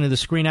president of the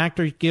Screen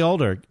Actors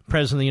Guild or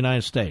president of the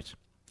United States.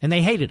 And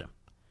they hated him.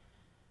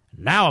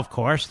 Now, of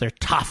course, they're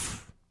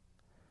tough.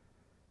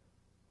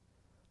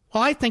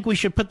 Well, I think we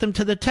should put them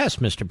to the test,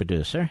 Mr.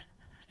 Producer,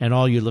 and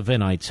all you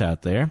Levinites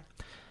out there.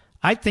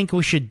 I think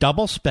we should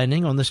double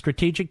spending on the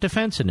Strategic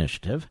Defense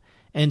Initiative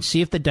and see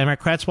if the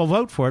Democrats will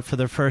vote for it for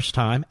the first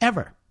time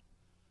ever.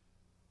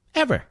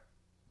 Ever.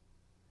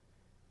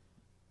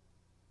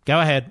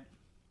 Go ahead.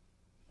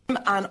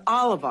 On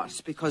all of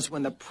us, because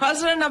when the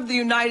President of the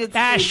United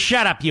States...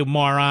 shut up, you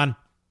moron.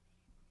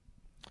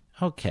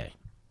 Okay.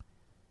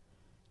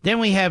 Then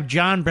we have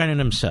John Brennan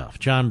himself.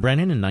 John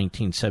Brennan in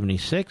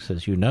 1976,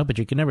 as you know, but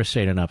you can never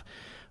say it enough,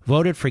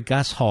 voted for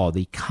Gus Hall,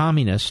 the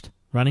communist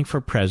running for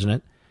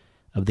president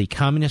of the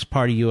Communist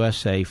Party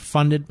USA,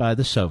 funded by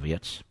the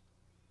Soviets.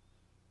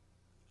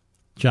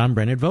 John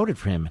Brennan voted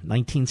for him in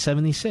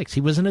 1976.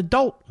 He was an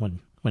adult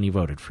when he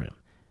voted for him.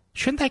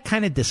 Shouldn't that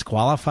kind of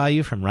disqualify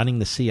you from running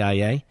the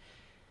CIA?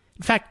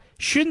 In fact,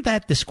 shouldn't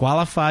that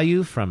disqualify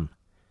you from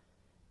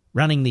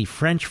running the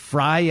French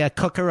fry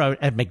cooker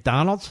at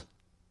McDonald's?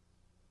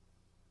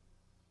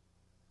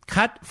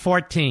 Cut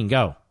 14,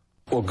 go.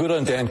 Well, good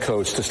on Dan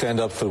Coats to stand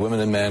up for the women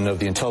and men of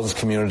the intelligence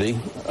community.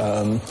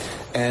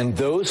 And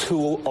those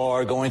who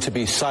are going to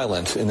be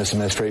silent in this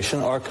administration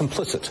are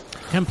complicit.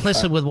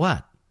 Complicit with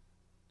what?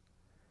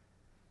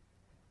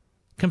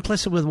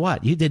 Complicit with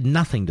what? You did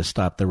nothing to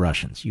stop the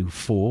Russians, you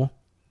fool.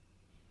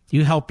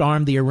 You helped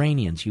arm the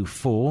Iranians, you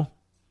fool.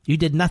 You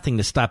did nothing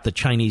to stop the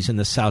Chinese in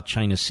the South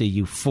China Sea,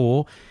 you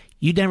fool.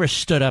 You never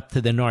stood up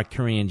to the North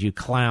Koreans, you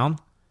clown.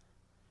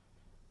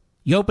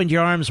 You opened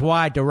your arms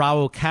wide to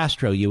Raul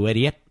Castro, you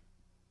idiot.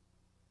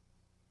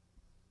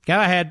 Go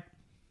ahead.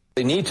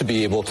 They need to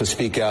be able to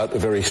speak out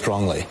very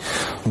strongly.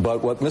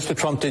 But what Mr.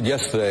 Trump did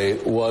yesterday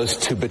was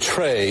to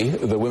betray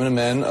the women and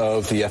men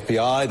of the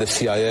FBI, the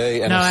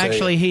CIA, NSA. No,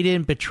 actually, he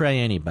didn't betray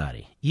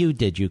anybody. You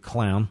did, you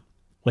clown.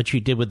 What you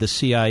did with the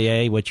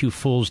CIA, what you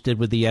fools did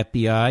with the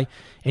FBI,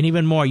 and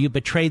even more, you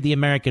betrayed the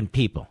American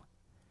people.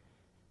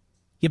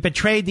 You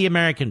betrayed the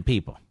American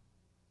people.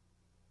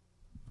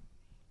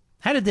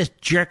 How did this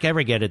jerk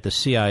ever get at the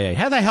CIA?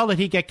 How the hell did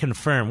he get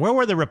confirmed? Where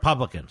were the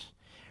Republicans?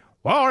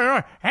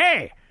 Well,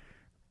 hey,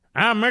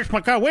 Mitch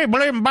McConnell, we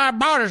believe in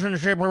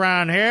bipartisanship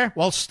around here.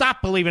 Well,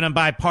 stop believing in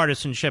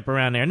bipartisanship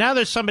around there. Now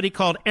there's somebody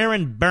called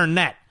Erin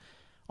Burnett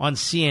on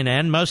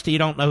CNN. Most of you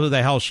don't know who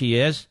the hell she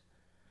is.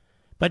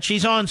 But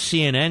she's on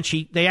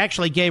CNN. They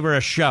actually gave her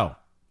a show.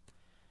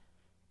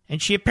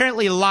 And she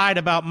apparently lied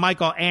about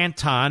Michael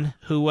Anton,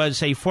 who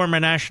was a former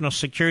National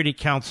Security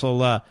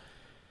Council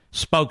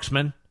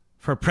spokesman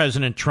for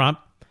President Trump.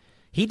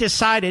 He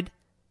decided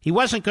he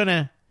wasn't going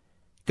to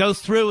go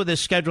through with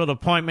his scheduled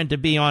appointment to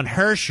be on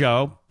her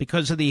show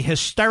because of the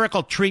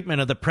hysterical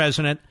treatment of the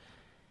president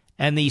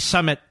and the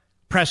summit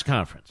press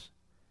conference.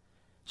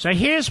 So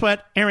here's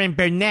what Erin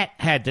Burnett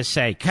had to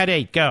say. Cut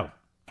 8, go.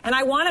 And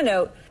I want to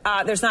note,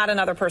 there's not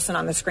another person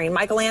on the screen.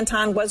 Michael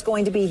Anton was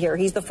going to be here.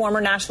 He's the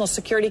former National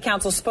Security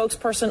Council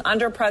spokesperson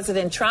under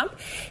President Trump.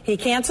 He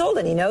canceled,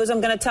 and he knows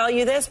I'm going to tell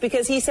you this,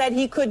 because he said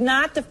he could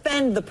not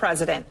defend the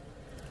president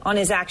on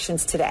his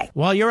actions today.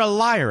 Well, you're a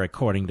liar,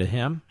 according to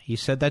him. He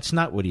said that's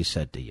not what he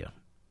said to you.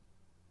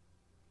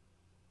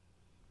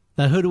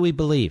 Now, who do we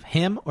believe,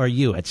 him or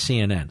you at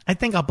CNN? I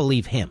think I'll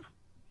believe him.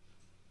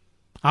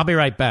 I'll be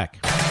right back.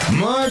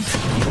 Mark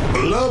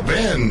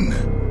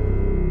Levin.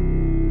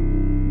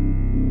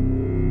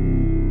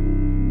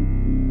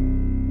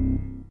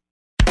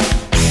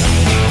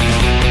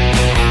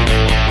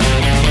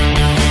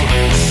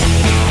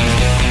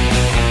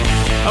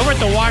 Over at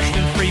the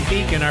Washington Free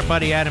Beacon, our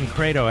buddy Adam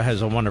Credo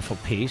has a wonderful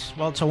piece.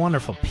 Well, it's a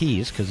wonderful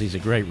piece because he's a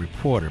great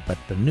reporter, but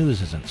the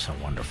news isn't so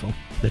wonderful.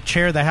 The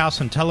chair of the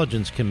House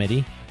Intelligence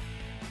Committee,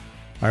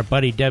 our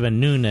buddy Devin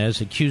Nunes,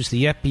 accused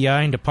the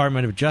FBI and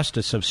Department of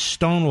Justice of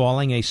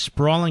stonewalling a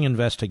sprawling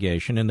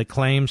investigation into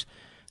claims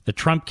the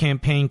Trump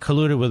campaign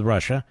colluded with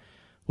Russia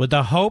with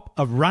the hope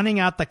of running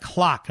out the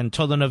clock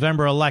until the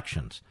November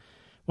elections,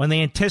 when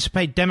they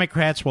anticipate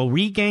Democrats will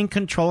regain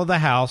control of the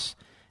House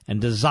and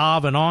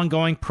dissolve an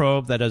ongoing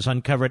probe that has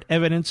uncovered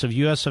evidence of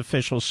U.S.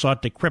 officials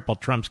sought to cripple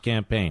Trump's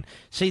campaign.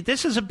 See,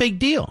 this is a big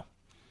deal.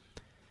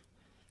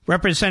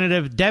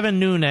 Representative Devin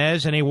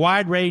Nunes, in a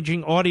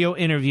wide-ranging audio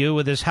interview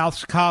with his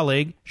House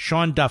colleague,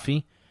 Sean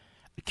Duffy,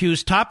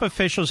 accused top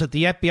officials at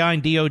the FBI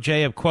and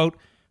DOJ of, quote,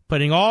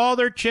 putting all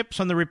their chips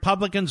on the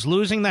Republicans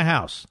losing the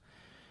House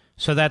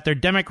so that their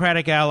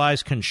Democratic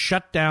allies can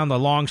shut down the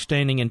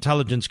long-standing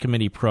Intelligence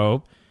Committee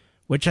probe,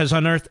 which has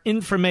unearthed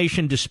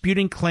information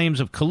disputing claims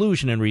of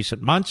collusion in recent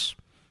months.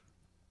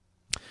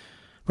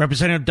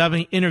 Representative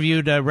Duffy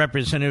interviewed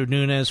Representative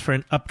Nunes for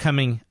an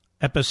upcoming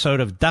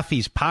episode of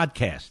Duffy's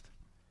podcast.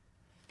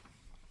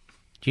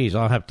 Geez,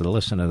 I'll have to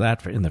listen to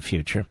that in the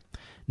future.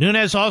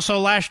 Nunes also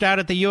lashed out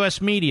at the U.S.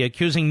 media,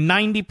 accusing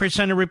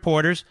 90% of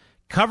reporters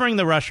covering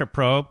the Russia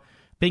probe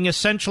being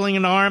essentially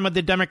an arm of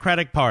the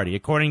Democratic Party,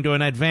 according to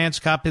an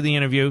advanced copy of the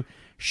interview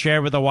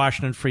shared with the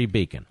Washington Free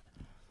Beacon.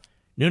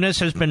 Nunes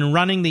has been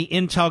running the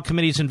Intel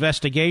Committee's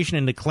investigation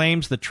into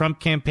claims the Trump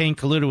campaign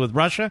colluded with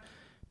Russia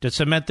to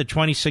cement the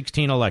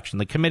 2016 election.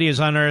 The committee has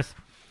unearthed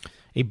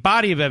a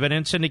body of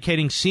evidence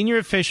indicating senior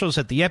officials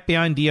at the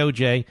FBI and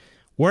DOJ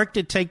worked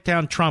to take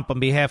down Trump on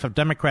behalf of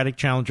Democratic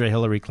challenger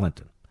Hillary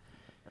Clinton.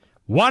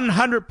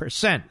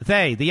 100%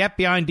 they, the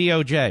FBI and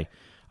DOJ,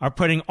 are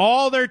putting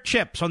all their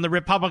chips on the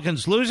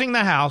Republicans losing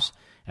the House,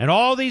 and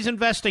all these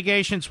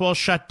investigations will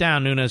shut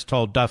down, Nunes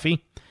told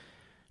Duffy.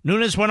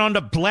 Nunes went on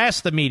to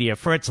blast the media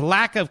for its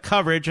lack of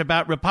coverage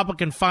about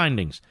Republican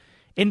findings,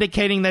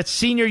 indicating that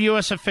senior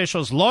U.S.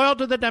 officials loyal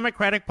to the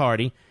Democratic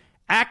Party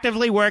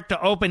actively worked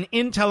to open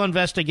intel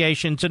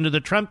investigations into the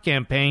Trump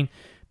campaign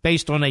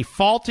based on a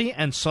faulty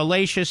and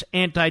salacious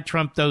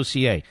anti-Trump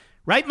dossier.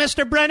 Right,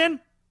 Mr. Brennan?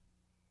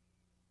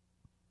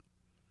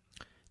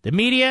 The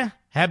media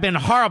have been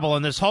horrible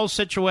in this whole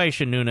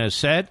situation, Nunes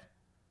said.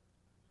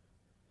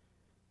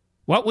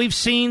 What we've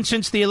seen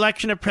since the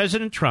election of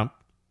President Trump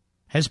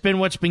has been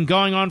what's been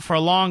going on for a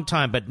long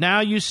time, but now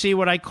you see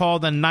what I call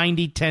the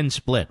 90-10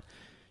 split.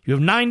 You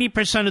have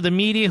 90% of the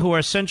media who are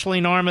essentially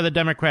an arm of the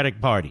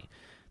Democratic Party.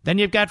 Then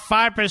you've got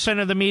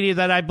 5% of the media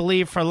that I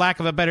believe, for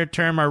lack of a better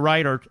term, are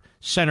right or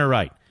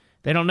center-right.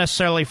 They don't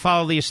necessarily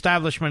follow the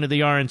establishment of the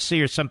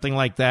RNC or something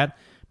like that,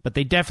 but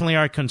they definitely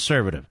are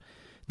conservative.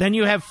 Then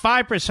you have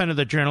 5% of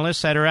the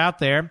journalists that are out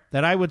there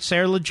that I would say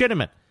are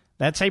legitimate.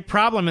 That's a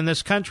problem in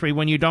this country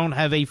when you don't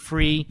have a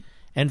free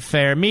and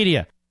fair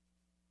media.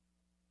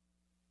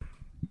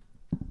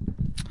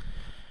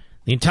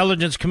 The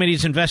Intelligence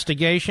Committee's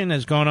investigation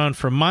has gone on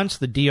for months.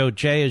 The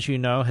DOJ, as you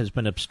know, has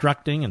been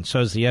obstructing, and so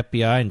has the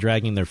FBI, and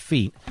dragging their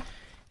feet.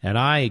 And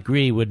I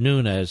agree with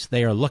Nunes.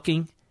 They are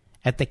looking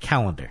at the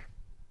calendar.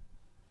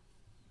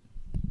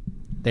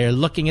 They are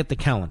looking at the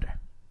calendar.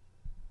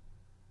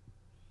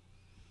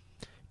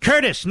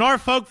 Curtis,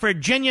 Norfolk,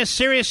 Virginia,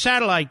 Sirius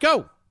Satellite.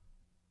 Go.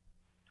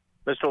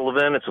 Mr.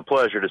 Levin, it's a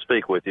pleasure to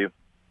speak with you.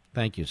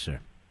 Thank you, sir.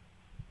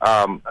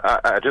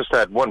 I just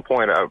had one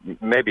point,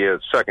 maybe a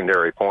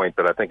secondary point,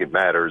 but I think it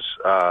matters.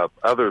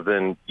 Other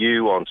than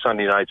you on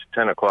Sunday nights at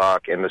 10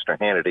 o'clock and Mr.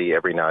 Hannity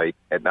every night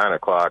at 9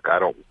 o'clock, I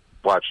don't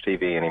watch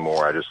TV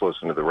anymore. I just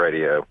listen to the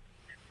radio.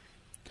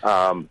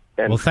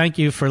 Well, thank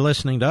you for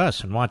listening to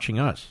us and watching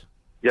us.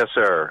 Yes,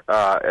 sir.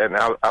 And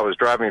I was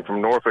driving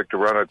from Norfolk to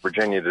Roanoke,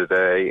 Virginia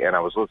today, and I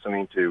was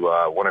listening to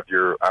one of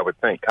your, I would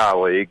think,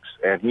 colleagues,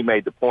 and he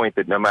made the point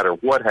that no matter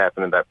what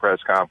happened in that press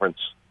conference,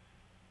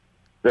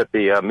 that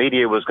the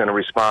media was going to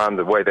respond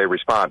the way they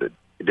responded.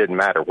 it didn't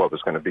matter what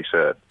was going to be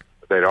said.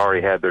 They'd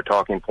already had their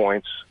talking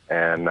points,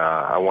 and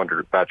I wondered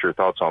about your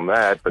thoughts on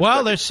that. But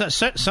well, there's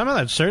some of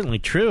that's certainly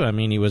true. I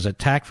mean, he was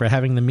attacked for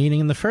having the meeting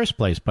in the first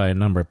place by a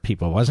number of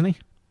people, wasn't he?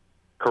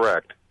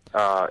 Correct.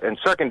 And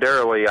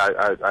secondarily,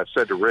 I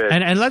said to Rich...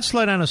 And let's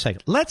slow down a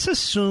second. Let's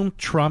assume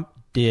Trump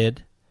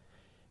did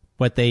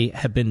what they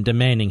have been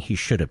demanding he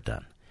should have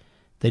done.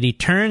 That he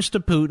turns to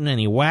Putin and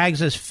he wags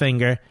his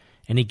finger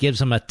and he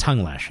gives him a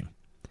tongue lashing.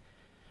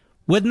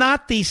 Would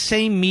not these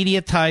same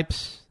media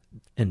types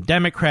and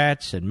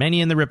Democrats and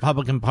many in the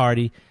Republican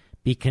Party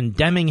be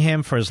condemning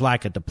him for his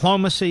lack of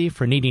diplomacy,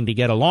 for needing to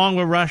get along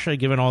with Russia,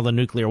 given all the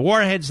nuclear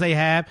warheads they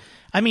have?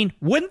 I mean,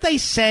 wouldn't they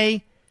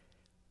say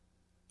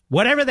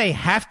whatever they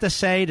have to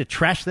say to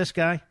trash this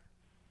guy?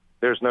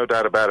 There's no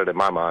doubt about it in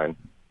my mind.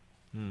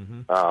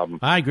 Mm-hmm.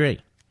 I agree.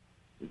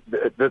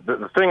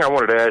 The thing I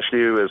wanted to ask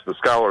you, as the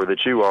scholar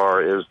that you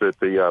are, is that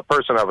the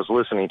person I was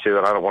listening to,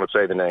 and I don't want to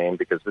say the name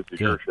because this is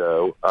your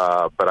show,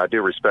 but I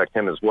do respect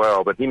him as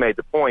well, but he made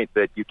the point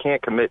that you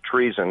can't commit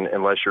treason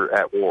unless you're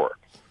at war.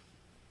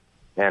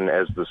 And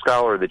as the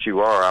scholar that you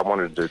are, I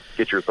wanted to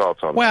get your thoughts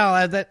on that.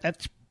 Well,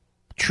 that's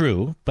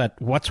true,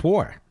 but what's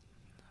war?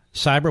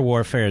 Cyber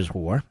warfare is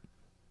war.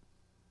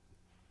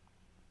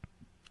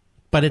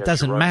 But it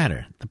doesn't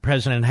matter. The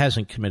president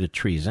hasn't committed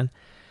treason.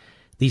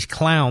 These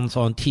clowns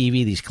on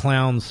TV, these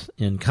clowns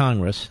in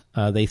Congress,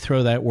 they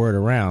throw that word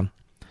around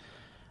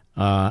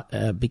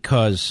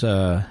because,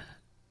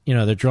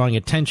 they're drawing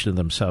attention to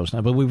themselves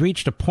now. But we've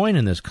reached a point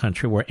in this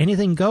country where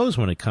anything goes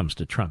when it comes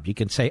to Trump. You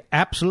can say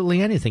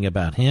absolutely anything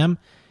about him,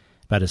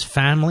 about his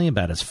family,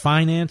 about his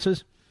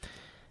finances.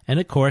 And,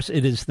 of course,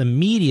 it is the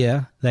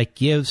media that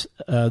gives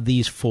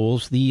these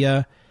fools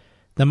the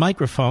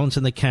microphones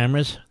and the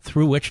cameras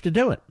through which to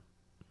do it.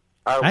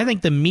 I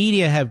think the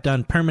media have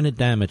done permanent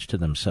damage to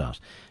themselves.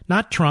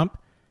 Not Trump.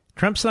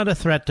 Trump's not a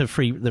threat to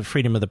the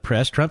freedom of the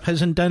press. Trump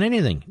hasn't done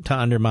anything to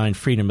undermine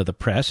freedom of the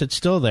press. It's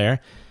still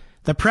there.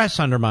 The press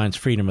undermines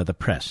freedom of the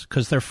press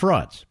because they're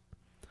frauds.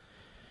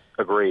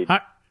 Agreed. All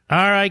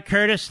right,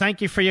 Curtis, thank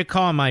you for your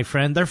call, my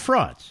friend. They're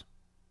frauds.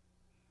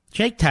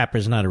 Jake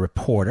Tapper's not a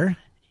reporter.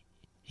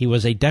 He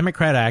was a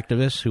Democrat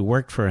activist who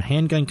worked for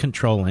Handgun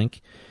Control Inc.,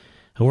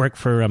 who worked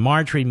for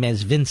Marjorie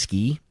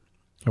Mesvinsky,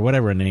 or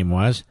whatever her name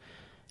was,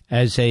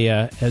 as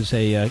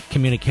a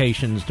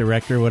communications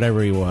director,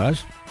 whatever he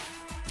was.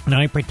 Now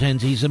he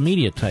pretends he's a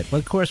media type. But,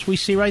 of course, we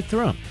see right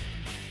through him.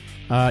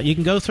 You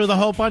can go through the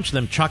whole bunch of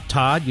them. Chuck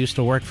Todd used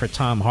to work for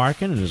Tom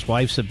Harkin, and his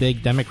wife's a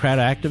big Democrat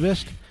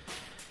activist.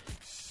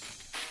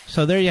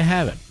 So there you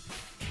have it.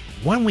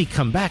 When we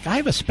come back, I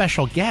have a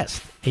special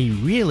guest, a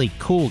really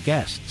cool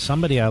guest,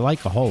 somebody I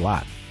like a whole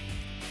lot.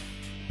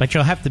 But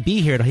you'll have to be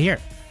here to hear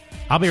it.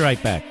 I'll be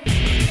right back.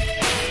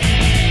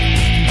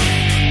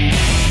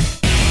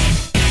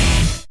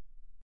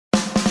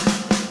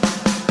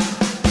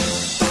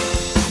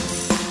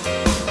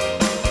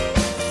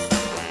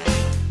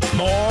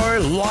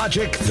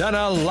 Logic than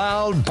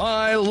allowed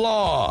by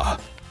law.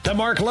 The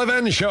Mark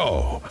Levin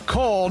Show.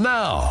 Call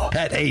now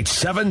at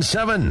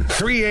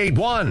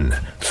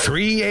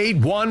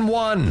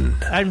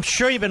 877-381-3811. I'm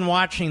sure you've been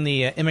watching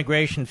the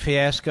immigration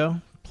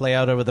fiasco play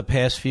out over the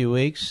past few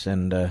weeks,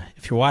 and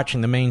if you're watching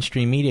the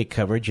mainstream media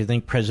coverage, you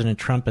think President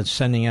Trump is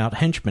sending out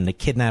henchmen to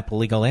kidnap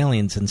illegal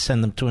aliens and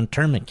send them to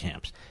internment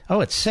camps.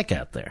 Oh, it's sick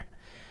out there.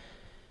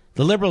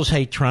 The liberals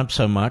hate Trump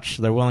so much,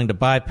 they're willing to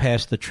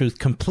bypass the truth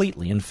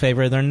completely in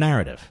favor of their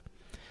narrative.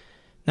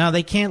 Now,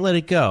 they can't let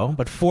it go,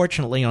 but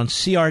fortunately on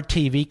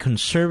CRTV,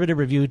 Conservative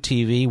Review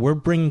TV, we're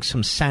bringing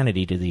some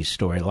sanity to these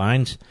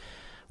storylines.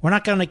 We're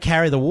not going to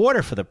carry the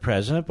water for the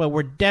president, but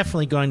we're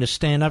definitely going to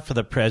stand up for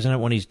the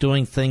president when he's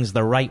doing things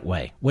the right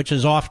way, which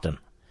is often.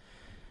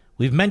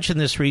 We've mentioned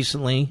this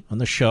recently on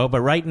the show, but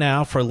right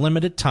now, for a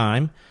limited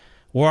time,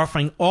 we're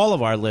offering all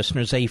of our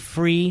listeners a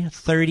free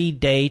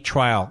 30-day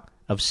trial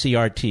of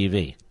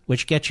CRTV,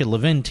 which gets you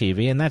Levin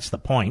TV, and that's the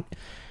point.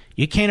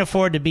 You can't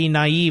afford to be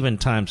naive in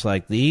times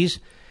like these,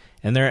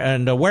 and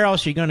where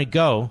else are you going to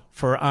go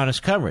for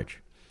honest coverage?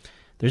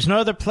 There's no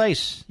other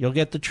place you'll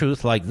get the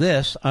truth like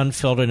this,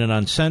 unfiltered and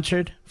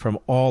uncensored, from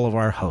all of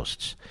our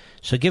hosts.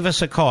 So give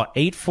us a call,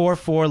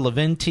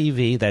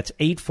 844-LEVIN-TV. That's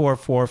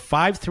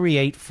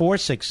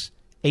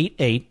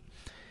 844-538-4688,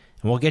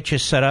 and we'll get you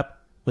set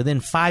up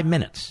within 5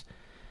 minutes.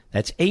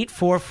 That's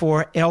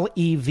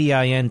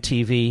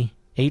 844-LEVIN-TV,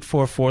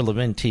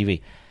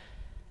 844-LEVIN-TV.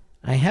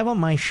 I have on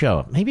my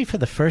show, maybe for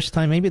the first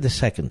time, maybe the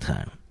second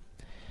time,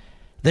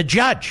 the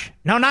judge.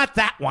 No, not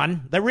that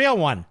one, the real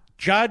one.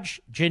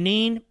 Judge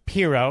Jeanine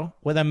Pirro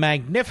with a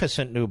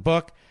magnificent new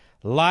book,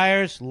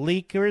 Liars,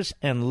 Leakers,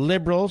 and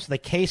Liberals, the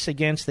Case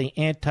Against the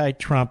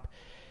Anti-Trump,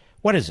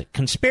 what is it,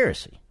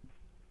 conspiracy,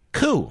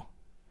 coup.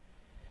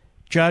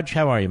 Judge,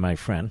 how are you, my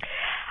friend?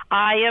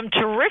 I am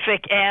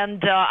terrific,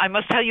 and I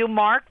must tell you,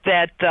 Mark,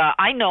 that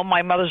I know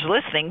my mother's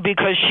listening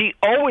because she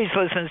always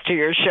listens to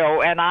your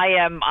show, and I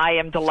am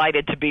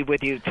delighted to be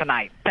with you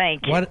tonight.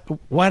 Thank you.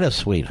 What a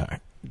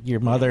sweetheart, your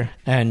mother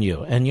and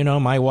you. And, you know,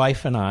 my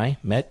wife and I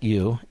met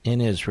you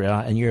in Israel,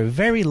 and you're a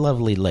very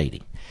lovely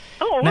lady.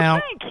 Oh, well,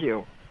 thank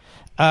you.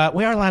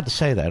 We are allowed to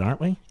say that, aren't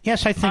we?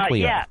 Yes, I think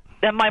we are.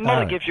 And my mother All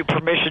right. gives you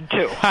permission,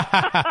 too.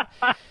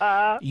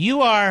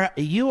 You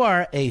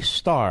are a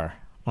star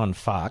on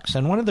Fox,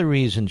 and one of the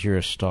reasons you're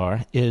a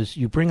star is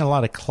you bring a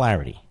lot of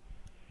clarity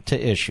to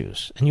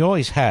issues, and you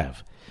always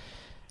have.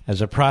 As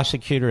a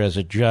prosecutor, as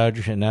a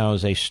judge, and now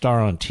as a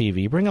star on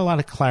TV, you bring a lot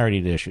of clarity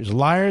to issues.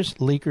 Liars,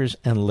 leakers,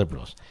 and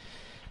liberals.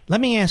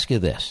 Let me ask you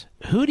this.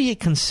 Who do you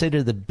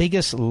consider the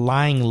biggest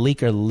lying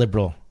leaker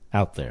liberal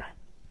out there?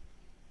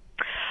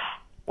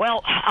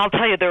 Well, I'll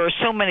tell you, there are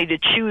so many to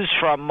choose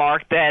from,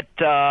 Mark, that,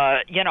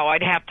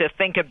 I'd have to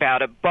think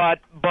about it. But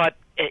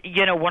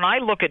when I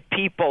look at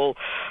people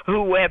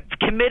who have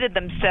committed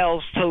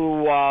themselves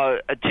to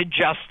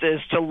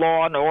justice, to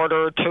law and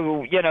order,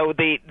 to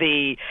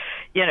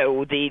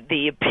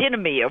the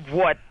epitome of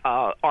what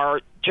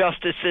our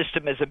justice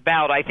system is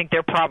about, I think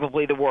they're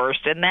probably the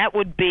worst, and that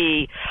would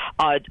be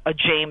a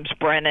James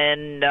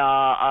Brennan,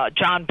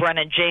 John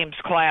Brennan, James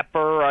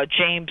Clapper,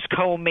 James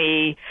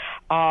Comey,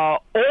 all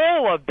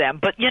of them.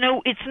 But,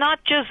 it's not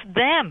just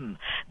them.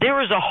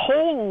 There is a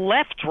whole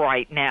left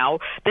right now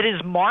that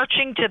is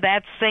marching to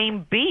that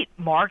same beat,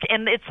 Mark,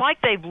 and it's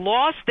like they've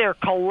lost their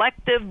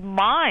collective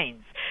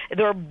minds.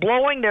 They're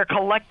blowing their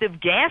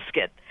collective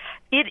gasket.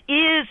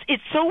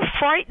 It's so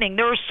frightening.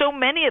 There are so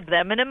many of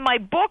them. And in my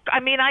book,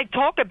 I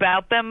talk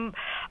about them.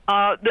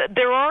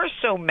 There are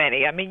so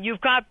many.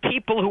 You've got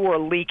people who are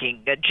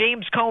leaking.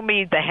 James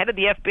Comey, the head of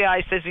the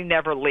FBI, says he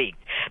never leaked.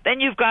 Then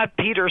you've got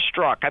Peter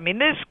Strzok.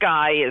 This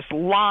guy has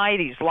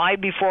lied. He's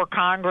lied before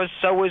Congress.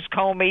 So is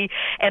Comey.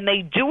 And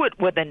they do it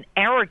with an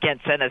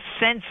arrogance and a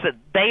sense that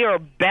they are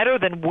better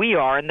than we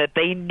are and that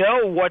they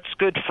know what's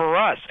good for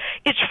us.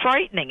 It's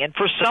frightening. And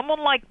for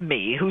someone like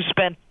me, who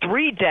spent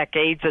 3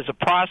 decades as a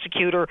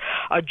prosecutor,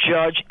 a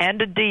judge,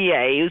 and a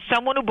DA, who's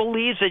someone who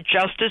believes that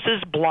justice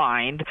is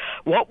blind,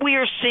 what we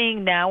are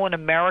seeing now in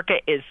America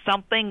is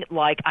something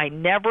like I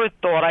never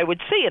thought I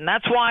would see. And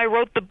that's why I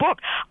wrote the book.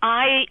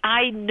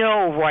 I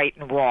know right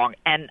and wrong,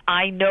 and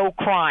I know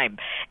crime,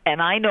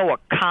 and I know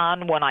a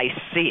con when I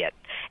see it.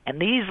 And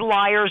these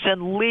liars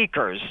and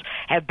leakers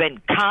have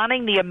been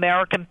conning the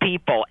American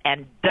people,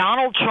 and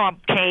Donald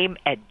Trump came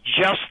at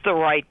just the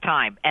right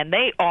time. And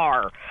they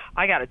are,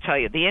 I got to tell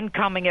you, the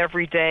incoming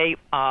every day,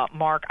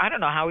 Mark, I don't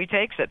know how he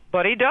takes it,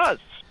 but he does.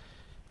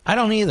 I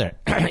don't either.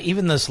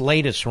 Even this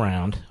latest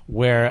round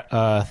where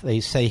they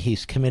say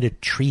he's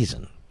committed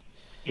treason.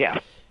 Yeah.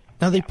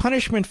 Now, the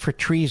punishment for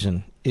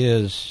treason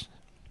is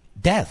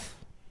death.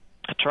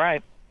 That's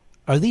right.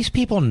 Are these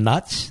people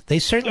nuts? They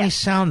certainly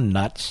sound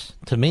nuts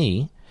to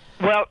me.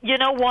 Well, you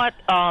know what?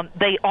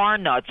 They are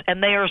nuts,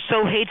 and they are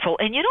so hateful.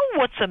 And you know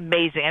what's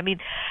amazing?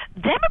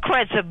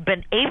 Democrats have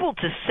been able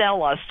to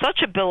sell us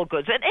such a bill of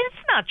goods. And it's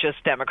not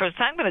just Democrats.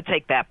 I'm going to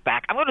take that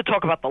back. I'm going to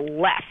talk about the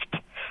left.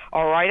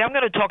 All right, I'm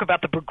going to talk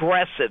about the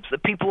progressives, the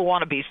people who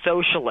want to be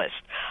socialists.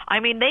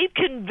 They've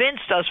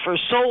convinced us for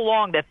so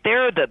long that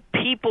they're the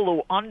people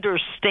who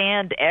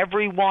understand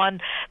everyone.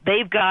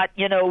 They've got,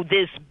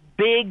 this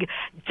big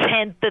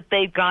tent that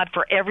they've got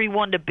for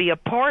everyone to be a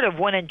part of,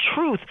 when in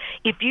truth,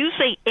 if you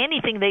say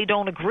anything they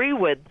don't agree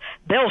with,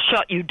 they'll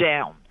shut you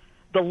down.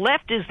 The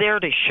left is there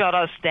to shut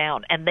us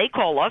down, and they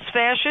call us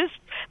fascists.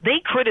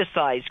 They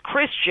criticize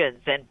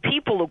Christians and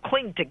people who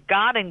cling to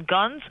God and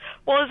guns.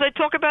 Well, as I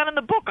talk about in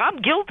the book, I'm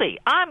guilty.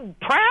 I'm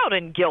proud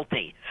and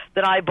guilty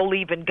that I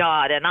believe in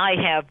God and I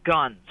have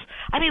guns.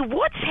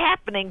 What's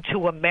happening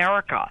to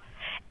America?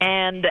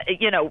 And,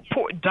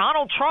 poor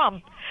Donald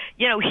Trump,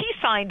 he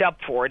signed up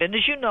for it. And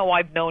as you know,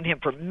 I've known him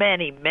for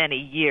many, many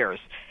years.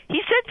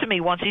 He said to me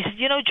once, he said,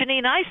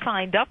 Janine, I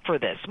signed up for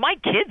this. My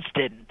kids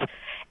didn't.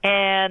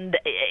 And,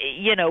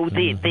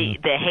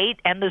 the hate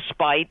and the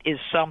spite is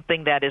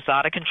something that is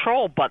out of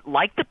control. But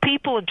like the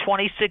people in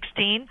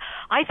 2016,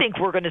 I think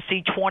we're going to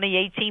see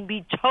 2018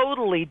 be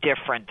totally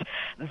different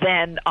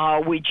than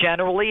we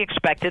generally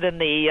expected in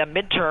the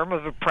midterm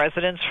of a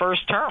president's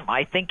first term.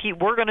 I think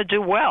we're going to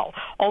do well.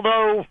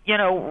 Although,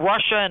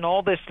 Russia and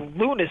all this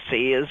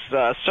lunacy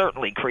has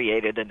certainly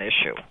created an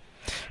issue.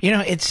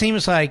 It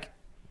seems like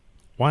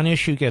one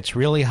issue gets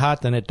really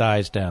hot, then it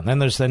dies down. Then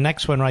there's the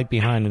next one right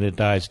behind it, it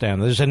dies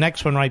down. There's the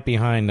next one right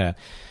behind that.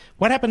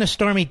 What happened to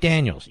Stormy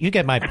Daniels? You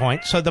get my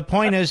point. So the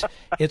point is,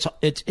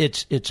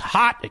 it's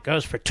hot. It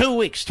goes for 2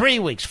 weeks, 3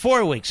 weeks,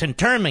 4 weeks,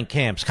 internment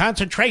camps,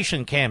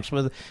 concentration camps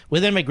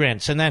with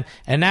immigrants, and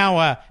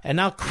now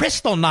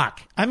Kristallnacht.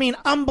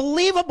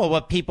 Unbelievable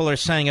what people are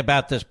saying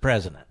about this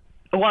president.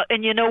 Well,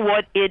 and you know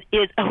what?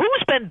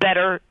 Who's been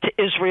better to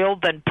Israel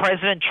than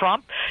President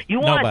Trump? You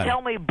want to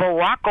tell me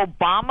Barack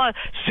Obama,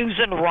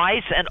 Susan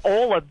Rice, and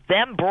all of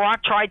them?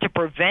 Barack tried to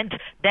prevent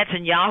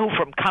Netanyahu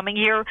from coming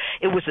here.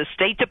 It was the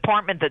State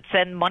Department that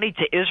sent money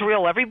to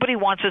Israel. Everybody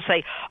wants to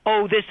say,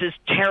 oh, this is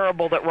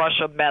terrible that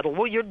Russia meddled.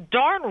 Well, you're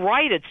darn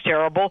right it's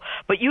terrible,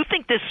 but you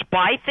think this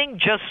spy thing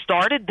just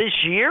started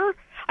this year?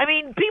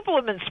 People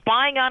have been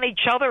spying on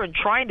each other and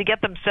trying to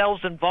get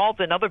themselves involved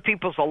in other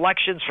people's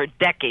elections for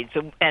decades,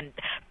 and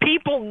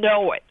people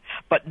know it.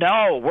 But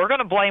no, we're going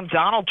to blame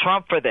Donald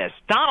Trump for this.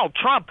 Donald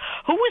Trump,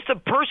 who was the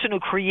person who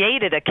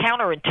created a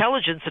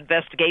counterintelligence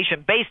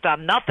investigation based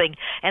on nothing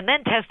and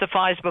then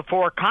testifies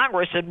before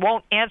Congress and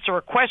won't answer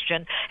a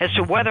question as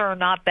to whether or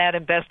not that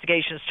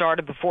investigation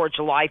started before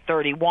July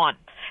 31.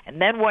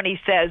 And then when he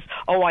says,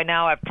 I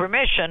now have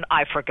permission,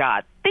 I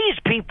forgot. These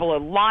people are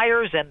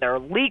liars and they're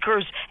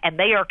leakers and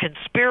they are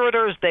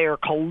conspirators. They are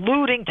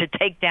colluding to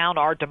take down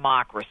our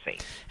democracy.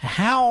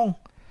 How,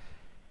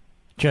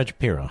 Judge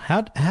Pirro,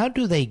 how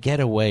do they get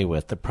away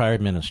with, the prior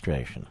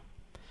administration,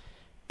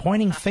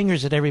 pointing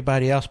fingers at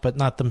everybody else but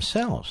not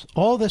themselves?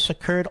 All this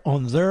occurred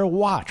on their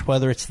watch,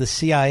 whether it's the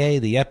CIA,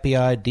 the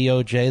FBI,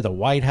 DOJ, the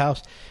White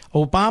House,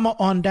 Obama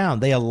on down.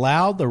 They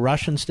allowed the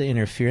Russians to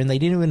interfere, and they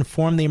didn't even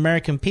inform the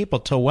American people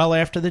till well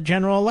after the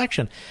general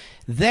election.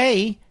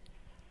 They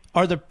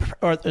are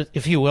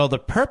if you will, the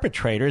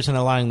perpetrators in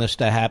allowing this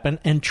to happen,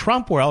 and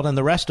Trump world and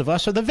the rest of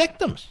us are the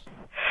victims.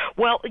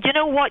 Well, you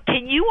know what?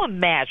 Can you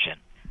imagine?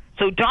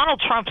 So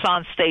Donald Trump's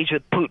on stage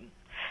with Putin.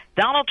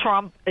 Donald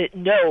Trump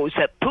knows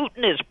that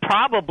Putin is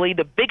probably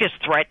the biggest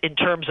threat in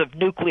terms of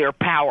nuclear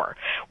power.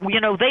 You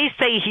know, they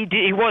say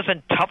he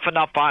wasn't tough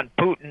enough on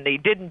Putin. He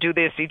didn't do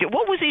this.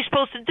 What was he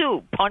supposed to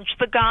do? Punch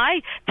the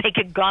guy? Take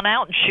a gun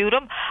out and shoot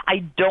him? I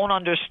don't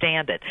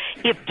understand it.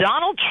 If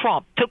Donald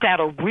Trump took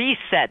out a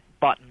reset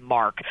button,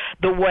 Mark,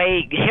 the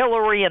way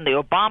Hillary and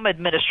the Obama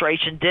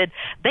administration did,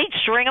 they'd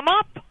string him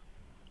up.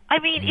 I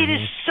mean, it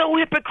is so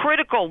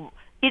hypocritical.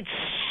 It's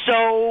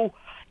so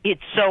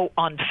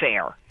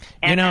unfair.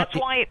 And that's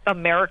why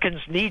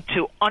Americans need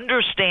to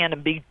understand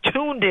and be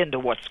tuned into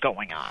what's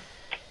going on.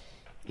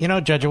 You know,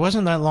 Judge, it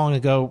wasn't that long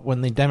ago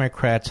when the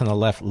Democrats and the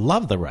left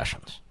loved the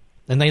Russians.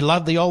 And they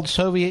loved the old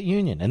Soviet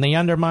Union. And they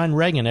undermined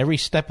Reagan every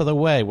step of the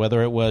way,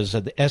 whether it was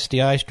the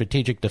SDI,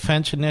 Strategic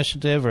Defense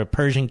Initiative, or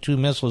Pershing 2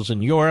 missiles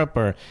in Europe,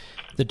 or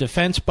the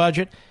defense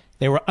budget.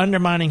 They were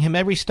undermining him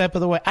every step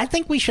of the way. I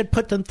think we should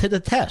put them to the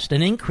test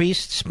and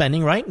increase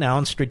spending right now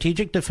on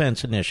Strategic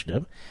Defense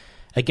Initiative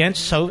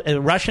against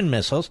Russian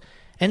missiles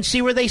and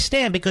see where they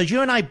stand, because you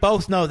and I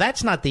both know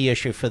that's not the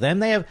issue for them.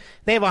 They have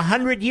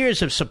 100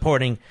 years of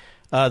supporting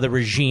the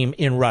regime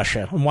in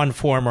Russia in one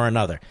form or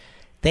another.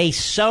 They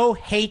so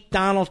hate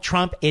Donald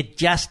Trump, it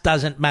just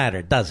doesn't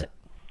matter, does it?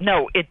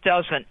 No, it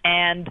doesn't.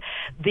 And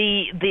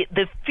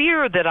the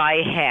fear that I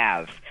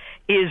have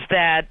is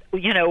that,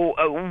 you know,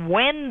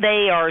 when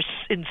they are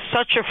in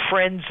such a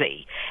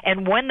frenzy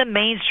and when the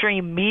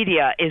mainstream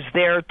media is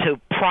there to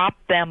prop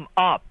them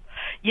up,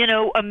 you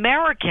know,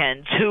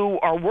 Americans who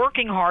are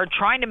working hard,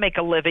 trying to make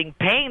a living,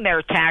 paying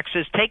their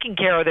taxes, taking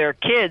care of their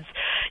kids,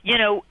 you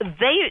know,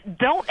 they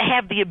don't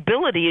have the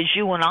ability, as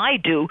you and I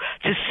do,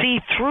 to see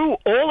through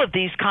all of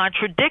these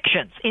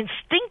contradictions.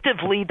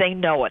 Instinctively, they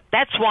know it.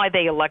 That's why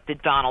they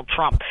elected Donald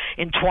Trump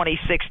in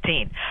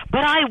 2016.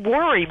 But I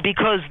worry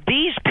because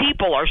these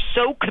people are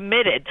so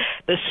committed,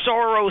 the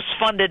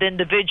Soros-funded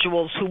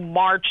individuals who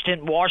marched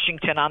in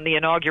Washington on the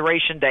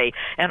inauguration day.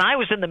 And I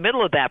was in the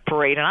middle of that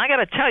parade, and I got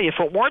to tell you, if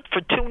it weren't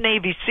for two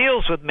Navy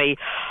SEALs with me,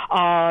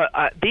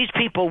 these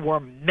people were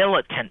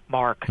militant,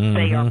 Mark. Mm-hmm.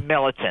 They are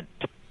militant.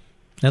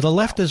 Now, the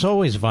left is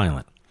always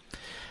violent.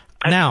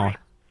 Now,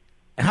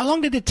 how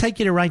long did it take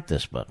you to write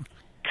this book?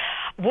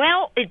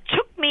 Well, it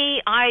took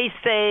me, I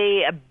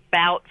say,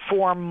 about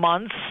 4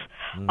 months.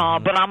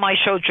 But on my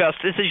show,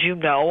 Justice, as you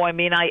know, I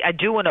mean, I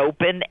do an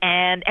open,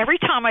 and every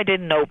time I did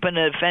an open,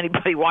 if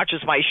anybody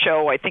watches my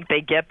show, I think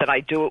they get that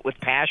I do it with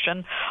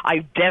passion.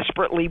 I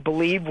desperately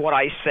believe what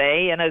I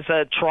say, and as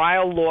a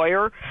trial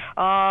lawyer,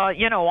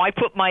 you know, I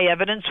put my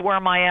evidence where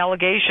my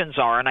allegations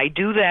are, and I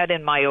do that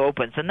in my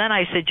opens. And then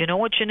I said, you know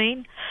what,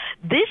 Janine?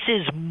 This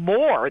is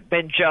more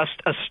than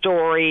just a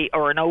story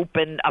or an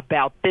open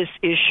about this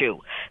issue.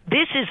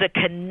 This is a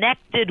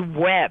connected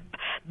web.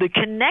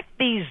 Connect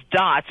these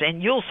dots,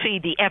 and you'll see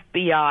the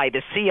FBI,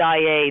 the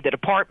CIA, the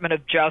Department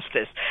of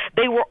Justice.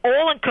 They were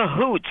all in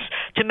cahoots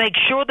to make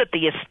sure that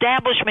the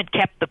establishment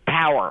kept the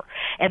power,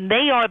 and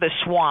they are the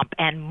swamp.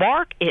 And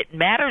Mark, it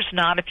matters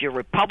not if you're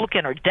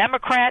Republican or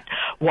Democrat.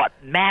 What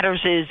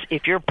matters is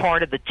if you're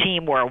part of the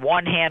team where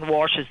one hand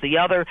washes the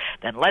other,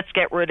 then let's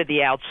get rid of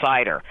the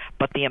outsider.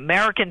 But the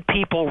American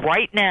people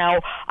right now,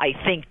 I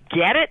think,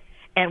 get it.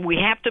 And we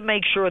have to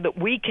make sure that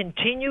we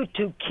continue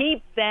to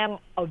keep them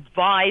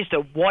advised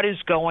of what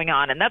is going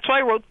on. And that's why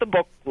I wrote the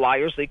book,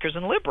 Liars, Leakers,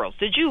 and Liberals.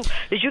 Did you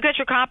get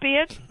your copy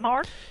yet,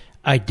 Mark?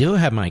 I do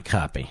have my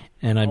copy,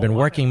 and I've been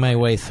working my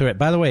way through it.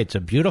 By the way, it's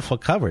a beautiful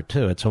cover,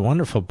 too. It's a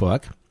wonderful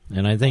book,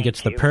 and I think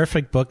it's the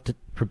perfect book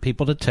for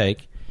people to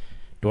take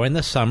during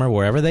the summer,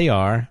 wherever they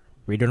are,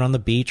 read it on the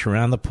beach,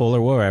 around the pool,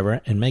 or wherever,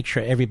 and make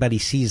sure everybody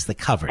sees the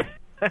cover.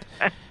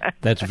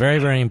 That's very,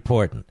 very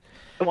important.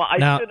 Well,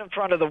 I stood in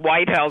front of the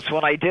White House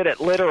when I did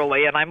it,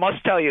 literally, and I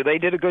must tell you, they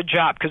did a good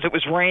job because it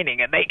was raining,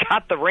 and they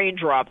got the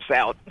raindrops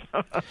out.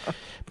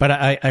 But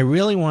I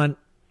really want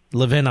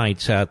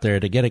Levinites out there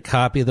to get a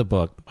copy of the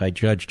book by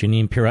Judge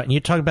Janine Pirro. And you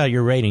talk about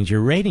your ratings.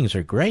 Your ratings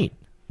are great.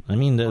 I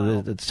mean,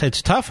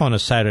 it's tough on a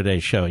Saturday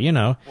show, you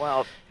know.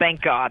 Well,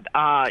 thank God.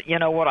 You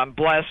know what? I'm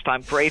blessed.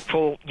 I'm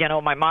grateful. You know,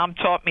 my mom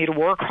taught me to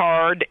work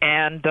hard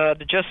and to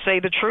just say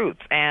the truth.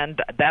 And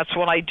that's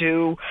what I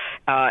do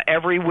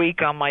every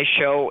week on my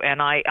show.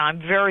 And I'm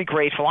very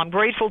grateful. I'm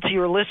grateful to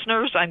your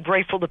listeners. I'm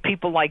grateful to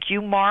people like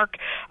you, Mark.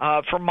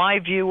 For my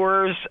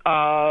viewers,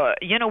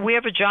 you know, we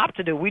have a job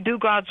to do. We do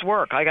God's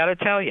work, I got to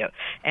tell you.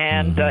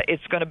 And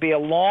it's going to be a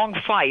long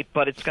fight,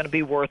 but it's going to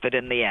be worth it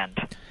in the end.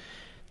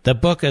 The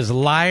book is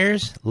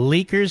Liars,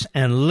 Leakers,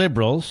 and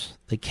Liberals,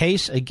 The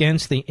Case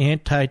Against the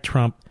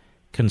Anti-Trump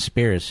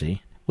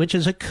Conspiracy, which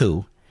is a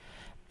coup.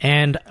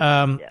 And,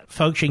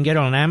 folks, you can get it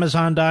on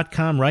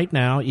Amazon.com right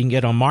now. You can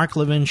get it on Mark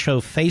Levin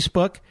Show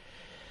Facebook,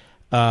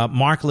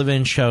 Mark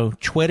Levin Show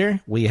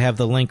Twitter. We have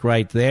the link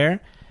right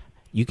there.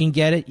 You can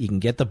get it. You can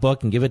get the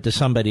book and give it to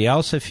somebody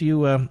else if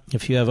you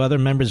have other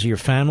members of your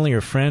family or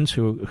friends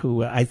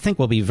who I think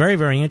will be very,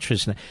 very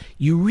interested.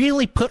 You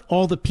really put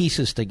all the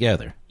pieces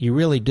together. You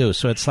really do.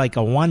 So it's like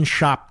a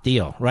one-shop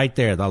deal right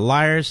there. The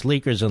Liars,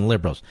 Leakers, and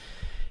Liberals.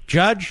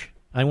 Judge,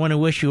 I want to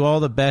wish you all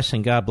the best,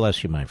 and God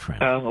bless you, my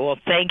friend. Well,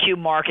 thank you,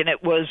 Mark, and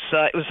it was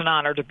an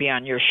honor to be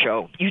on your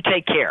show. You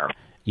take care.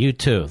 You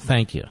too.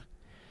 Thank you.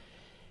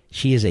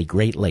 She is a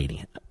great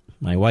lady.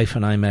 My wife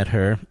and I met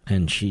her,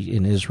 and she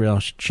in Israel.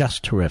 She's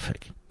just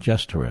terrific,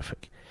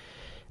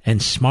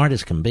 and smart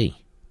as can be.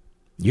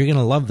 You're going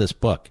to love this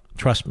book.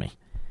 Trust me.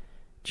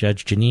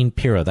 Judge Jeanine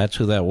Pirro, that's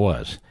who that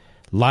was.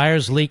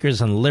 Liars, Leakers,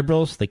 and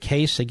Liberals, The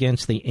Case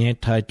Against the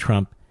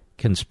Anti-Trump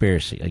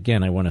Conspiracy.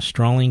 Again, I want to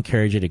strongly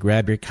encourage you to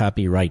grab your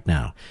copy right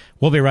now.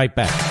 We'll be right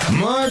back.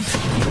 Mark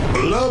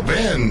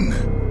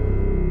Levin.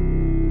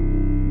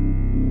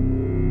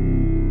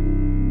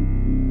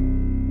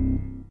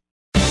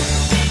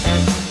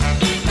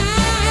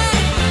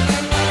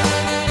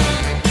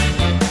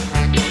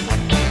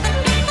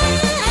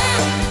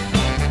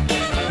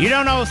 You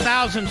don't owe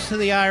thousands to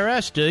the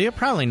IRS, do you?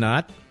 Probably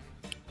not.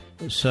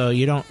 So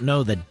you don't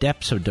know the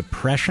depths of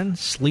depression,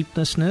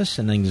 sleeplessness,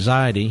 and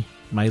anxiety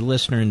my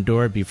listener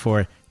endured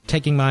before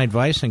taking my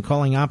advice and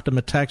calling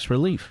Optima Tax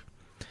Relief.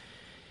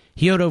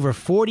 He owed over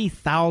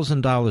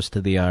 $40,000 to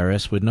the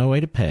IRS with no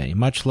way to pay,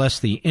 much less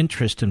the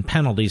interest and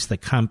penalties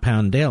that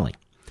compound daily.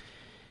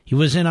 He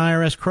was in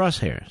IRS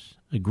crosshairs,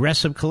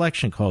 aggressive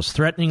collection calls,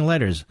 threatening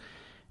letters.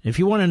 If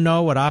you want to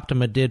know what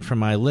Optima did for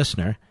my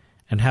listener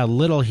and how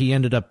little he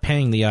ended up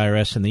paying the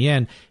IRS in the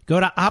end, go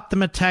to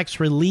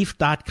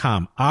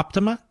OptimaTaxRelief.com,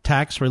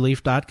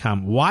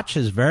 OptimaTaxRelief.com. Watch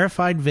his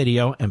verified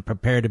video and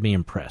prepare to be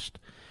impressed.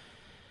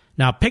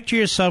 Now, picture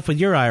yourself with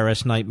your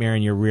IRS nightmare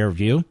in your rear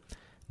view.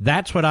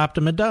 That's what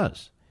Optima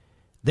does.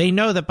 They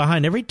know that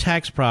behind every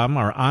tax problem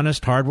are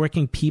honest,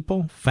 hardworking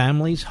people,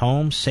 families,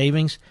 homes,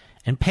 savings,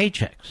 and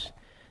paychecks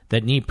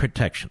that need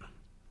protection.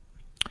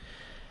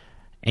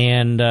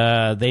 And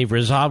they've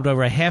resolved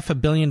over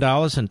 $500 million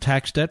in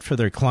tax debt for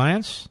their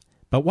clients.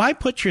 But why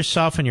put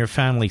yourself and your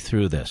family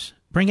through this?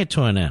 Bring it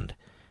to an end.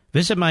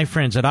 Visit my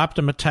friends at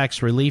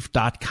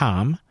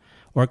OptimaTaxRelief.com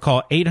or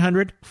call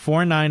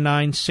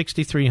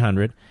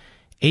 800-499-6300,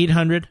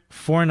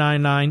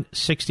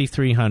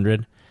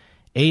 800-499-6300,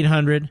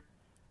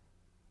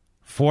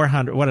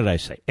 800-400, what did I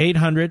say?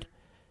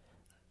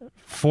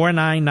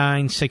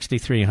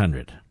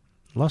 800-499-6300.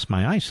 Lost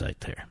my eyesight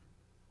there.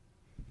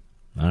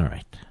 All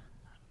right.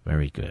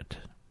 Very good.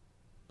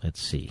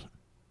 Let's see.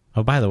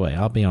 Oh, by the way,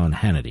 I'll be on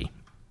Hannity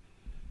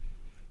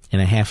in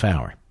a half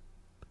hour.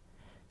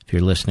 If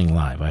you're listening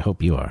live, I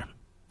hope you are.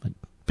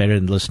 Better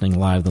than listening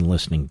live than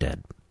listening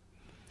dead.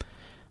 I'll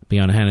be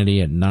on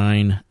Hannity at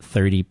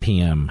 9:30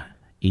 p.m.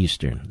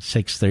 Eastern,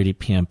 6:30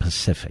 p.m.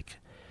 Pacific.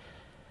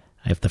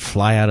 I have to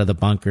fly out of the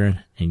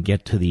bunker and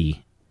get to the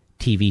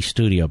TV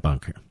studio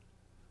bunker.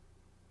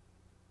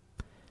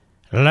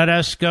 Let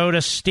us go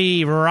to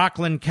Steve,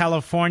 Rockland,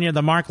 California,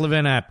 the Mark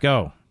Levin app.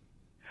 Go.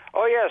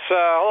 Oh, yes.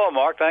 Hello,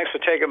 Mark. Thanks for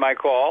taking my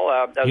call.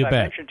 As I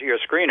mentioned to your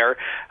screener,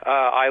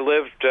 I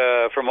lived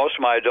for most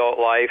of my adult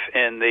life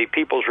in the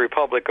People's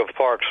Republic of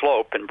Park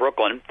Slope in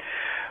Brooklyn,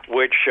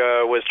 which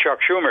was Chuck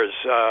Schumer's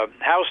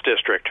House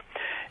district.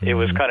 It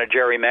was kind of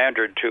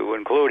gerrymandered to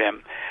include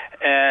him.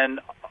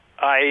 And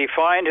I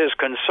find his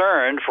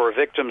concern for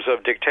victims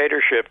of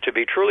dictatorship to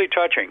be truly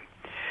touching,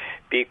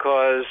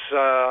 because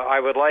I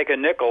would like a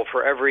nickel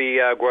for every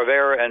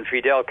Guevara and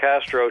Fidel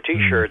Castro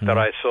T-shirt that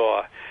I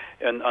saw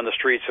on the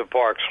streets of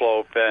Park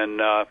Slope,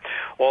 and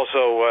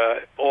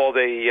also all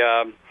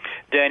the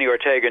Danny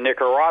Ortega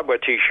Nicaragua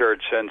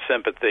T-shirts and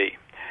sympathy.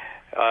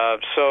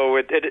 So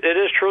it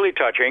is truly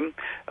touching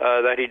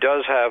that he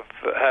does have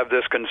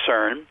this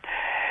concern,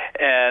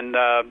 and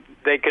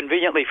they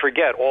conveniently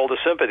forget all the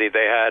sympathy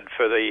they had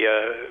for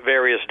the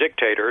various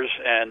dictators.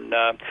 And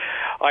I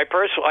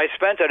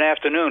spent an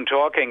afternoon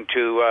talking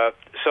to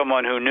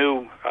someone who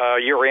knew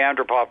Yuri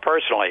Andropov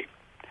personally,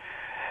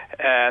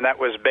 and that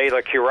was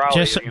Bela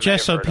Kurali.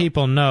 Just so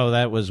people know,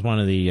 that was one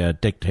of the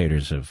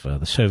dictators of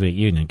the Soviet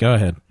Union. Go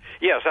ahead.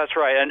 Yes, that's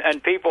right.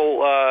 And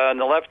people on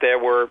the left there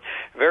were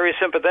very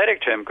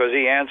sympathetic to him because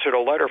he answered a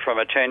letter from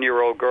a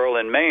 10-year-old girl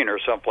in Maine or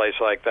someplace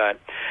like that.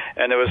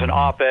 And there was an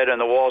op-ed in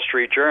the Wall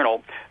Street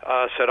Journal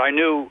said, I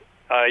knew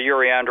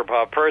Yuri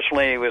Andropov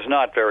personally. He was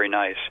not very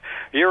nice.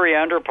 Yuri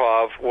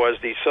Andropov was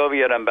the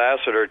Soviet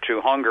ambassador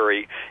to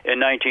Hungary in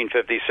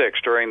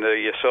 1956 during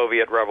the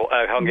Soviet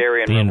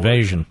Hungarian the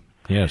invasion.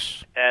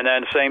 Yes. And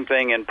then same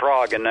thing in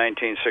Prague in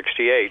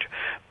 1968.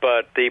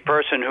 But the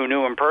person who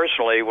knew him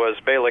personally was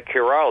Bela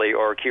Kirali,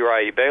 or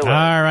Kirai Bela.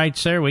 All right,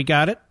 sir, we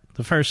got it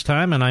the first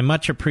time, and I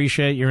much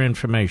appreciate your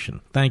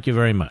information. Thank you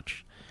very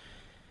much.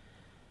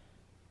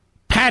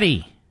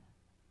 Patty,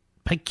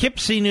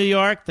 Poughkeepsie, New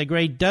York, the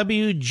great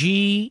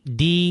WGDJ.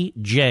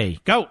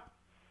 Go.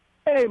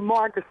 Hey,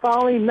 Mark, it's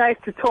finally nice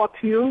to talk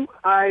to you.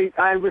 I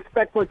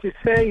respect what you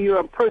say. You're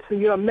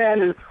a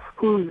man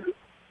who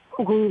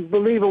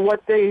believe in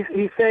what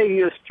he say.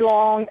 You're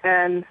strong,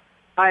 and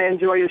I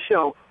enjoy your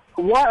show.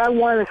 What I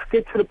want to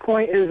get to the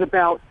point is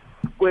about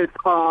with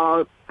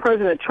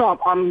President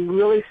Trump. I'm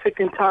really sick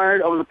and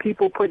tired of the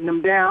people putting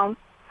him down.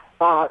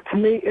 To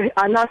me,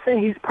 I'm not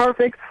saying he's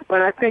perfect,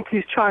 but I think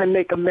he's trying to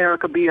make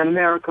America be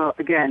America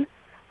again.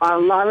 A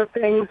lot of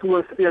things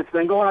that's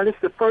been going on. This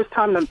is the first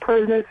time in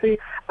presidency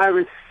I've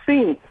ever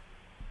seen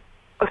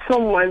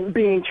someone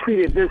being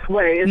treated this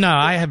way. No,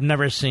 I have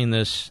never seen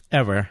this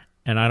ever.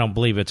 And I don't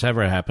believe it's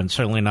ever happened,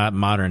 certainly not in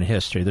modern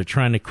history. They're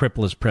trying to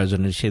cripple his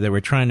presidency. They were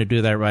trying to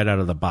do that right out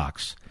of the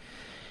box.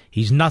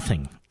 He's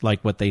nothing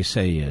like what they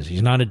say he is.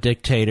 He's not a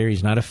dictator.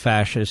 He's not a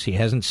fascist. He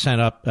hasn't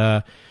sent up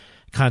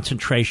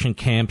concentration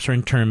camps or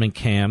internment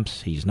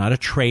camps. He's not a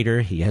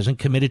traitor. He hasn't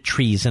committed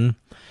treason.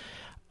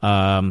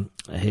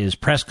 His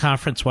press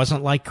conference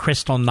wasn't like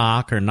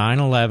Kristallnacht or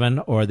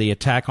 9/11 or the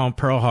attack on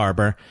Pearl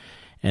Harbor.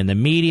 And the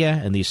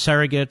media and these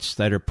surrogates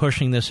that are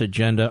pushing this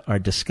agenda are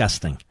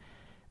disgusting.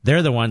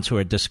 They're the ones who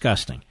are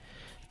disgusting.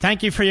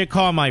 Thank you for your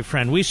call, my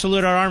friend. We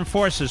salute our armed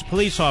forces,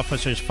 police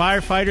officers,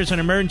 firefighters, and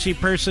emergency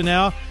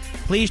personnel.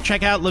 Please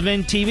check out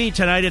Levin TV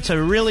tonight. It's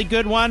a really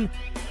good one.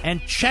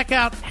 And check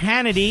out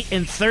Hannity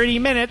in 30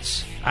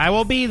 minutes. I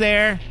will be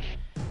there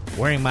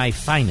wearing my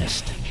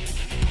finest.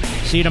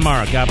 See you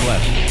tomorrow. God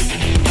bless.